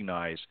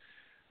recognize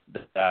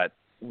that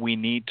we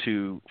need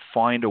to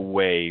find a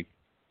way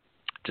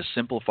to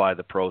simplify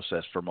the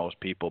process for most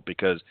people,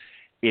 because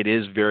it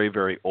is very,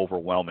 very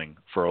overwhelming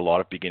for a lot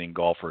of beginning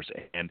golfers.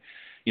 And,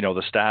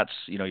 the stats,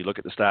 you look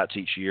at the stats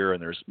each year,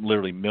 and there's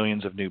literally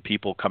millions of new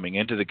people coming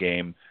into the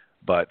game,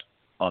 but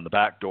on the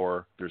back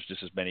door, there's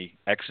just as many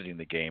exiting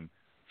the game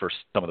for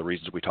some of the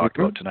reasons we talked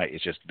about tonight.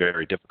 It's just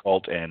very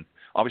difficult. And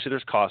obviously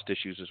there's cost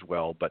issues as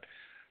well. But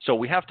so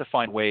we have to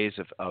find ways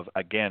of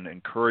again,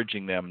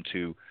 encouraging them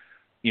to,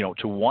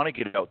 to want to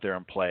get out there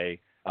and play,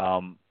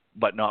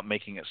 but not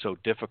making it so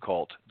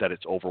difficult that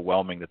it's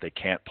overwhelming that they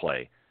can't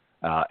play,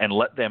 and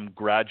let them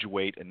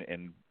graduate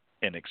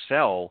and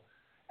excel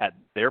at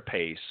their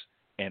pace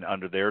and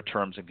under their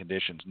terms and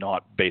conditions,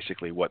 not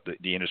basically what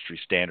the industry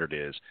standard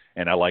is.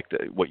 And I like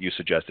what you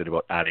suggested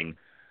about adding,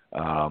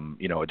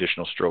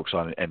 additional strokes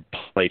on and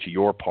play to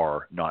your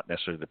par, not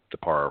necessarily the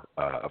par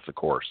of the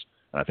course.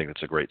 And I think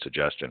that's a great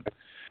suggestion.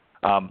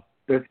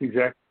 That's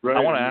exactly right. I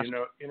want to ask.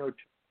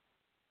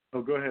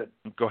 Oh, go ahead.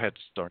 Go ahead,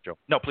 sorry, Joe.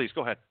 No, please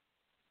go ahead.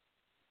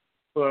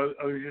 Well,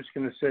 I was just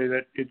going to say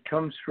that it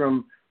comes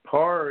from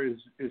par is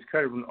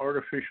kind of an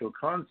artificial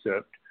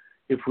concept.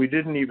 If we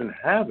didn't even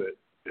have it,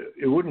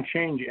 it wouldn't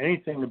change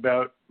anything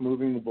about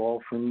moving the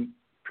ball from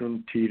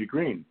tee to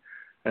green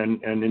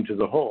and into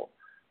the hole.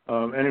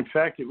 And in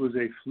fact, it was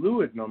a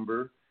fluid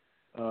number.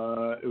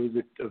 It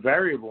was a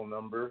variable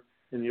number.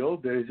 In the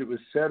old days, it was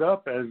set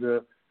up as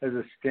a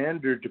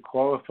standard to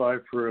qualify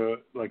for a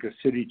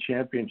city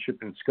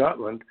championship in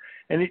Scotland,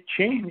 and it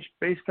changed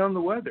based on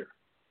the weather.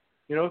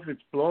 If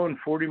it's blowing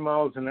 40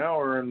 miles an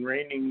hour and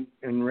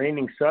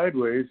raining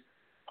sideways,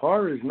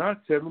 par is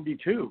not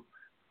 72,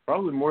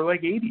 probably more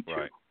like 82.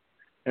 Right.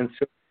 And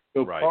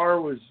so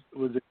par was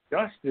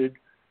adjusted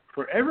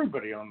for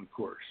everybody on the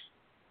course.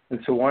 And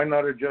so why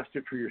not adjust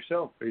it for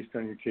yourself based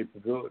on your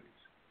capabilities?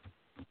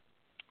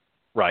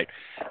 Right.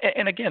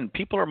 And again,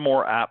 people are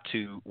more apt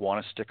to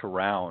want to stick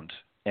around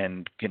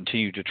and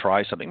continue to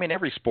try something. I mean,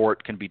 every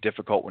sport can be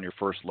difficult when you're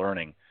first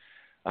learning.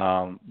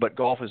 But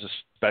golf is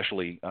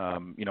especially,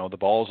 the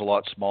ball is a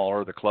lot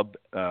smaller. The club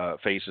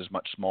face is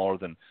much smaller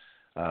than,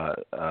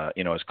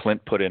 as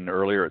Clint put in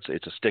earlier,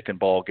 it's a stick and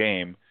ball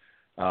game.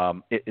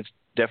 It's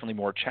definitely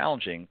more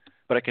challenging,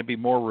 but it can be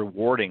more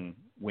rewarding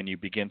when you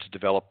begin to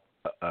develop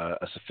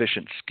a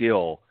sufficient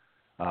skill.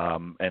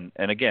 And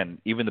again,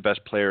 even the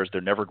best players,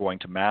 they're never going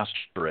to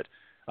master it.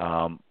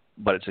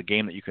 But it's a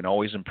game that you can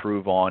always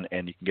improve on,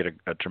 and you can get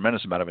a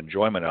tremendous amount of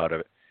enjoyment out of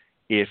it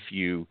if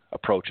you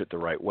approach it the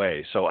right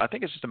way. So I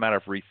think it's just a matter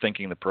of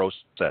rethinking the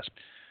process.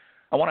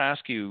 I want to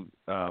ask you,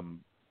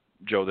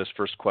 Joe, this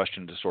first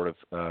question to sort of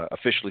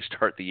officially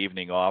start the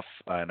evening off,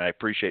 and I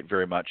appreciate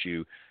very much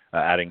you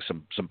adding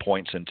some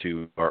points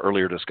into our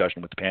earlier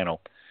discussion with the panel.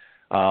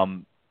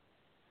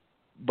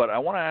 But I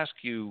want to ask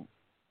you,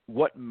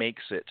 what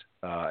makes it,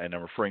 and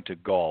I'm referring to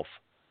golf,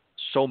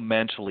 so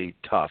mentally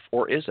tough,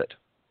 or is it?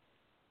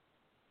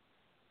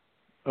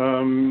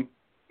 When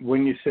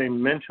you say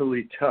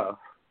mentally tough,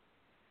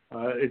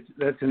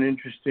 that's an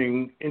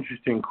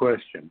interesting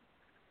question.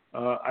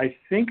 I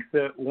think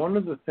that one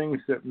of the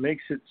things that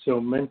makes it so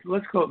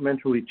let's call it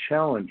mentally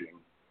challenging,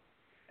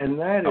 and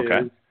that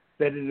is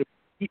that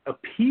it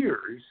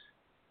appears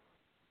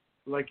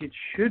like it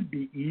should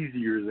be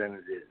easier than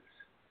it is.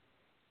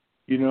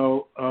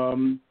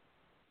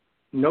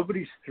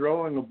 Nobody's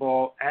throwing a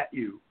ball at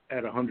you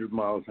at 100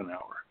 miles an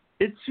hour.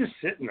 It's just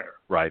sitting there.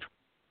 Right.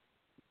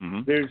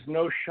 Mm-hmm. There's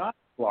no shot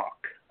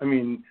clock. I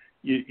mean,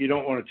 you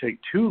don't want to take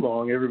too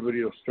long.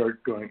 Everybody will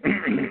start going,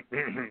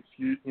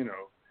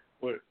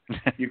 what?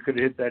 You could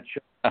have hit that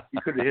shot.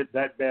 You could have hit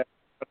that bad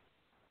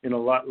in a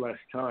lot less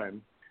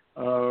time.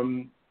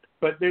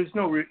 But there's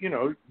no,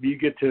 you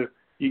get to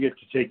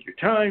take your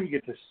time. You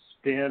get to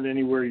stand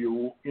anywhere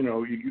you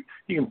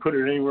can put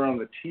it anywhere on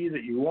the tee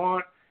that you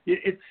want.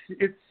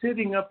 It's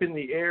sitting up in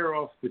the air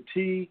off the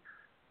tee.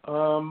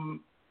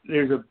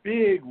 There's a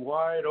big,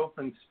 wide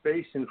open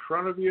space in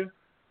front of you.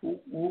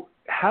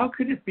 How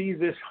could it be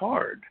this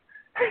hard?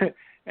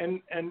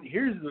 and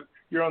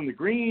you're on the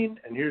green,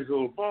 and here's a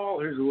little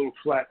ball, here's a little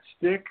flat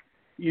stick.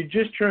 You're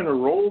just trying to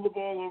roll the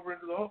ball over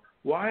into the hole.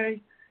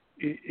 Why?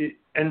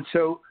 And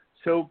so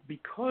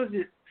because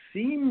it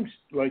seems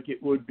like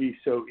it would be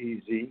so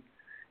easy,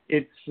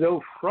 it's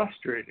so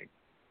frustrating.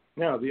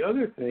 Now, the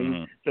other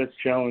thing that's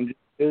challenging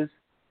is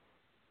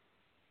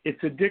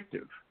it's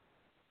addictive.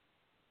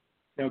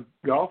 Now,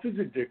 golf is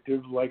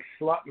addictive like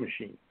slot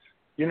machines.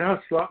 You know how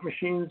slot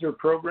machines are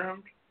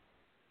programmed?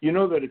 You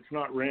know that it's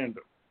not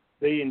random.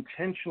 They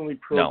intentionally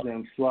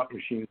program slot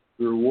machines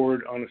to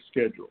reward on a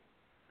schedule.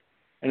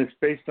 And it's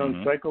based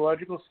on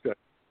psychological studies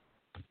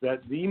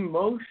that the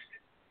most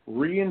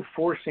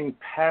reinforcing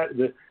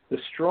the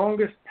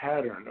strongest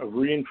pattern of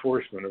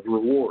reinforcement, of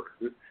reward,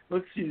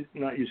 let's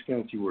not use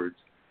fancy words,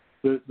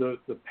 the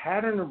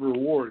pattern of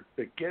reward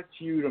that gets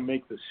you to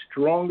make the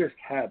strongest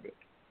habit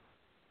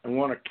and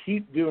want to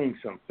keep doing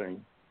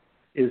something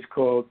is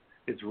called,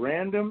 it's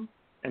random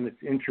and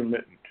it's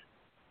intermittent.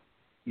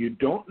 You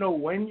don't know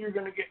when you're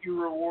going to get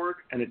your reward,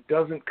 and it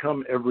doesn't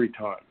come every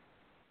time.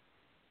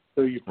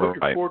 So you put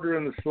your quarter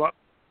in the slot,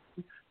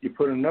 you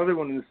put another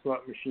one in the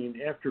slot machine.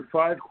 After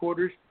 5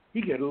 quarters,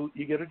 you get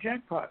a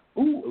jackpot.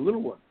 Ooh, a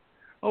little one.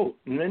 Oh,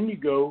 and then you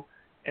go,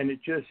 and it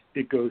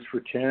goes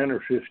for 10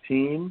 or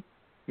 15,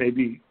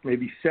 maybe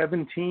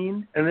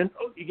 17, and then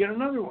you get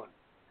another one.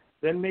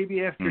 Then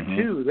maybe after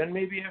 2, then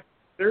maybe after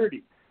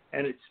 30,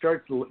 and it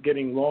starts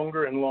getting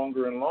longer and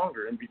longer and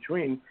longer in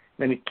between,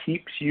 and it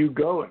keeps you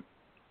going.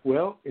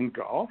 Well, in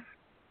golf,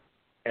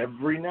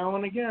 every now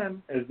and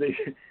again, as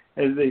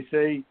they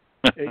say,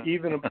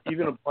 even a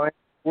blind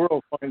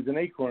squirrel finds an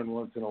acorn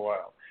once in a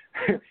while.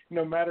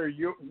 No matter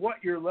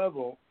what your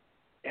level,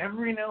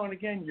 every now and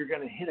again you're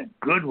going to hit a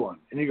good one,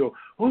 and you go,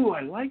 "Oh,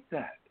 I like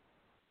that.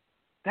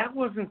 That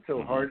wasn't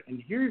so hard."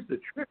 And here's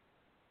the trick: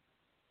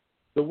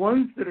 the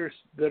ones that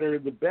are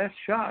the best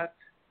shots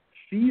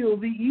feel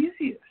the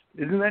easiest.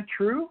 Isn't that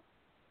true?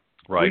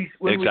 Right.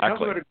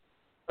 Exactly.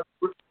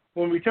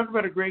 When we talk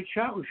about a great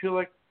shot, we feel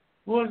like,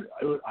 well,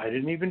 I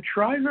didn't even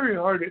try very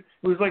hard. It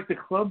was like the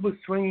club was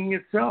swinging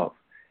itself.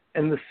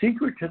 And the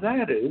secret to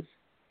that is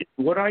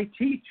what I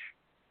teach.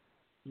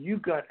 You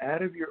got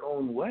out of your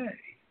own way.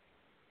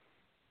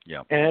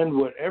 Yeah. And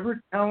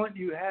whatever talent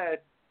you had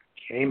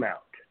came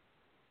out.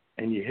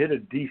 And you hit a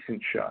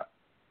decent shot.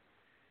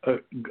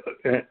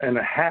 And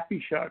a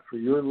happy shot for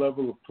your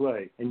level of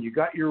play. And you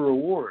got your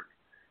reward.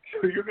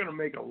 So you're going to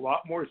make a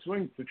lot more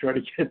swings to try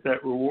to get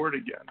that reward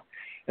again.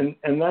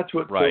 And that's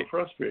what's so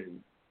frustrating.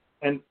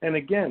 And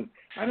again,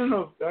 I don't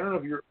know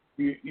if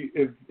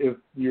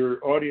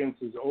your audience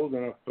is old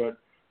enough, but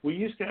we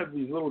used to have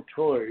these little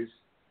toys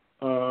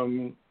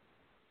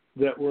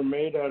that were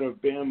made out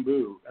of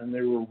bamboo, and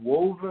they were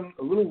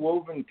a little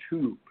woven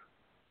tube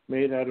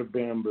made out of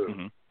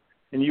bamboo,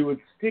 and you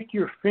would stick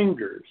your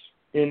fingers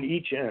in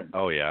each end.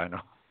 Oh yeah, I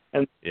know.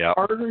 And the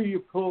harder you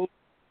pull to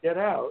get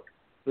out,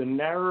 the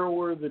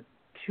narrower the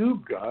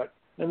tube got,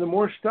 and the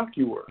more stuck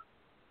you were.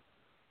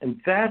 And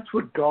that's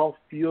what golf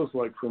feels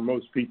like for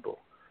most people.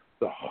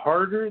 The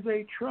harder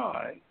they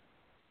try,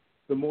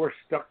 the more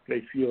stuck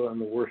they feel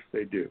and the worse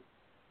they do.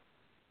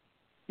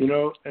 You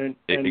know, and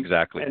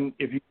exactly. And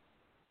if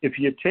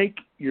you take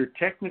your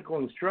technical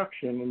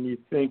instruction and you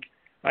think,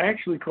 I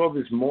actually call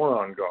this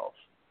moron golf.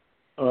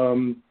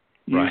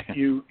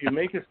 You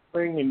make a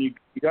swing and you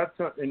got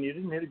some, and you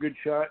didn't hit a good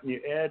shot, and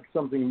you add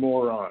something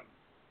more on.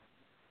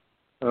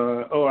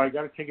 I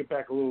got to take it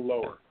back a little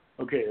lower.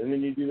 Okay, and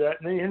then you do that,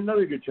 and then you hit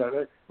another good shot.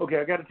 Okay,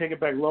 I got to take it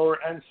back lower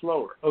and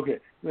slower. Okay,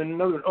 and then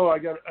another. I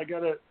got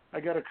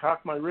to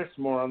cock my wrist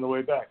more on the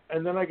way back,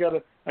 and then I got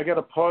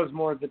to pause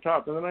more at the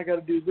top, and then I got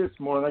to do this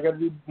more, and I got to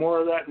do more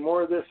of that, and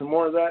more of this, and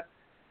more of that,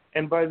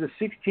 and by the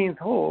 16th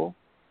hole,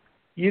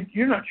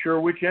 you're not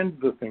sure which end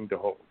of the thing to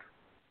hold.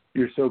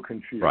 You're so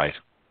confused. Right.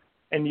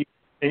 And you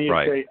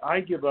say, I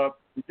give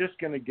up. I'm just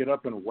going to get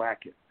up and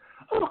whack it.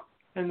 Oh,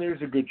 and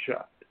there's a good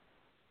shot.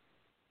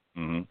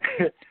 Mm-hmm.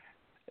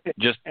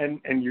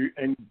 And you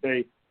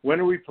say, when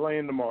are we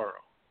playing tomorrow?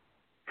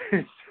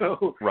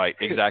 So right,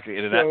 exactly,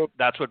 and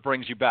that's what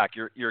brings you back.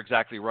 You're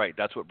exactly right.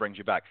 That's what brings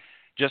you back.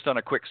 Just on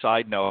a quick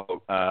side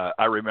note,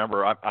 I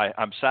remember.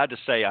 I'm sad to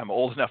say I'm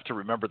old enough to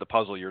remember the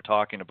puzzle you're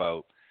talking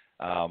about,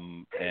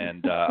 and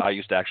I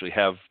used to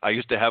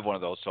have one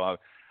of those. So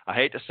I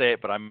hate to say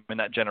it, but I'm in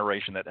that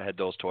generation that had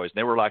those toys.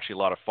 They were actually a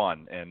lot of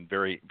fun and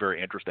very, very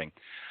interesting.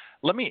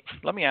 Let me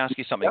ask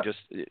you something. Just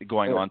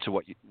going on to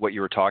what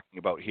you were talking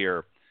about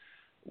here,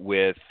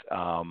 with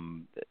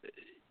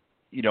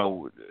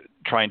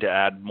trying to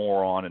add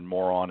more on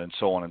and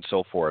so on and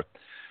so forth.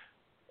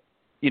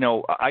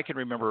 I can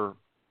remember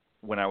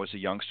when I was a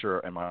youngster,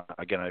 and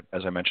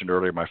as I mentioned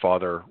earlier, my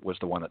father was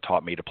the one that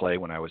taught me to play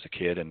when I was a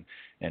kid, and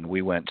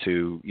we went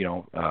to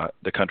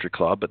the country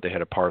club, but they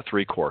had a par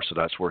 3 course, so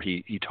that's where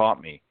he taught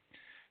me.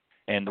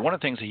 And one of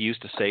the things he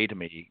used to say to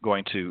me,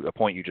 going to a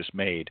point you just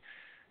made,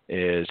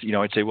 is,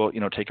 I'd say, well,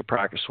 take a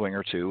practice swing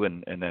or two,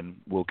 and then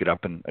we'll get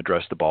up and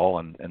address the ball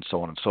and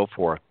so on and so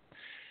forth.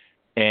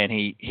 And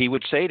he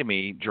would say to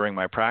me during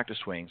my practice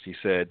swings, he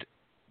said,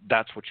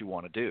 that's what you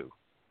want to do.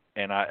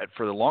 And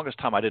for the longest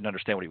time, I didn't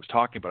understand what he was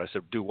talking about. I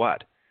said, do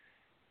what?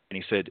 And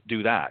he said,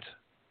 do that.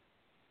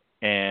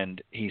 And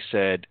he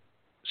said,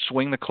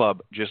 swing the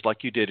club just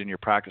like you did in your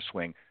practice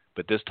swing,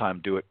 but this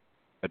time do it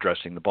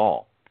addressing the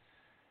ball.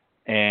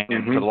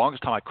 And for the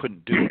longest time, I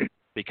couldn't do it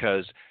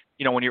because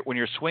when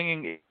you're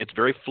swinging, it's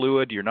very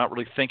fluid. You're not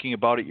really thinking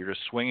about it. You're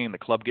just swinging. The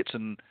club gets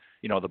in,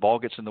 the ball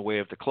gets in the way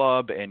of the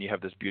club, and you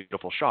have this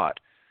beautiful shot.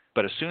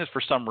 But as soon as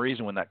for some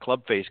reason when that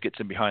club face gets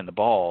in behind the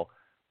ball,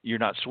 you're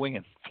not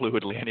swinging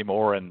fluidly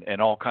anymore,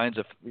 and all kinds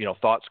of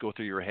thoughts go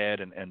through your head,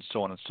 and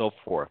so on and so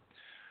forth.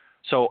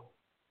 So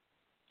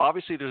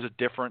obviously there's a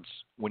difference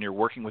when you're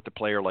working with a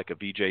player like a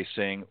Vijay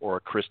Singh or a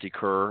Christy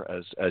Kerr,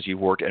 as you've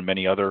worked, and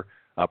many other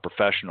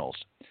professionals.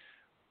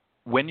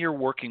 When you're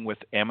working with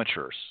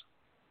amateurs,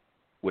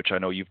 which I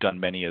know you've done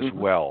many as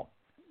well,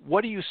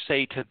 what do you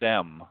say to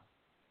them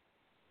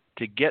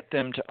to get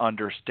them to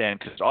understand?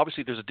 Because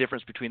obviously there's a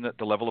difference between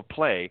the level of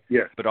play,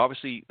 but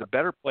obviously the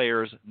better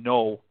players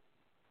know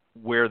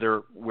where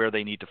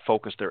they need to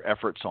focus their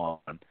efforts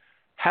on.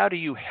 How do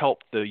you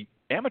help the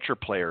amateur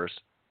players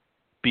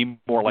be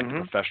more like the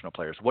professional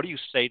players? What do you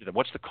say to them?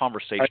 What's the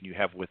conversation you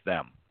have with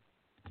them?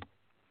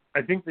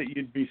 I think that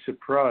you'd be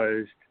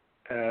surprised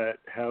at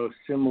how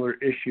similar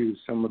issues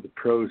some of the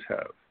pros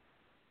have.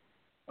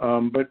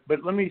 But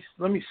let me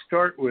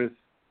start with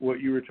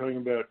what you were talking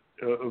about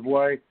of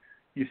why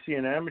you see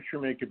an amateur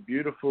make a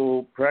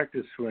beautiful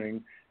practice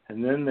swing,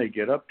 and then they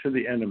get up to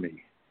the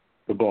enemy,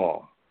 the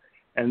ball,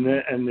 and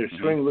their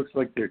swing looks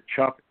like they're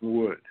chopping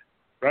wood,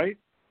 right?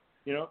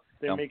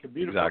 They make a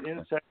beautiful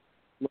inside,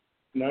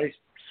 nice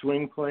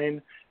swing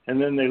plane,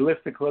 and then they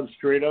lift the club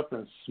straight up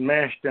and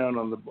smash down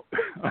on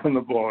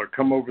the ball or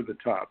come over the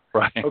top.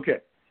 Right. Okay.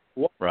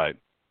 Right.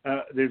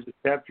 There's a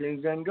chapter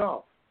in Zen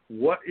Golf.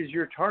 What is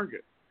your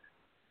target?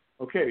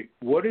 Okay.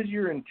 What is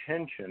your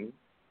intention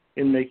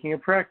in making a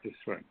practice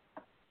swing?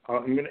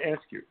 I'm going to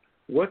ask you.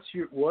 What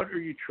are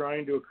you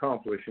trying to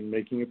accomplish in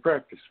making a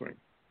practice swing?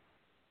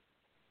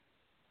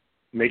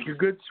 Make a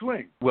good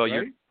swing. Well,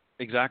 right?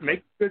 Exactly.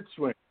 Make a good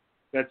swing.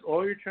 That's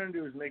all you're trying to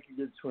do is make a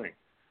good swing.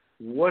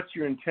 What's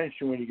your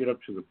intention when you get up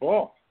to the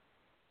ball?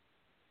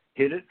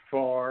 Hit it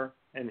far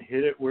and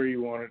hit it where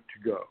you want it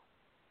to go.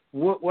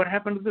 What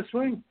happened to the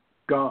swing?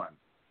 Gone.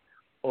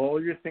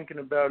 All you're thinking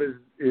about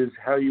is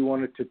how you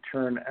want it to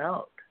turn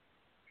out.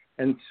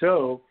 And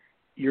so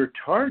your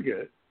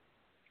target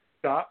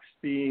stops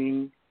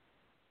being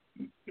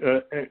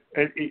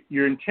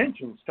your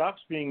intention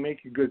stops being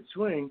make a good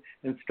swing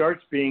and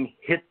starts being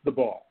hit the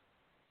ball.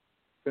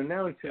 So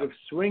now instead of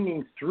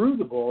swinging through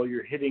the ball,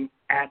 you're hitting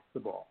at the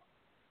ball,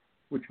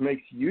 which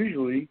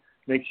usually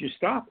makes you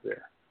stop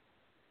there.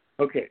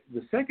 Okay,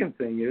 the second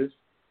thing is,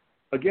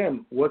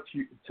 again, what's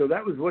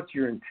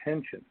your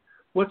intention?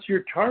 What's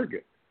your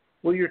target?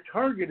 Well, your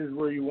target is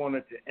where you want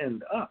it to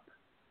end up.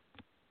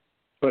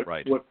 But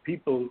what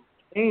people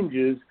change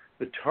is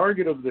the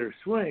target of their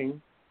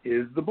swing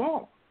is the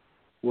ball.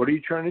 What are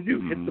you trying to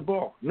do? Hit the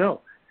ball.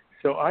 No.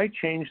 So I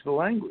changed the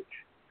language.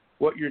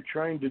 What you're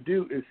trying to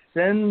do is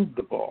send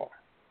the ball.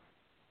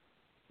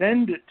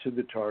 Send it to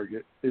the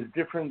target is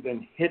different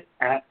than hit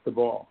at the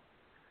ball.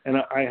 And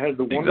I had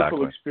the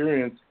wonderful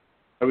experience.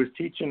 I was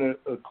teaching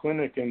a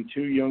clinic, and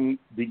two young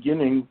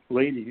beginning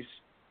ladies,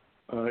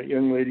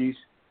 young ladies,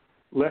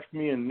 left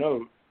me a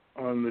note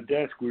on the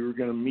desk. We were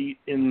going to meet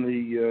in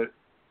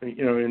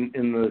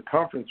in the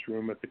conference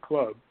room at the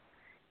club,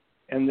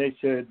 and they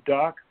said,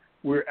 "Doc,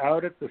 we're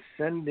out at the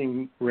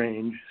sending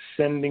range,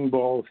 sending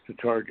balls to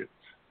targets."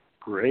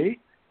 Great.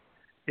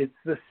 It's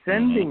the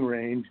sending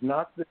range,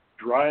 not the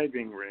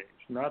driving range,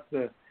 not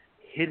the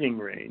hitting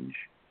range.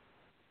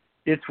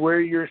 It's where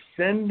you're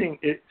sending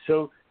it.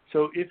 So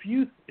if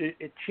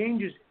it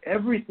changes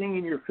everything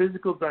in your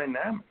physical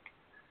dynamic.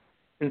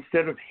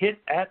 Instead of hit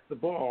at the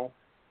ball,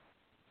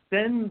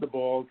 send the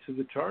ball to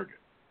the target.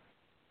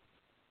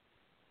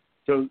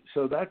 So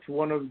that's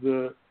one of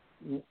the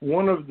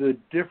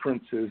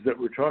differences that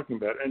we're talking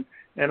about.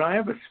 And I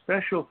have a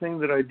special thing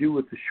that I do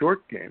with the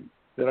short game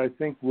that I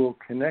think will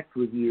connect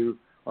with you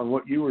on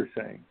what you were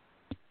saying.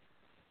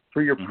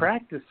 For your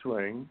practice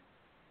swing,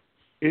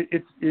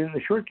 it's in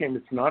the short game,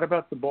 it's not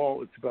about the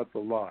ball, it's about the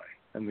lie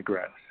and the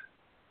grass.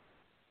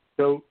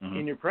 So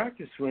in your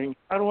practice swing,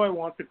 how do I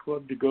want the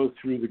club to go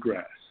through the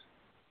grass?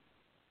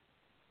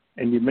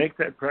 And you make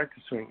that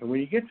practice swing. And when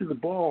you get to the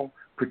ball,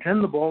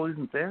 pretend the ball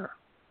isn't there.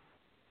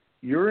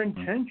 Your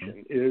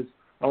intention is,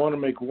 I want to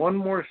make one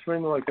more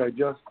swing like I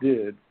just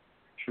did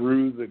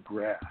through the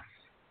grass,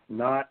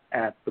 not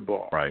at the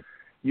ball. Right.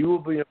 You will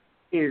be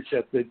amazed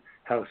at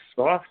how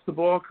soft the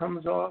ball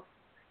comes off,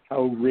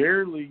 how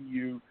rarely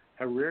you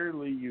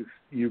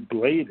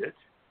blade it,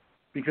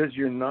 because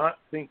you're not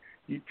thinking.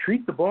 You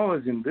treat the ball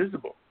as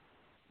invisible.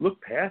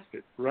 Look past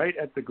it, right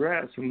at the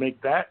grass, and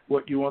make that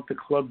what you want the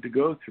club to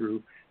go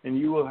through, and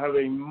you will have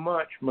a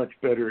much, much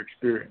better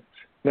experience.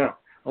 Now,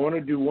 I want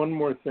to do one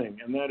more thing,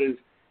 and that is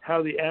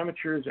how the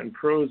amateurs and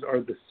pros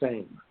are the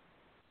same,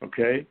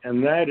 okay?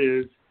 And that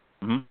is,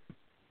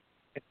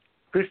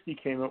 Christy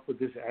came up with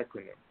this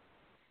acronym,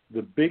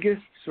 the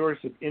biggest source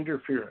of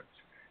interference.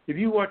 If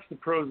you watch the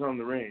pros on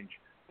the range,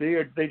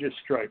 they just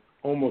strike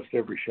almost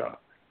every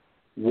shot.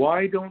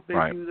 Why don't they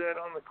do that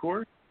on the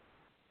course?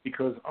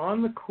 Because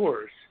on the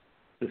course,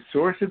 the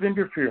source of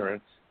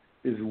interference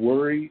is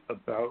worry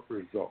about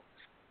results.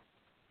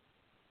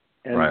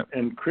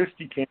 And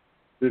Christy came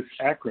this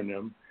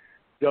acronym,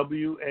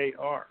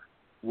 WAR,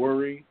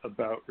 worry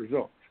about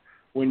results.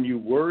 When you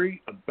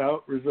worry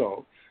about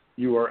results,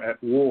 you are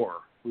at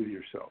war with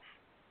yourself.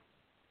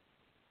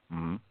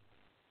 Mm-hmm.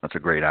 That's a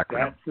great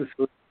acronym.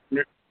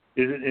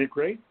 Isn't it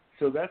great?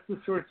 So that's the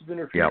source of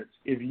interference.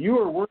 Yep. If you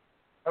are worried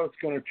about how it's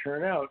going to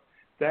turn out,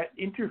 that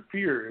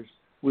interferes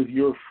with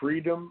your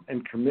freedom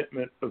and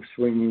commitment of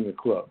swinging the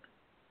club.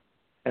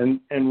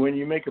 And when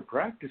you make a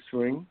practice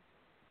swing,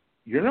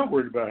 you're not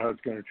worried about how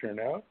it's going to turn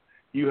out.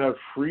 You have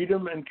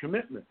freedom and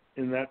commitment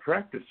in that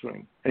practice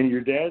swing. And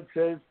your dad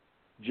says,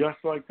 just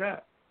like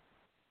that.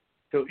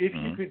 So if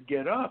you could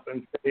get up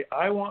and say,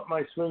 I want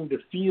my swing to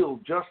feel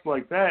just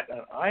like that,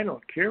 and I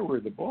don't care where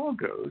the ball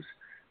goes,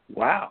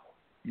 wow,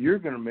 you're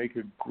going to make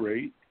a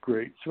great,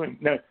 great swing.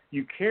 Now,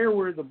 you care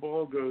where the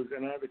ball goes,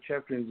 and I have a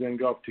chapter in Zen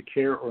Golf to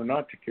care or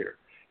not to care.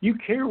 You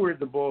care where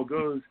the ball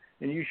goes,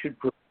 and you should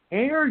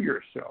prepare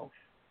yourself.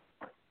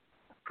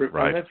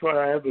 Right. And that's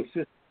why I have a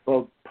system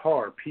called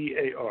PAR,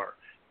 P-A-R,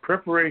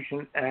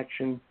 preparation,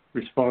 action,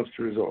 response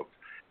to results.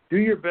 Do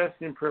your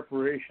best in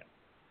preparation.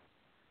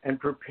 And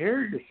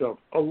prepare yourself.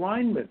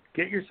 Alignment.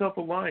 Get yourself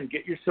aligned.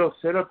 Get yourself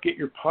set up. Get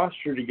your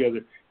posture together.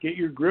 Get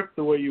your grip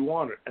the way you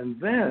want it.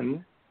 And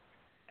then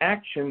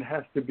action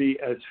has to be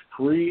as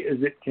free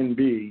as it can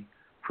be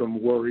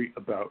from worry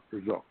about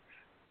results.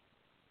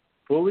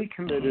 Fully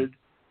committed,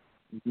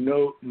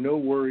 no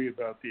worry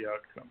about the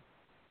outcome.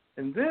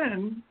 And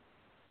then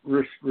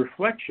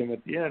reflection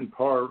at the end,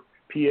 PAR,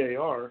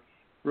 P-A-R,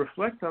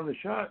 reflect on the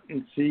shot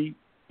and see,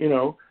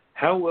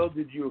 how well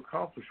did you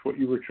accomplish what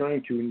you were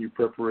trying to in your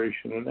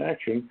preparation and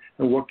action,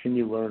 and what can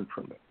you learn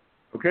from it?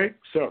 Okay,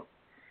 so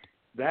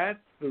that's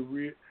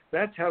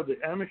how the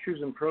amateurs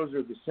and pros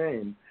are the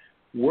same.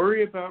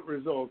 Worry about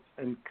results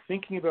and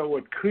thinking about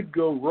what could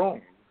go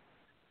wrong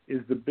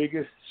is the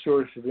biggest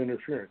source of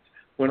interference.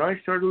 When I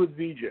started with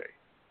VJ,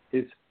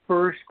 his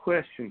first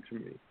question to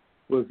me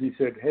was, he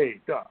said, hey,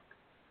 Doc,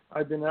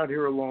 I've been out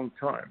here a long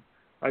time.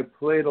 I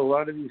played a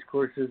lot of these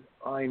courses.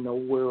 I know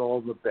where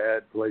all the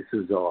bad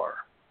places are.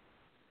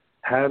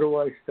 How do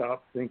I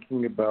stop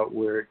thinking about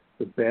where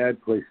the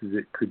bad places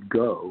it could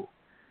go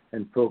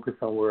and focus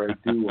on where I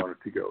do want it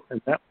to go?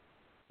 And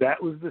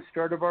that was the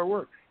start of our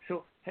work.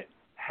 So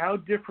how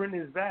different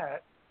is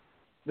that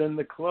than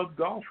the club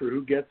golfer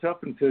who gets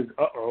up and says,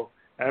 uh-oh,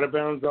 out of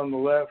bounds on the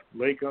left,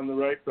 lake on the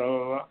right, blah,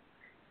 blah, blah.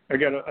 I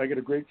got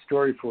a great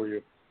story for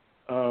you.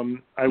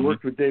 I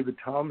worked with David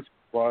Thomas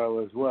for a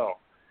while as well.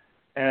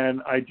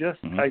 And I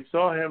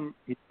saw him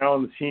now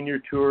on the senior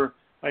tour.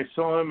 I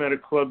saw him at a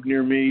club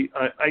near me.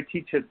 I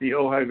teach at the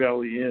Ojai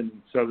Valley Inn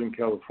in Southern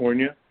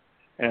California,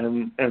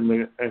 and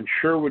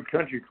Sherwood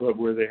Country Club,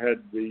 where they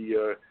had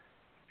the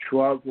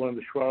one of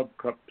the Schwab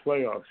Cup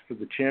playoffs for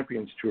the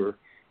Champions Tour.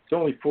 It's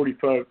only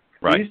 45.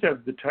 Right. We used to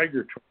have the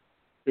Tiger Tour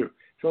too.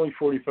 It's only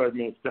 45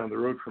 minutes down the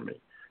road from me,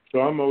 so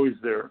I'm always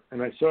there.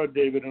 And I saw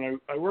David, and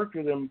I worked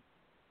with him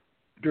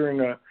during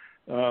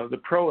the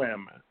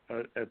Pro-Am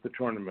at the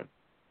tournament.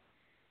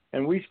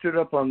 And we stood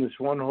up on this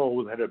one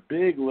hole that had a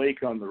big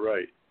lake on the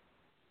right.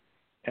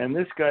 And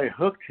this guy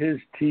hooked his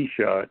tee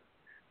shot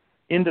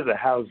into the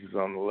houses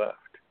on the left.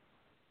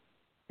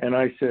 And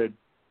I said,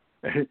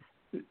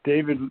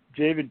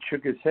 David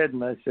shook his head,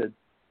 and I said,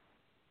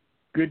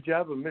 good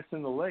job of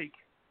missing the lake.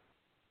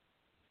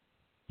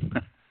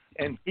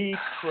 And he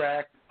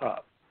cracked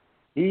up.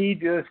 He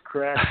just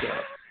cracked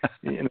up.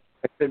 I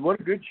said, what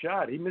a good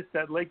shot. He missed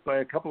that lake by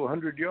a couple of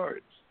 100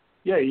 yards.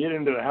 Yeah, he hit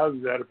into the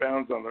houses out of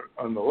bounds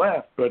on the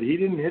left, but he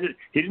didn't hit it.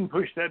 He didn't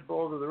push that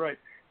ball to the right.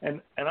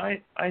 And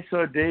I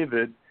saw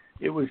David.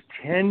 It was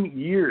 10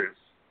 years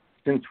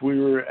since we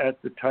were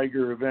at the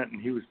Tiger event,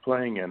 and he was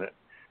playing in it.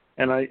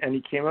 And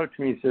he came up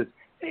to me and says,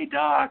 "Hey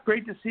Doc,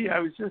 great to see you. I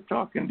was just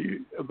talking to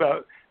you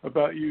about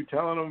you,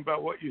 telling him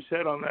about what you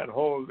said on that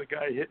hole. The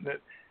guy hitting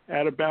it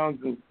out of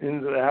bounds and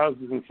into the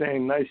houses and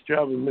saying, nice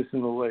job of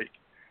missing the lake."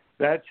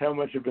 That's how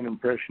much of an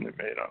impression it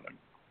made on him.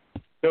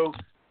 So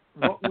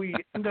what we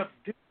end up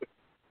doing,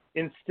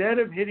 instead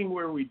of hitting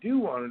where we do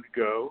want it to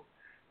go,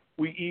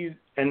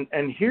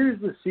 and here's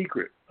the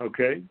secret,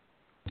 okay?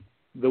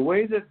 The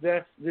way that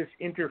this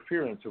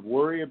interference of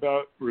worry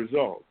about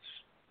results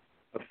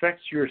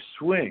affects your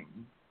swing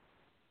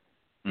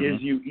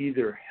is you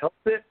either help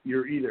it,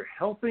 you're either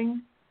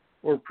helping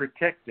or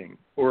protecting,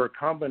 or a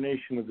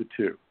combination of the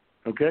two,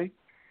 okay?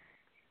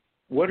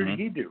 What did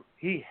he do?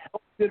 He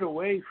helped it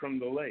away from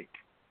the lake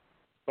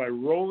by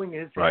rolling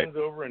his hands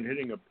over and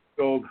hitting a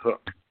gold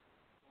hook.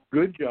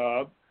 Good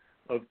job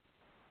of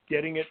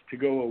getting it to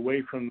go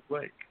away from the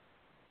lake.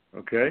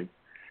 Okay?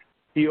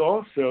 He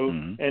also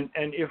and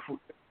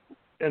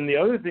the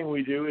other thing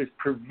we do is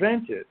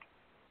prevent it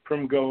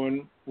from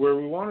going where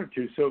we want it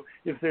to. So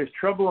if there's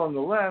trouble on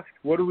the left,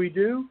 what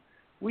do?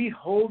 We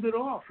hold it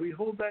off. We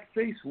hold that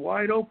face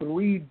wide open.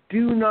 We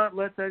do not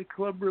let that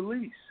club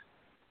release.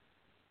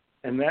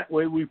 And that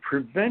way we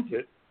prevent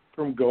it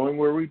from going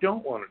where we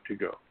don't want it to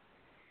go.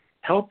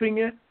 Helping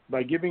it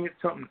by giving it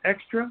something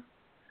extra,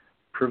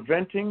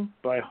 preventing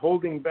by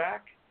holding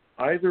back,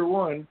 either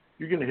one,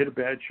 you're going to hit a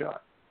bad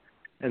shot.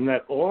 And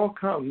that all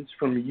comes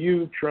from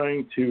you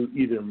trying to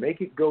either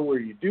make it go where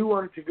you do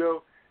want it to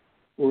go,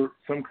 or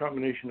some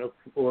combination of,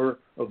 or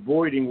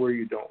avoiding where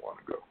you don't want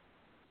to go.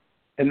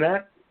 And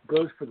that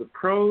goes for the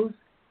pros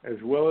as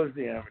well as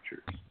the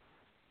amateurs.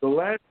 The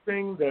last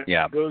thing that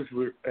goes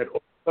with, at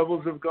all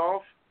levels of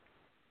golf,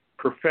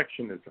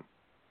 perfectionism.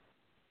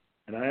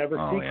 And I have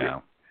a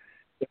secret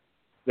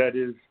that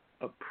is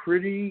a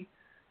pretty,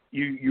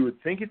 you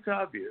would think it's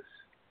obvious,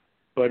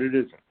 but it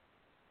isn't.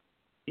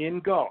 In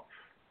golf,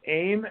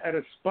 aim at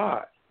a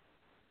spot,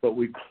 but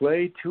we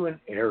play to an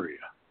area.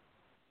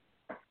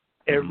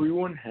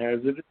 Everyone has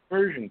a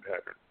dispersion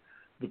pattern.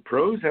 The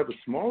pros have a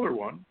smaller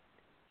one.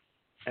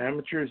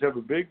 Amateurs have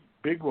a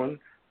big one.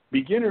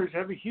 Beginners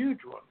have a huge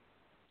one.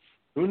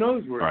 Who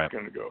knows where it's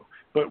going to go?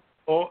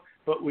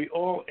 But we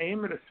all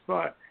aim at a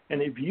spot.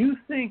 And if you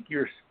think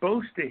you're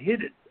supposed to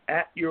hit it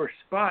at your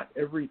spot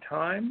every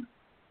time,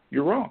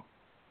 you're wrong.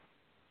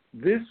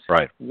 This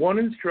one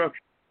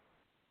instruction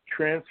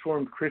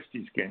transformed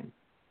Christie's game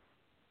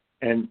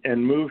and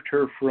moved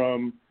her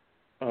from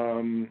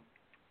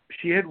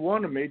she had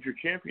won a major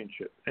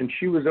championship, and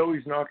she was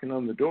always knocking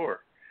on the door.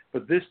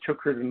 But this took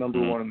her to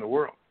number one in the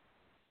world.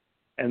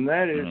 And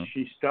that is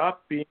she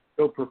stopped being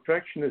so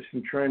perfectionist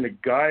and trying to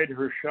guide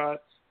her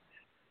shots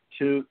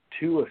to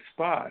a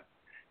spot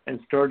and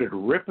started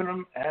ripping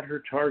them at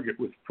her target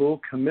with full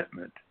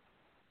commitment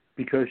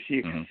because she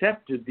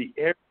accepted the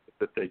area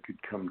that they could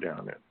come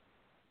down in.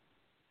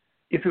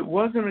 If it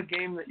wasn't a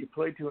game that you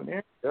played to an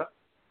area,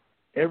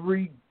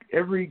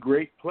 every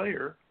great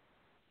player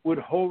would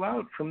hole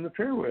out from the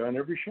fairway on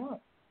every shot.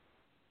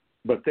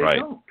 But they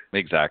don't.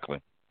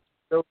 Exactly.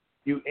 So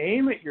you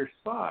aim at your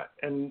spot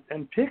and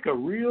pick a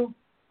real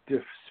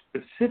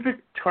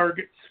specific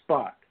target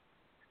spot,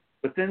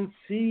 but then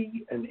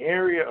see an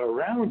area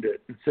around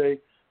it and say,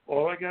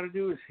 all I got to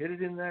do is hit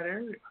it in that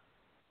area.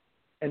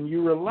 And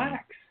you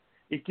relax.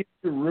 It gives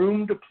you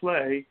room to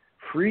play,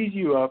 frees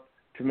you up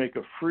to make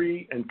a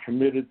free and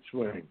committed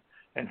swing.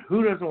 And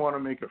who doesn't want to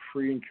make a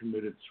free and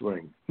committed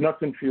swing?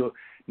 Nothing feels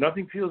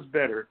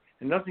better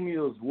and nothing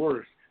feels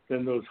worse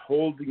than those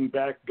holding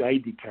back,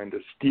 guidey kind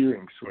of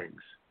steering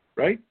swings,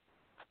 right?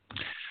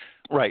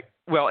 Right.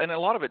 Well, and a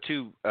lot of it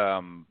too,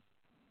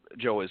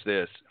 Joe, is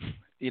this.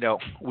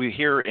 We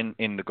hear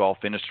in the golf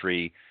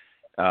industry,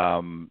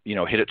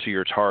 hit it to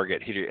your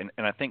target, hit it,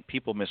 and I think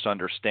people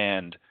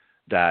misunderstand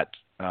that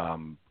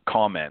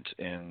comment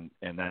and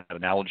that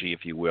analogy,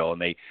 if you will,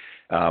 and they.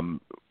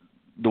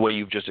 The way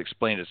you've just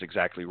explained is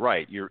exactly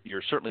right.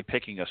 You're certainly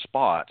picking a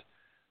spot,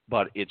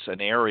 but it's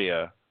an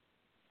area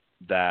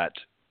that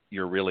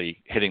you're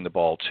really hitting the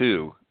ball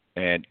to,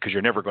 and because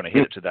you're never going to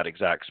hit it to that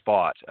exact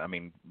spot. I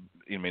mean,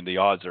 the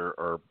odds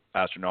are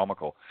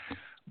astronomical.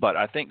 But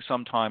I think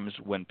sometimes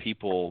when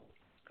people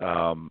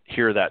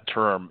hear that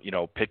term,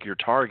 pick your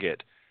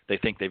target, they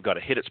think they've got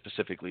to hit it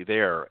specifically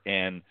there,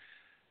 and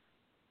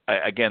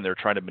again, they're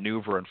trying to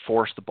maneuver and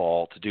force the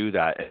ball to do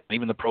that. And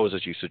even the pros,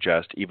 as you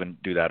suggest, even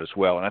do that as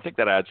well. And I think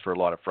that adds for a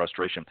lot of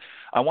frustration.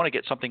 I want to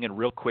get something in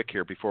real quick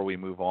here before we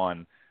move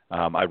on.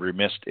 I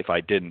remissed if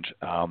I didn't.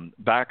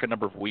 Back a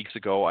number of weeks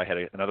ago, I had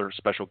another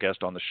special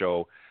guest on the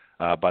show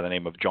by the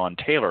name of John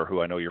Taylor,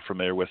 who I know you're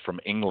familiar with from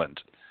England.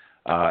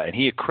 And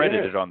he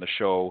accredited on the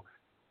show.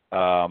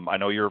 I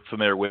know you're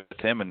familiar with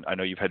him, and I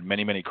know you've had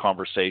many, many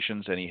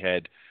conversations, and he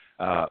had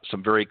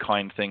some very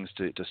kind things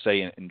to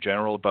say in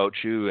general about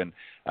you, and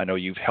I know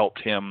you've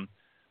helped him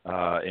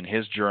in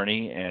his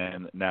journey,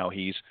 and now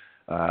he's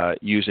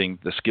using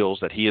the skills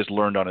that he has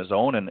learned on his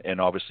own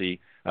and obviously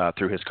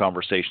through his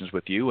conversations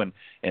with you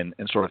and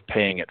sort of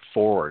paying it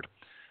forward.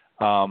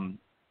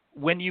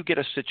 When you get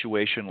a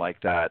situation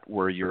like that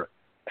where you're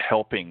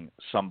helping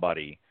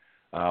somebody,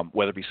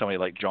 whether it be somebody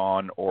like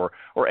John or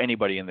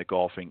anybody in the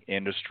golfing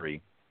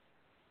industry,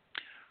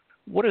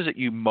 what is it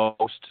you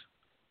most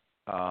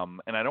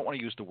and I don't want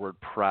to use the word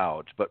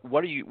proud, but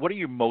what are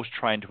you most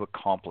trying to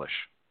accomplish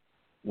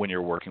when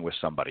you're working with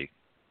somebody?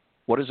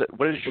 What is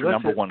your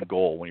number one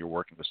goal when you're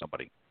working with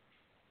somebody?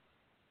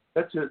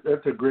 That's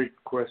a great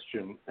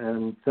question,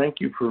 and thank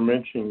you for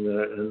mentioning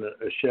that. And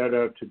a shout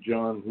out to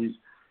John.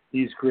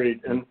 He's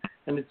great, and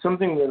it's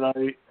something that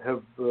I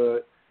have.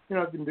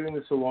 I've been doing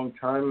this a long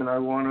time, and I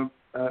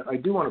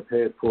do want to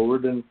pay it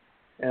forward, and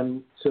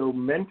so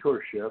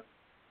mentorship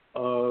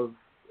of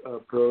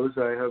pros.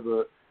 I have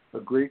a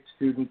great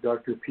student,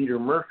 Dr. Peter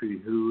Murphy,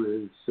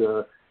 who is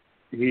a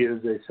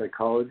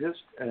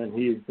psychologist, and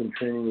he has been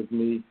training with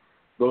me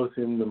both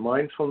in the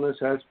mindfulness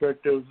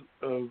aspect of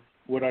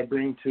what I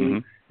bring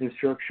to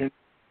instruction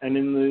and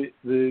in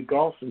the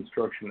golf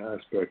instruction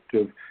aspect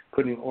of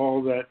putting all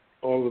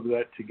of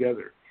that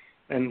together.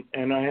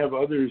 And I have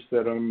others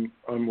that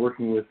I'm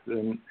working with,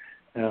 and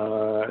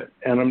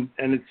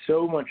it's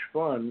so much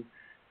fun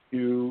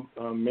to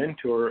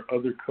mentor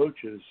other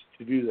coaches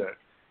to do that.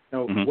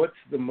 Now, what's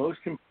the most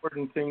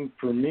important thing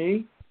for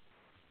me?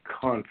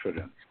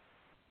 Confidence.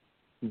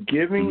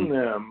 Giving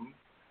them,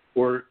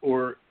 or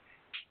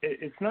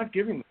it's not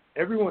giving them.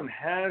 Everyone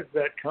has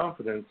that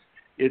confidence.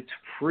 It's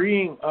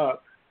freeing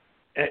up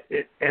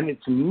And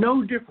it's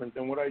no different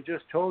than what I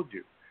just told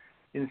you.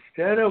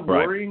 Instead of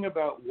worrying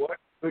about what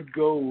could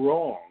go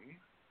wrong,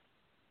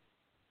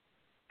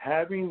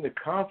 having the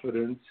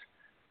confidence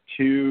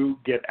to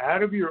get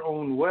out of your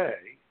own way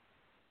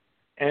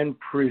and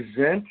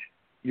present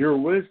your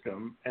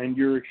wisdom and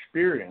your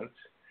experience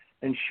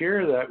and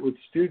share that with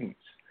students,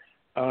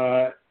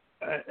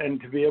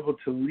 and to be able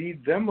to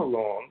lead them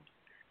along.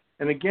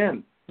 And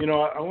again,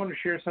 I want to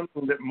share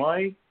something that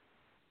my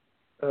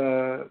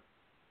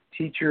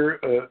teacher,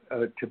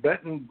 a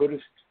Tibetan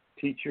Buddhist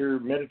teacher,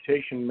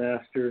 meditation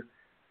master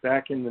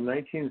back in the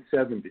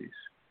 1970s,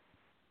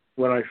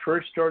 when I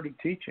first started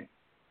teaching,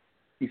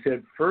 he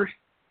said, first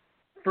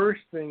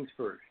things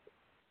first,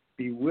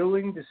 be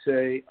willing to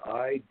say,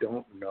 I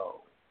don't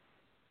know.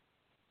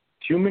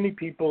 Too many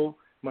people,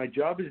 my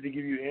job is to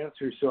give you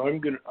answers, so I'm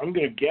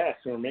gonna guess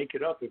or make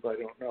it up if I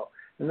don't know.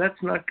 And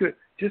that's not good.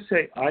 Just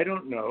say, I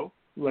don't know.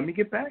 Let me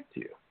get back to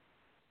you.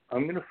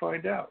 I'm going to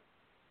find out.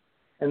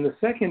 And the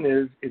second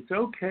is, it's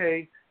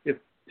okay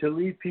to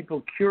leave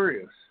people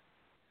curious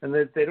and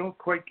that they don't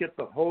quite get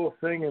the whole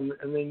thing and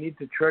they need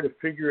to try to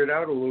figure it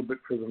out a little bit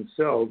for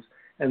themselves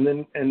and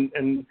then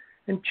and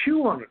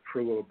chew on it for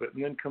a little bit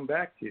and then come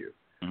back to you.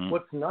 Mm-hmm.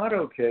 What's not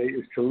okay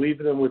is to leave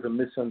them with a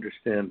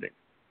misunderstanding.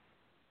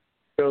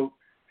 So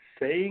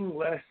saying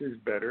less is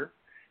better.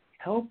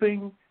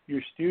 Helping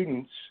your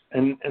students,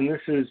 and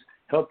this is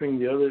helping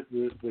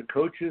the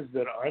coaches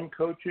that I'm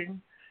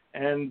coaching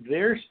and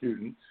their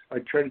students. I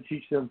try to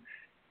teach them,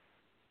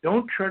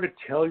 don't try to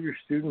tell your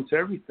students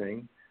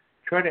everything.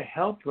 Try to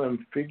help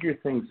them figure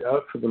things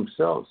out for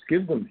themselves.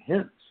 Give them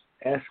hints.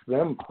 Ask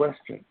them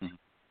questions. Mm-hmm.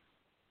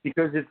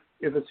 Because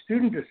if a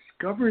student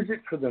discovers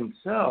it for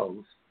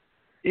themselves,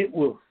 it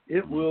will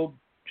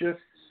just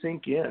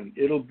sink in.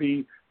 It'll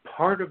be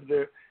part of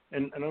their,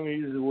 and I'm going to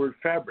use the word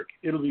fabric.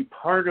 It'll be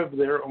part of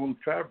their own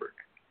fabric.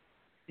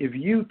 If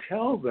you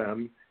tell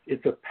them,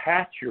 it's a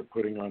patch you're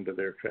putting onto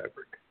their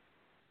fabric,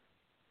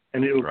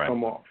 and it'll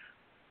come off.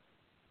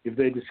 If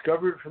they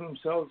discover it for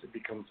themselves, it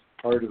becomes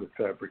part of the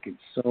fabric. It's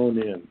sewn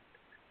in.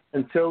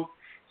 And so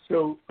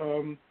for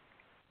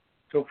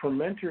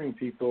mentoring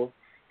people,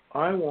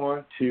 I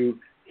want to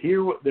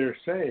hear what they're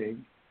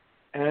saying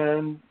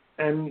and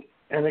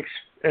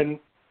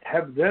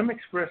have them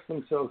express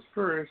themselves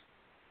first,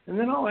 and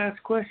then I'll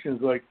ask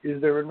questions like,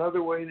 is there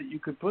another way that you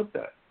could put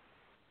that?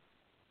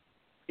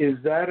 Is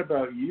that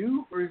about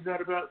you or is that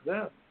about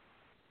them?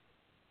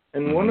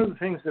 And one of the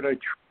things that I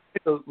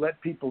try to let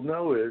people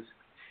know is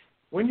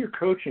when you're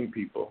coaching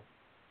people,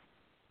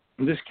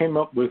 and this came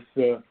up with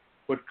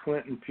what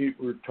Clint and Pete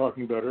were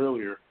talking about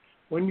earlier,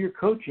 when you're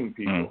coaching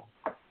people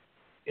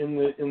in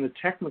the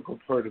technical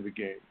part of the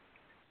game,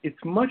 it's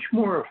much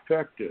more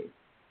effective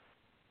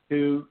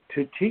to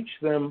teach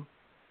them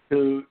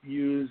to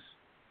use,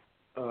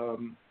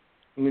 I'm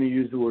going to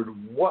use the word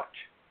what,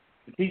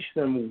 to teach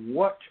them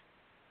what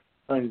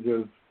kinds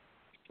of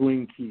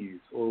swing keys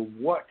or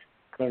what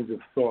kinds of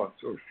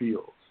thoughts or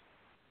feels,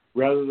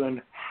 rather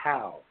than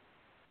how.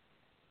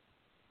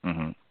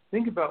 Mm-hmm.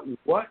 Think about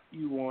what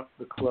you want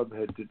the club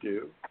head to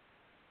do.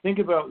 Think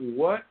about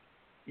what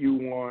you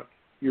want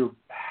your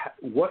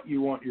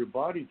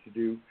body to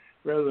do,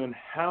 rather than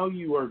how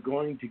you are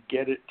going to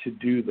get it to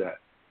do that.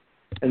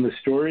 And the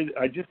story,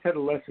 I just had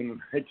a lesson,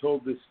 and I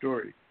told this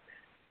story.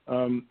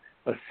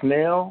 A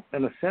snail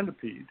and a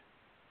centipede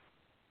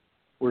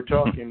were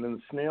talking, and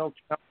the snail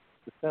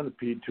challenged the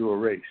centipede to a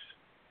race.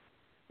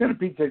 The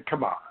centipede said,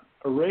 come on,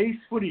 a race?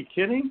 What, are you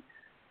kidding?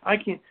 I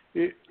can't.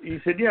 He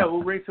said, yeah,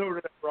 we'll race over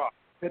to that rock.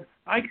 He said,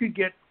 I could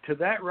get to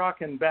that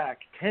rock and back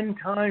 10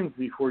 times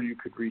before you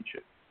could reach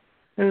it.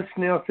 And the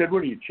snail said,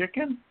 what are you,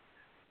 chicken?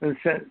 And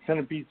the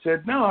centipede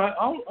said, no,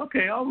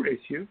 I'll race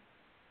you.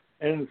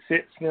 And the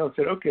snail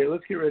said, okay,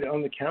 let's get ready.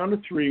 On the count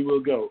of 3,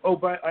 we'll go. Oh,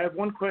 but I have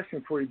one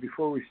question for you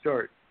before we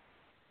start.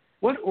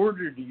 What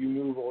order do you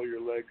move all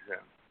your legs in?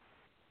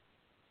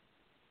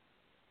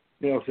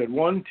 Snail said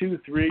 1, 2,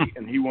 3,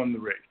 and he won the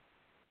race.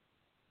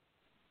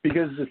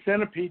 Because the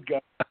centipede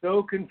got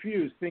so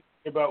confused thinking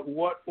about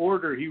what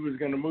order he was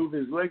going to move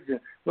his legs in.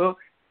 Well,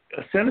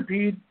 a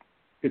centipede,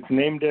 it's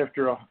named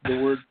after the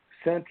word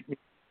cent,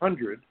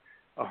 100,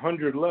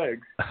 100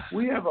 legs.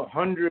 We have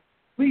 100, at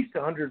least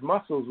 100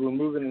 muscles we're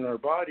moving in our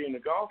body in a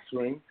golf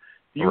swing.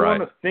 Do you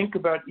want to think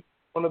about each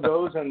one of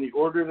those and the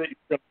order that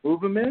you're going to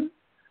move them in?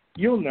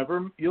 You'll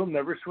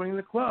never swing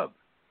the club.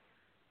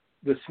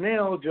 The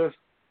snail just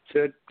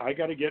said, I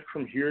got to get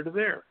from here to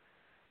there.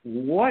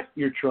 What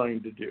you're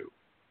trying to do.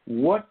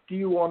 What do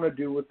you want to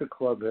do with the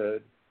club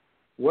head?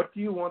 What do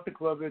you want the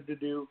club head to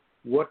do?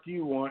 What do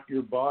you want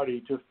your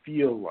body to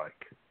feel like?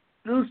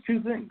 Those two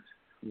things.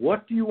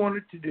 What do you want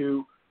it to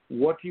do?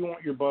 What do you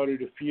want your body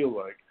to feel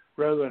like?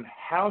 Rather than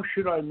how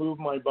should I move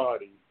my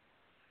body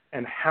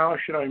and how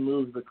should I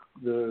move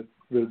the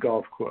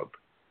golf club?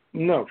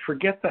 No,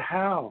 forget the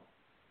how.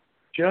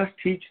 Just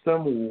teach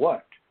them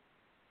what.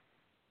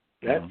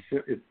 That's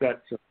it's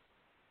that simple.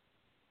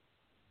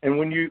 And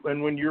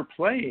when you're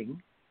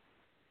playing,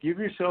 give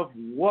yourself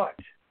what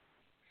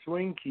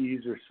swing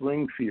keys or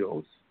swing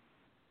feels,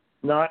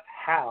 not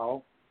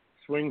how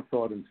swing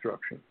thought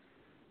instructions.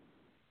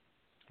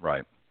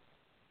 Right.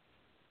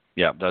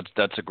 Yeah,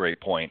 that's a great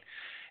point.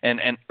 And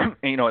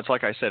it's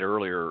like I said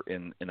earlier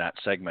in that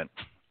segment,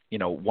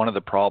 one of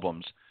the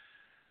problems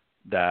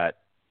that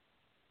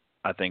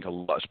I think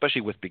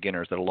especially with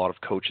beginners that a lot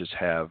of coaches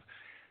have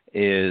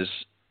is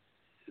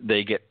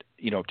they get,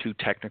 too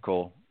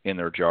technical in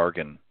their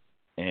jargon,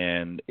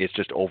 and it's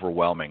just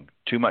overwhelming.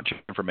 Too much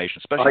information,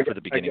 especially for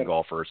the beginning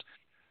golfers.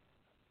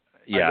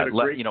 Yeah,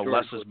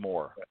 less is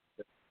more.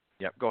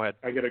 Yeah, go ahead.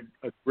 I got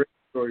a great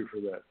story for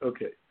that.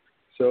 Okay,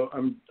 so I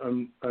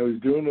was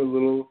doing a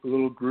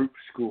little group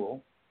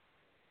school,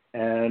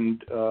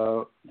 and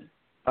I'll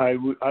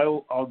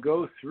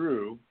go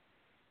through,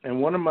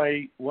 and one of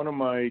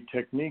my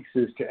techniques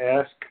is to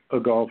ask a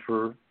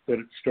golfer that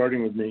it's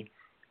starting with me,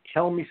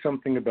 tell me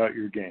something about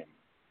your game.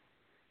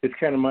 It's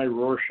kind of my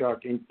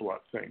Rorschach inkblot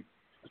thing,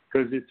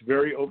 because it's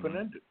very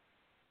open-ended.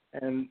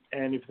 And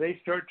if they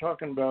start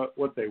talking about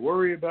what they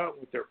worry about,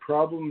 what their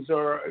problems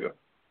are, I go,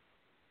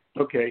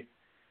 okay,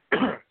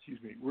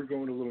 excuse me, we're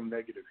going a little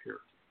negative here.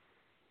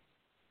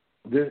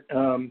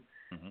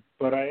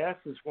 But I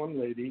asked this one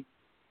lady,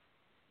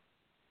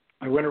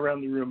 I went around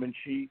the room and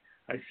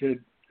I said,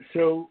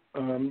 so,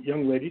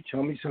 young lady,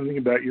 tell me something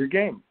about your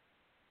game.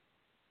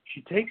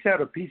 She takes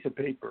out a piece of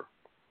paper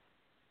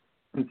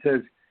and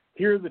says,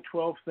 here are the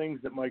 12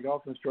 things that my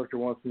golf instructor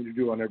wants me to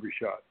do on every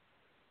shot.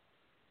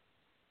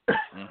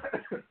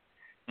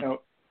 Now,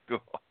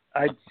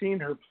 I'd seen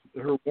her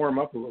warm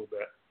up a little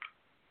bit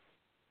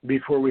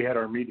before we had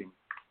our meeting,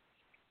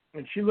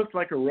 and she looked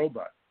like a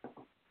robot.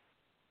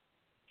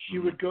 She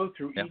would go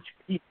through each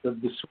piece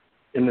of the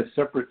in a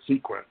separate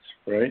sequence,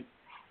 right?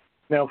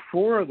 Now,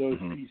 4 of those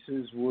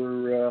pieces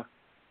were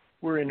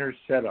in her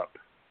setup,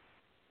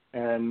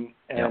 and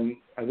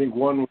I think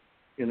one was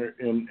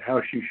in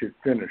how she should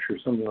finish or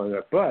something like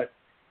that. But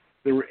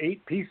there were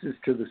 8 pieces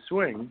to the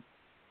swing,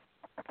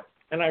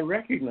 and I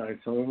recognized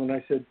some of them, and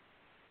I said,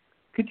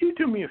 could you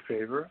do me a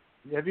favor?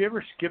 Have you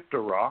ever skipped a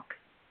rock?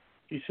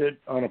 She said,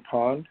 on a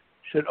pond.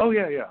 She said, oh,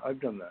 yeah,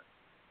 I've done that.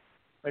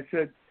 I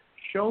said,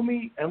 show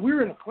me, and we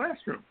were in a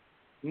classroom,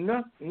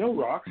 no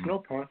rocks, no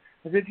pond.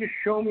 I said, just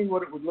show me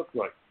what it would look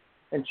like.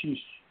 And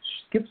she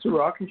skips a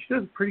rock, and she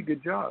does a pretty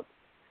good job.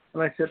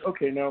 And I said,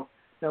 okay, now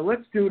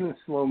let's do it in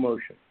slow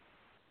motion.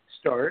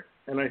 Start.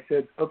 And I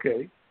said,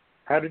 okay,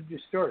 how did you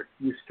start?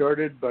 You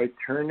started by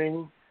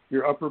turning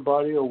your upper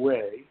body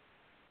away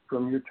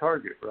from your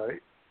target, right?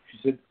 She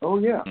said, oh,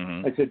 yeah.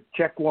 I said,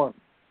 check 1.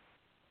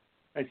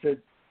 I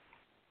said,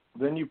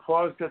 then you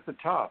paused at the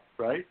top,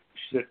 right?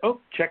 She said,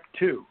 oh, check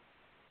 2.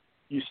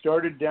 You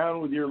started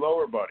down with your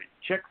lower body.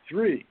 Check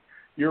 3.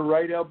 Your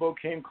right elbow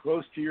came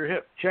close to your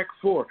hip. Check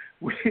 4.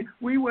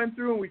 We went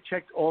through and we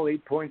checked all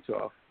 8 points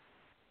off.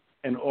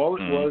 And all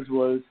it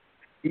was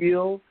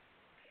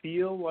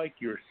feel like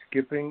you're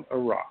skipping a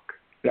rock.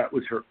 That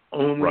was her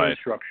only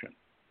instruction.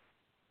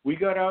 We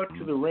got out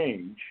to the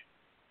range,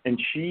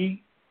 and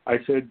she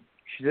said,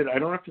 I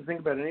don't have to think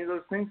about any of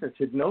those things. I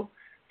said, nope.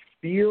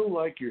 Feel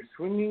like you're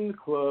swinging the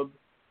club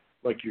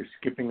like you're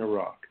skipping a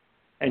rock.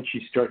 And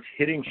she starts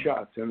hitting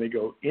shots, and they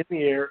go in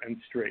the air and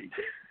straight.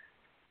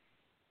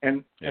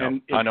 And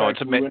I know,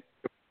 it's amazing.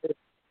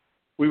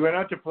 We went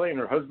out to play, and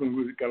her husband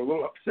got a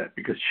little upset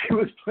because she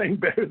was playing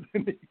better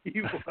than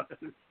he was,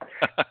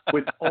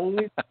 with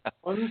only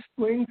one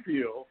swing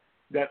feel.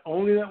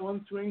 Only that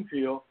one swing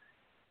feel.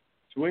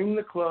 Swing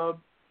the club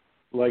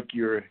like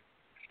you're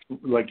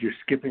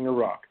skipping a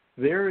rock.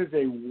 There is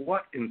a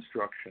what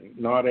instruction,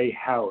 not a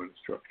how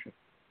instruction.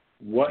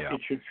 What it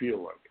should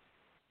feel like.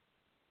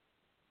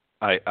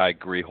 I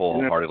agree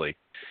wholeheartedly.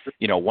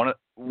 One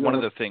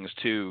of the things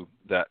too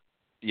that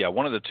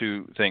one of the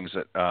 2 things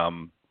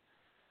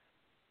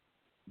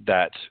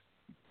that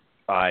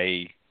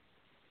I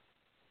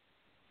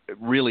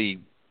really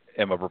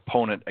am a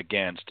proponent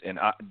against, and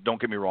don't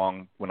get me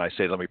wrong when I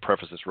say, let me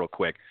preface this real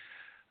quick.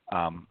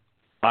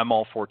 I'm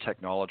all for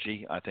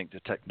technology. I think the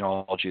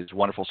technology is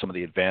wonderful, some of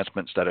the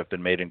advancements that have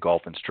been made in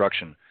golf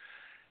instruction.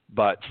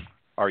 But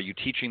are you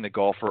teaching the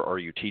golfer, or are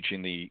you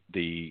teaching the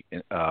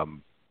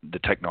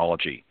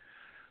technology?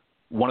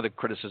 One of the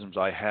criticisms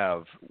I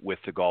have with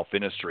the golf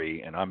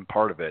industry, and I'm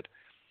part of it,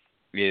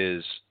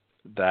 is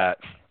that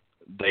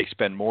they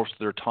spend most of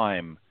their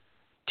time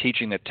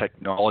teaching the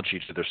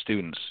technology to their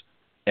students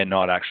and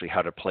not actually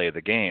how to play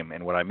the game.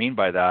 And what I mean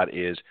by that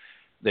is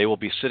they will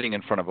be sitting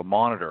in front of a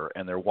monitor,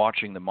 and they're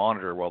watching the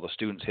monitor while the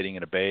student's hitting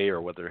in a bay,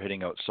 or whether they're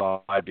hitting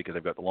outside because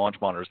they've got the launch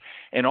monitors.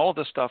 And all of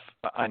this stuff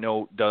I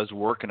know does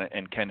work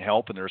and can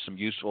help, and there's some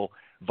useful,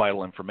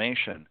 vital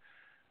information.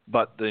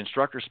 But the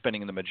instructor's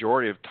spending the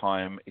majority of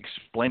time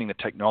explaining the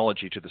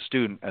technology to the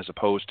student as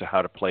opposed to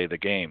how to play the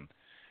game.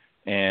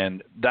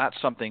 And that's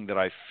something that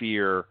I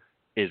fear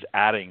is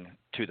adding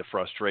to the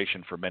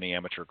frustration for many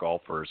amateur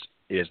golfers,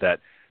 is that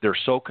they're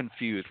so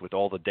confused with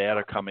all the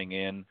data coming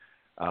in,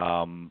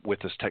 with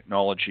this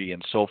technology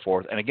and so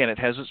forth. And again, it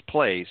has its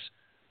place,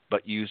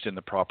 but used in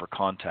the proper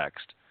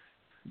context.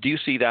 Do you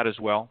see that as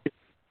well?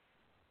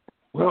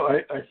 Well,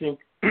 I think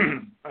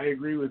I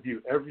agree with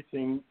you.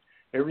 Everything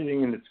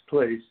everything in its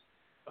place,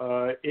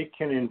 it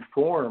can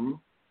inform.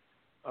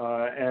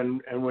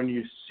 And when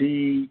you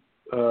see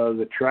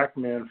the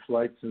TrackMan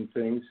flights and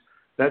things,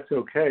 that's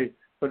okay.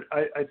 But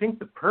I think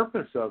the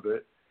purpose of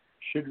it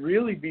should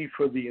really be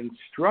for the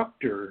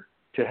instructor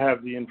to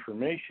have the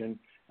information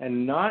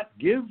and not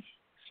give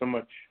so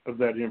much of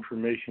that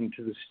information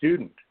to the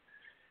student.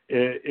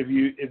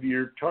 If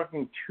you're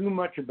talking too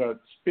much about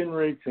spin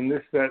rates and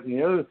this, that, and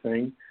the other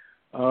thing,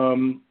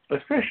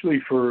 especially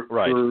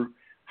for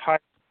high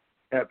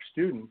cap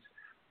students,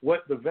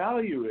 what the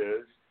value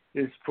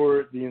is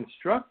for the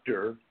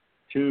instructor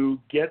to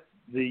get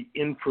the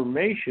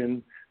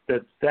information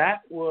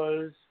that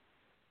was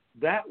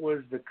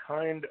the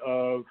kind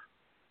of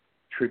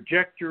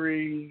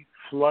trajectory,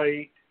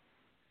 flight,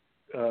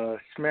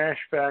 smash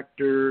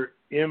factor,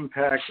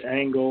 impact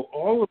angle,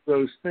 all of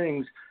those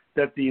things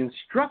that the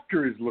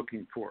instructor is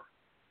looking for.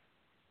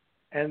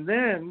 And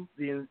then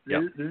this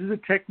is a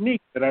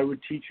technique that I would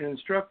teach an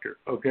instructor,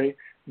 okay?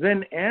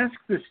 Then ask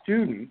the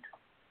student,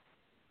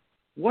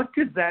 what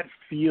did that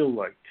feel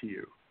like to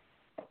you?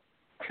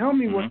 Tell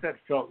me what that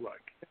felt like.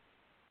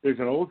 There's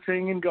an old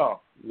saying in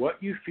golf,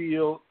 what you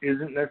feel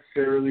isn't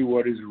necessarily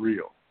what is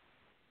real.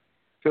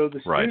 So the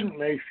student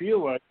may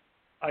feel like,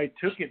 I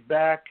took it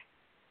back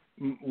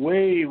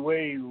way,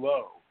 way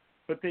low,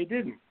 but they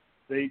didn't.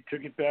 They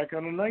took it back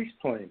on a nice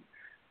plane.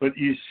 But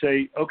you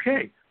say,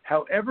 okay,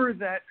 however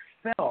that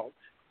felt,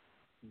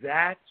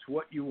 that's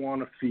what you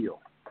want to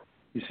feel.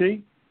 You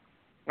see?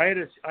 I had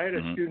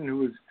a student who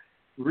was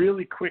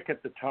really quick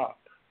at the top.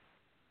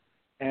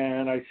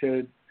 And I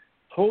said,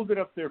 hold it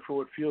up there for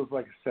what feels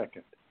like a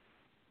second.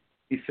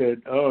 He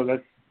said, oh,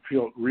 that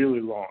feels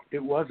really long.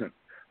 It wasn't.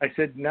 I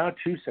said, now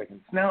 2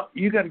 seconds. Now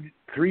you got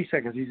 3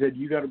 seconds. He said,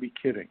 you got to be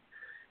kidding.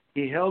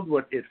 He held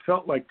what it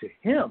felt like to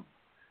him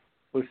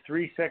was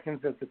 3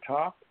 seconds at the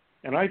top,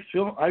 and I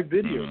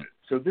videoed it.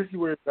 So this is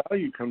where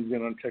value comes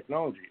in on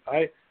technology.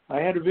 I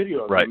had a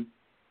video of him.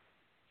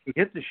 He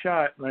hit the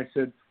shot, and I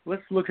said,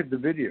 let's look at the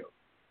video.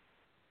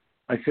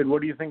 I said,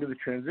 what do you think of the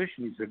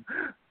transition? He said,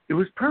 it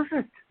was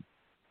perfect.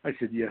 I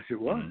said, yes, it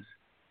was.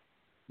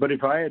 But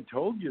if I had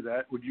told you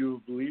that, would you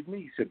have believed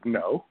me? He said,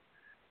 no,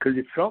 because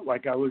it felt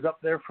like I was up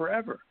there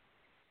forever.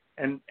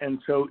 And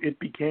so it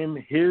became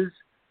his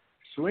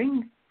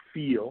swing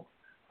feel.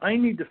 I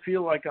need to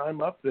feel like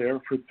I'm up there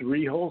for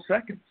 3 whole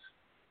seconds.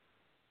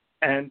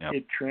 And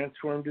it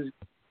transformed his.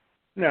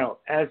 Now,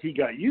 as he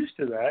got used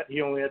to that,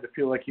 he only had to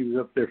feel like he was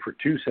up there for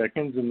 2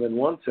 seconds and then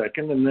 1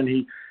 second, and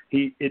then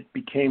it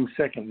became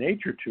second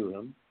nature to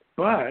him.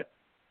 But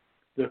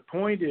the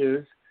point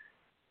is,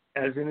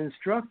 as an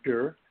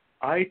instructor,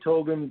 I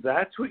told him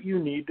that's what you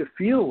need to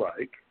feel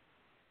like,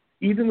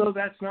 even though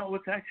that's not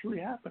what's actually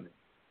happening.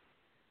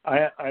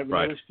 I have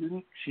another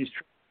student.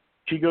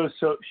 She goes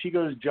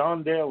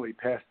John Daly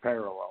past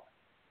parallel.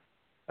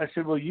 I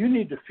said, well, you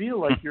need to feel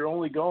like you're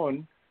only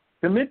going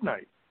to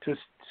midnight, to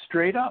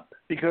straight up,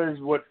 because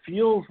what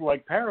feels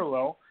like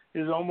parallel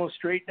is almost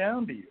straight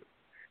down to you.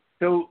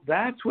 So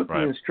that's what the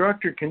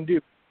instructor can do.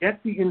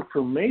 Get the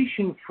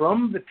information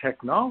from the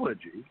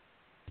technology,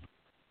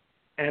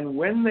 and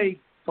when they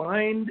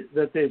find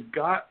that they've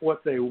got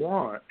what they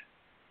want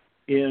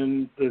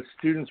in the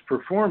student's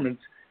performance,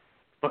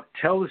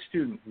 tell the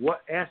student,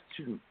 ask the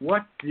student,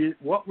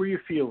 what were you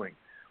feeling?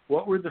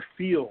 What were the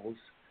feels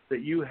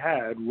that you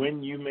had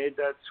when you made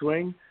that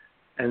swing?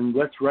 And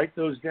let's write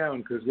those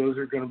down, because those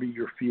are going to be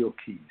your feel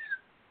keys.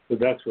 So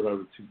that's what I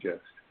would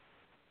suggest.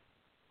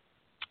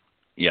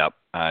 Yeah,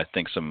 I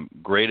think some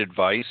great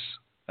advice,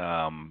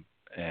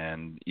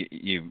 and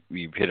you've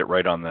hit it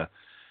right on the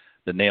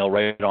nail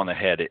right on the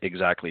head,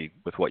 exactly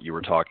with what you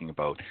were talking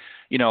about.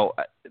 You know,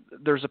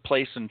 there's a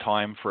place and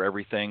time for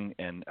everything,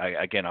 and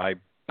I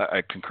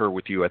concur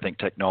with you. I think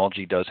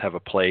technology does have a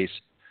place.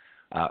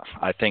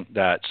 I think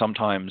that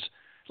sometimes,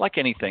 like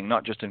anything,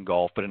 not just in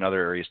golf, but in other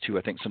areas too,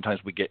 I think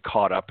sometimes we get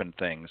caught up in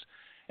things.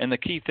 And the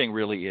key thing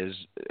really is,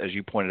 as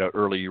you pointed out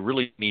earlier, you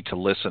really need to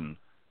listen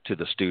to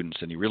the students,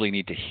 and you really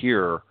need to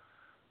hear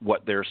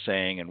what they're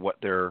saying and what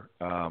their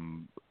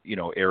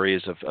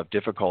areas of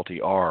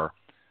difficulty are,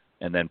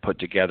 and then put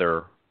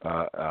together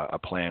a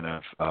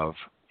plan of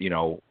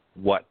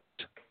what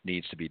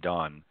needs to be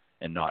done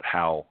and not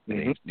how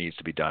it needs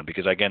to be done.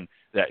 Because again,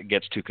 that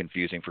gets too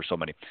confusing for so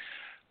many.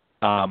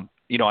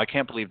 I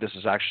can't believe this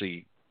is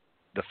actually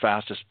the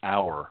fastest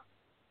hour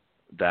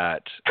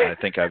that I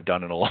think I've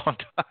done in a long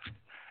time,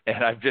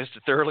 and I've just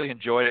thoroughly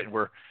enjoyed it. And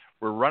we're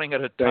running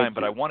out of time,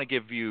 but I want to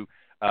give you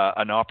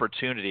an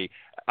opportunity.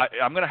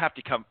 I'm going to have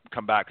to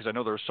come back, because I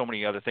know there are so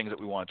many other things that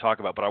we want to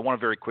talk about, but I want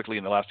to very quickly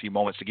in the last few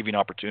moments to give you an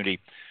opportunity.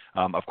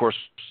 Of course,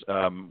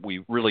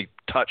 we really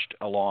touched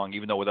along,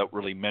 even though without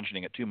really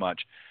mentioning it too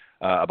much,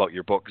 about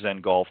your book, Zen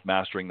Golf,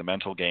 Mastering the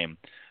Mental Game.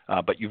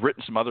 But you've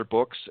written some other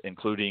books,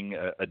 including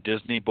a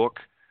Disney book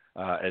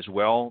as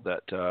well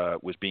that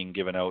was being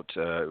given out.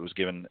 It was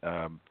given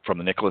from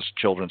the Nicholas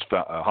Children's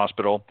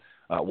Hospital,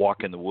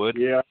 Walk in the Wood.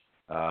 Yeah.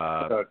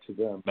 To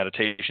them.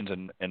 Meditations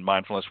and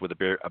Mindfulness with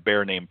a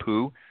bear named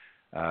Pooh,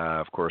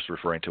 of course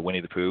referring to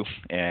Winnie the Pooh.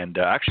 And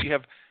actually you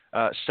have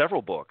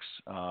several books,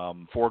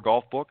 4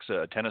 golf books,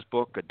 a tennis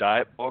book, a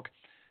diet book,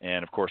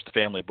 and, of course, the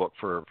family book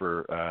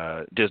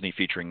for Disney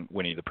featuring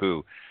Winnie the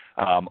Pooh.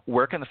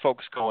 Where can the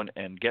folks go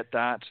and get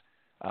that?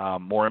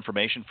 More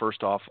information,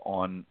 first off,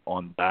 on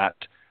that,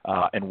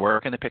 and where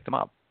can they pick them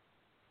up?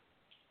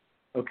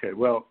 Okay,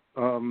 well,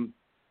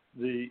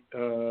 the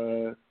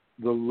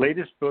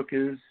latest book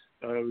is,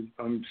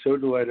 I'm so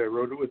delighted. I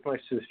wrote it with my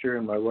sister,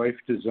 and my wife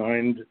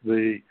designed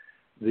the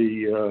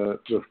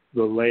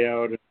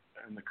layout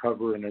and the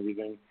cover and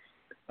everything.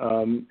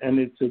 And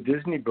it's a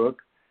Disney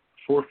book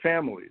for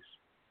families.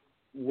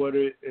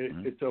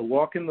 It's a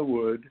walk in the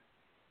wood,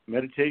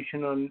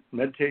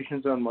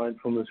 meditations on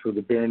mindfulness with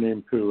a bear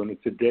named Pooh, and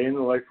it's a day in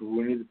the life of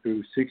Winnie the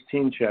Pooh,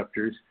 16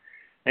 chapters,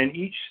 and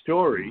each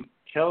story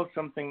tells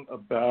something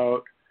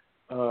about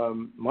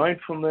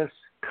mindfulness,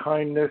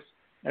 kindness,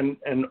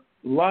 and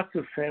lots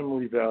of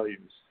family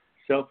values: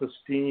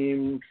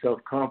 self-esteem,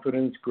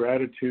 self-confidence,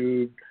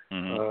 gratitude,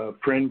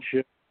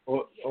 friendship,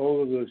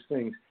 all of those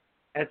things.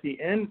 At the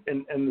end,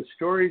 and the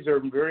stories are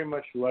very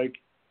much like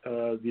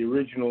the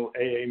original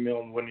A.A.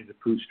 Milne Winnie the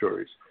Pooh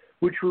stories,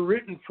 which were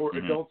written for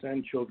adults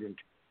and children.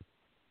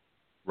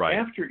 Right.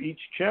 After each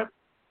chapter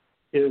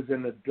is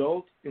an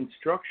adult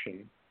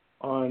instruction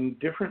on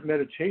different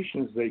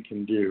meditations they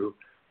can do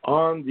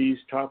on these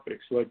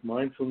topics like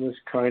mindfulness,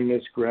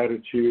 kindness,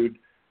 gratitude,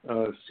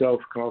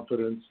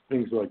 self-confidence,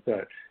 things like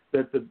that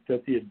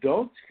the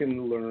adults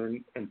can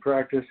learn and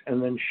practice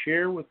and then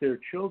share with their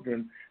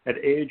children at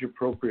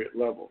age-appropriate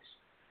levels.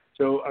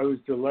 So I was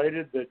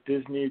delighted that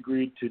Disney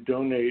agreed to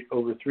donate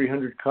over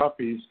 300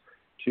 copies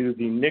to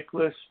the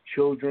Nicholas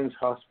Children's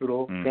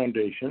Hospital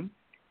Foundation.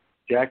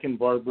 Jack and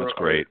Barbara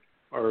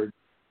are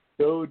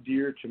so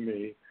dear to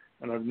me,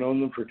 and I've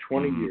known them for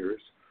 20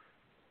 years.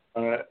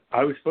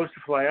 I was supposed to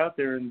fly out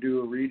there and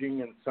do a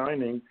reading and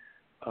signing,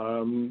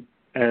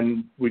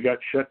 and we got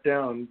shut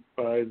down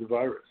by the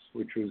virus,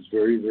 which was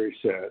very, very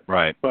sad.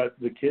 Right. But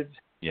the kids...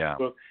 Yeah.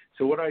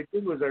 So what I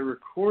did was I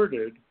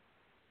recorded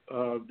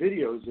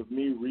videos of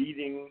me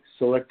reading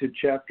selected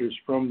chapters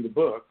from the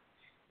book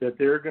that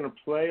they're going to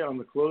play on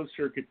the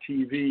closed-circuit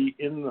TV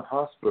in the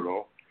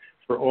hospital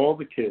for all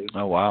the kids.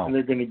 Oh, wow. And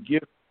they're going to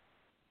give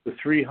the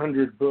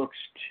 300 books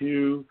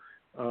to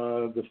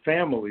the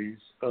families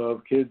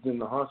of kids in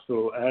the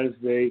hospital at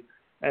the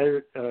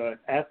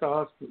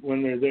hospital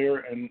when they're there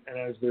and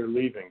as they're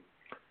leaving.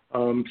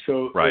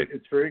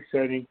 It's very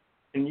exciting.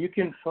 And you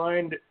can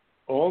find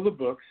all the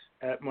books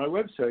at my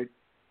website,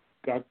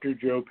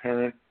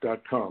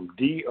 drjoeparent.com,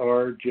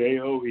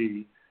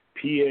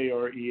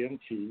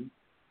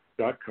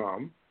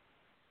 drjoeparent.com.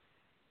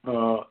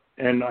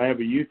 And I have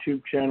a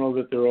YouTube channel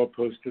that they're all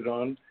posted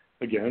on.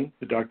 Again,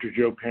 the Dr.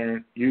 Joe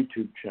Parent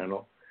YouTube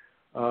channel.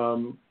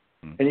 And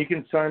you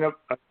can sign up.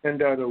 I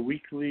send out a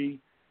weekly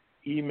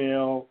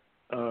email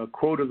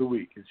quote of the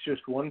week. It's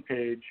just one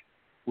page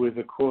with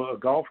a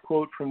golf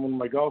quote from one of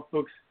my golf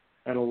books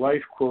and a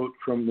life quote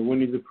from the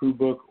Winnie the Pooh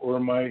book or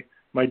my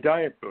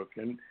diet book.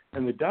 And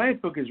the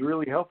diet book is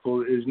really helpful.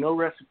 There's no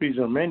recipes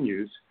or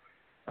menus.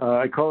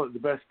 I call it the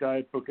best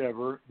diet book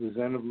ever, The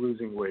Zen of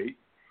Losing Weight.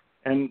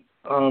 And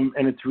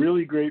it's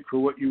really great for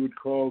what you would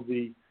call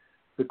the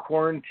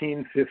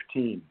quarantine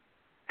 15.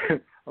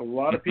 A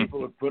lot of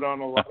people have put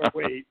on a lot of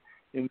weight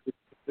in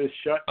this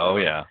shutdown. Oh,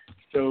 yeah.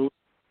 So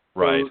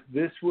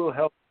this will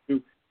help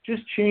you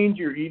just change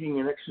your eating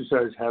and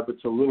exercise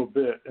habits a little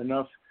bit,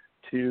 enough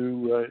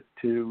to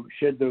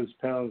shed those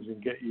pounds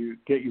and get you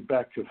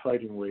back to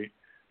fighting weight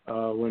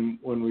when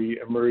we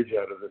emerge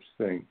out of this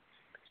thing.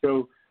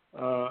 So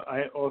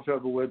I also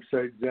have a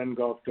website,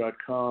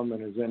 zengolf.com,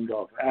 and a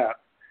Zengolf app.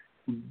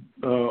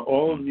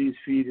 All of these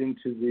feed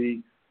into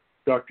the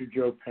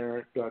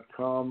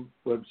drjoeparent.com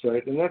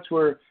website, and that's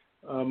where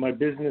my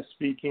business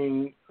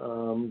speaking,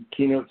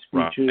 keynote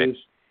speeches,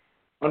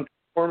 on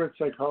performance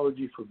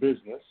psychology for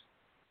business,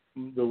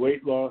 the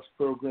weight loss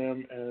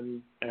program,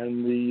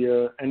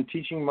 and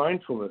teaching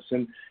mindfulness,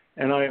 and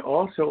I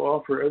also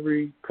offer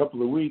every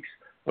couple of weeks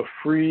a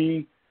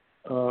free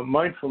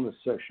mindfulness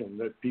session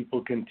that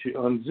people can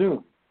on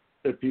Zoom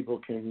that people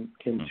can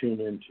tune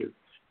into.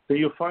 So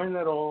you'll find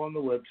that all on the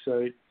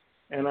website,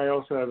 and I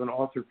also have an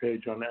author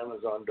page on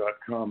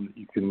Amazon.com that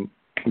you can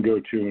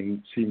go to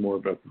and see more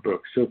about the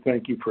book. So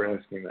thank you for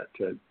asking that,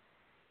 Ted.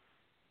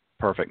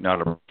 Perfect,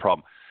 not a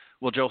problem.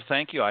 Well, Joe,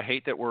 thank you. I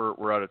hate that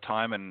we're out of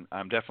time, and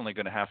I'm definitely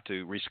going to have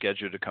to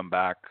reschedule to come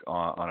back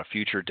on a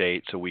future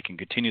date so we can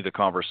continue the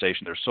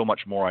conversation. There's so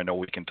much more I know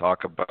we can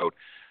talk about,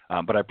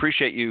 but I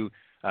appreciate you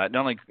not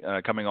only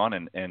coming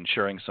on and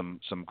sharing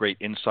some great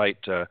insight,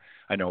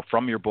 I know,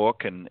 from your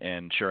book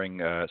and sharing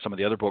some of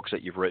the other books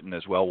that you've written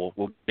as well.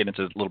 We'll get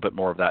into a little bit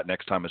more of that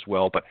next time as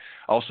well, but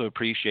I also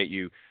appreciate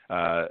you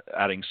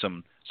adding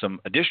some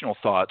additional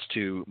thoughts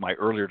to my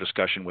earlier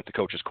discussion with the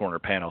Coach's Corner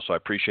panel, so I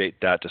appreciate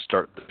that to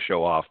start the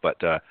show off.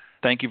 But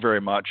thank you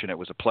very much, and it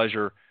was a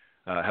pleasure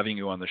having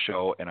you on the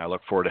show, and I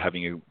look forward to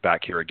having you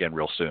back here again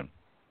real soon.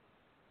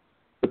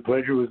 The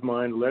pleasure was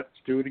mine. Let's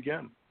do it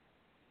again.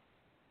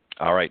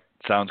 All right.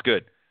 Sounds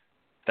good.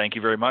 Thank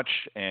you very much,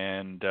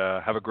 and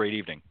have a great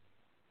evening.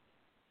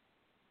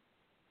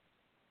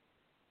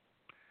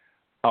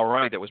 All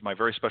right, that was my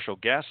very special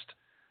guest,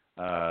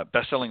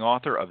 best-selling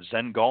author of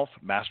Zen Golf,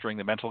 Mastering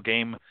the Mental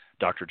Game,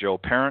 Dr. Joe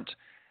Parent.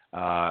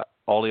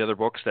 All the other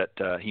books that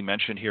he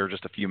mentioned here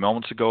just a few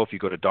moments ago, if you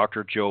go to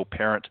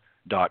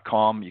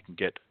drjoeparent.com, you can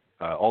get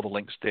all the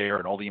links there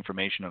and all the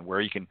information on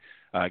where you can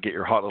get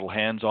your hot little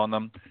hands on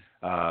them.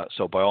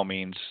 So by all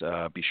means,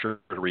 be sure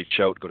to reach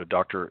out. Go to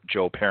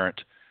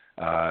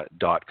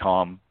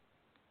drjoeparent.com.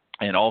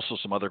 And also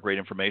some other great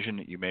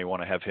information. You may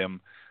want to have him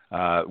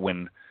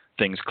when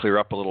things clear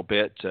up a little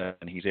bit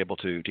and he's able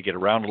to get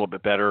around a little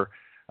bit better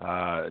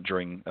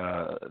during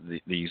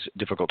these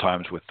difficult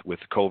times with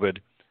COVID.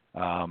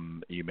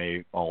 You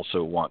may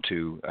also want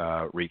to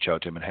reach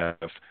out to him and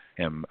have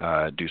him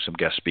do some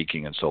guest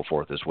speaking and so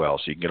forth as well.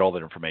 So you can get all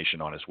that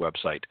information on his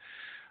website.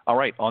 All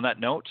right, on that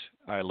note,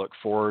 I look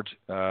forward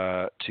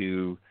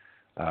to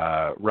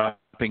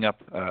wrapping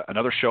up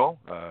another show.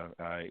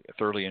 I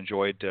thoroughly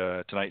enjoyed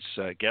tonight's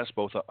guests,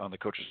 both on the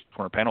Coaches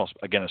Corner panel.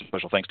 Again, a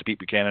special thanks to Pete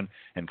Buchanan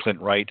and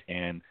Clint Wright,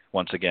 and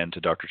once again to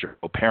Dr. Joe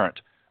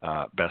Parent,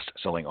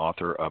 best-selling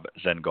author of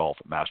Zen Golf,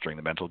 Mastering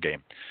the Mental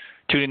Game.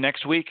 Tune in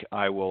next week.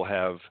 I will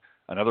have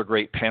another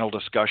great panel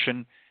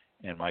discussion,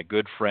 and my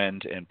good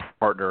friend and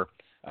partner,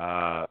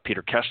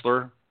 Peter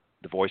Kessler,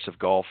 the voice of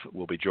golf,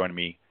 will be joining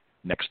me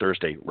next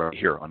Thursday right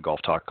here on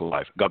Golf Talk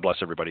Live. God bless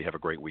everybody. Have a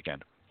great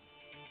weekend.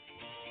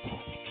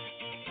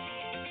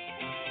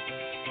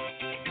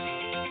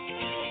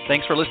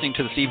 Thanks for listening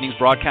to this evening's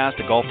broadcast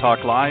of Golf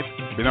Talk Live.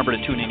 Remember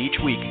to tune in each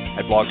week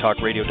at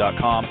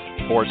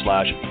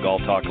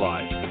blogtalkradio.com/Golf Talk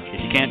Live. If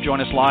you can't join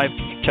us live,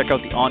 check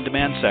out the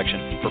on-demand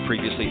section for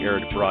previously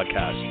aired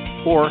broadcasts,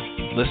 or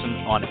listen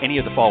on any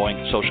of the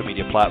following social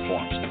media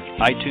platforms: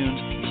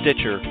 iTunes,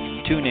 Stitcher,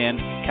 TuneIn,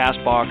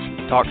 CastBox,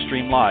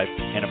 TalkStream Live,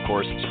 and of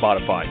course,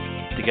 Spotify.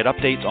 To get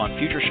updates on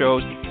future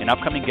shows and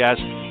upcoming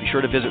guests, be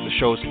sure to visit the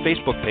show's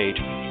Facebook page,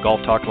 Golf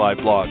Talk Live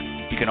blog.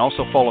 You can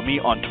also follow me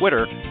on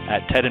Twitter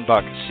at Ted and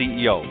Buck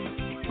CEO.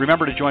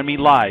 Remember to join me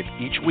live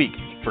each week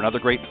for another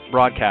great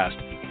broadcast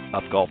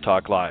of Golf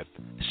Talk Live.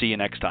 See you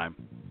next time.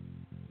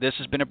 This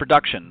has been a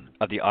production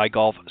of the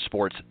iGolf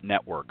Sports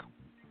Network.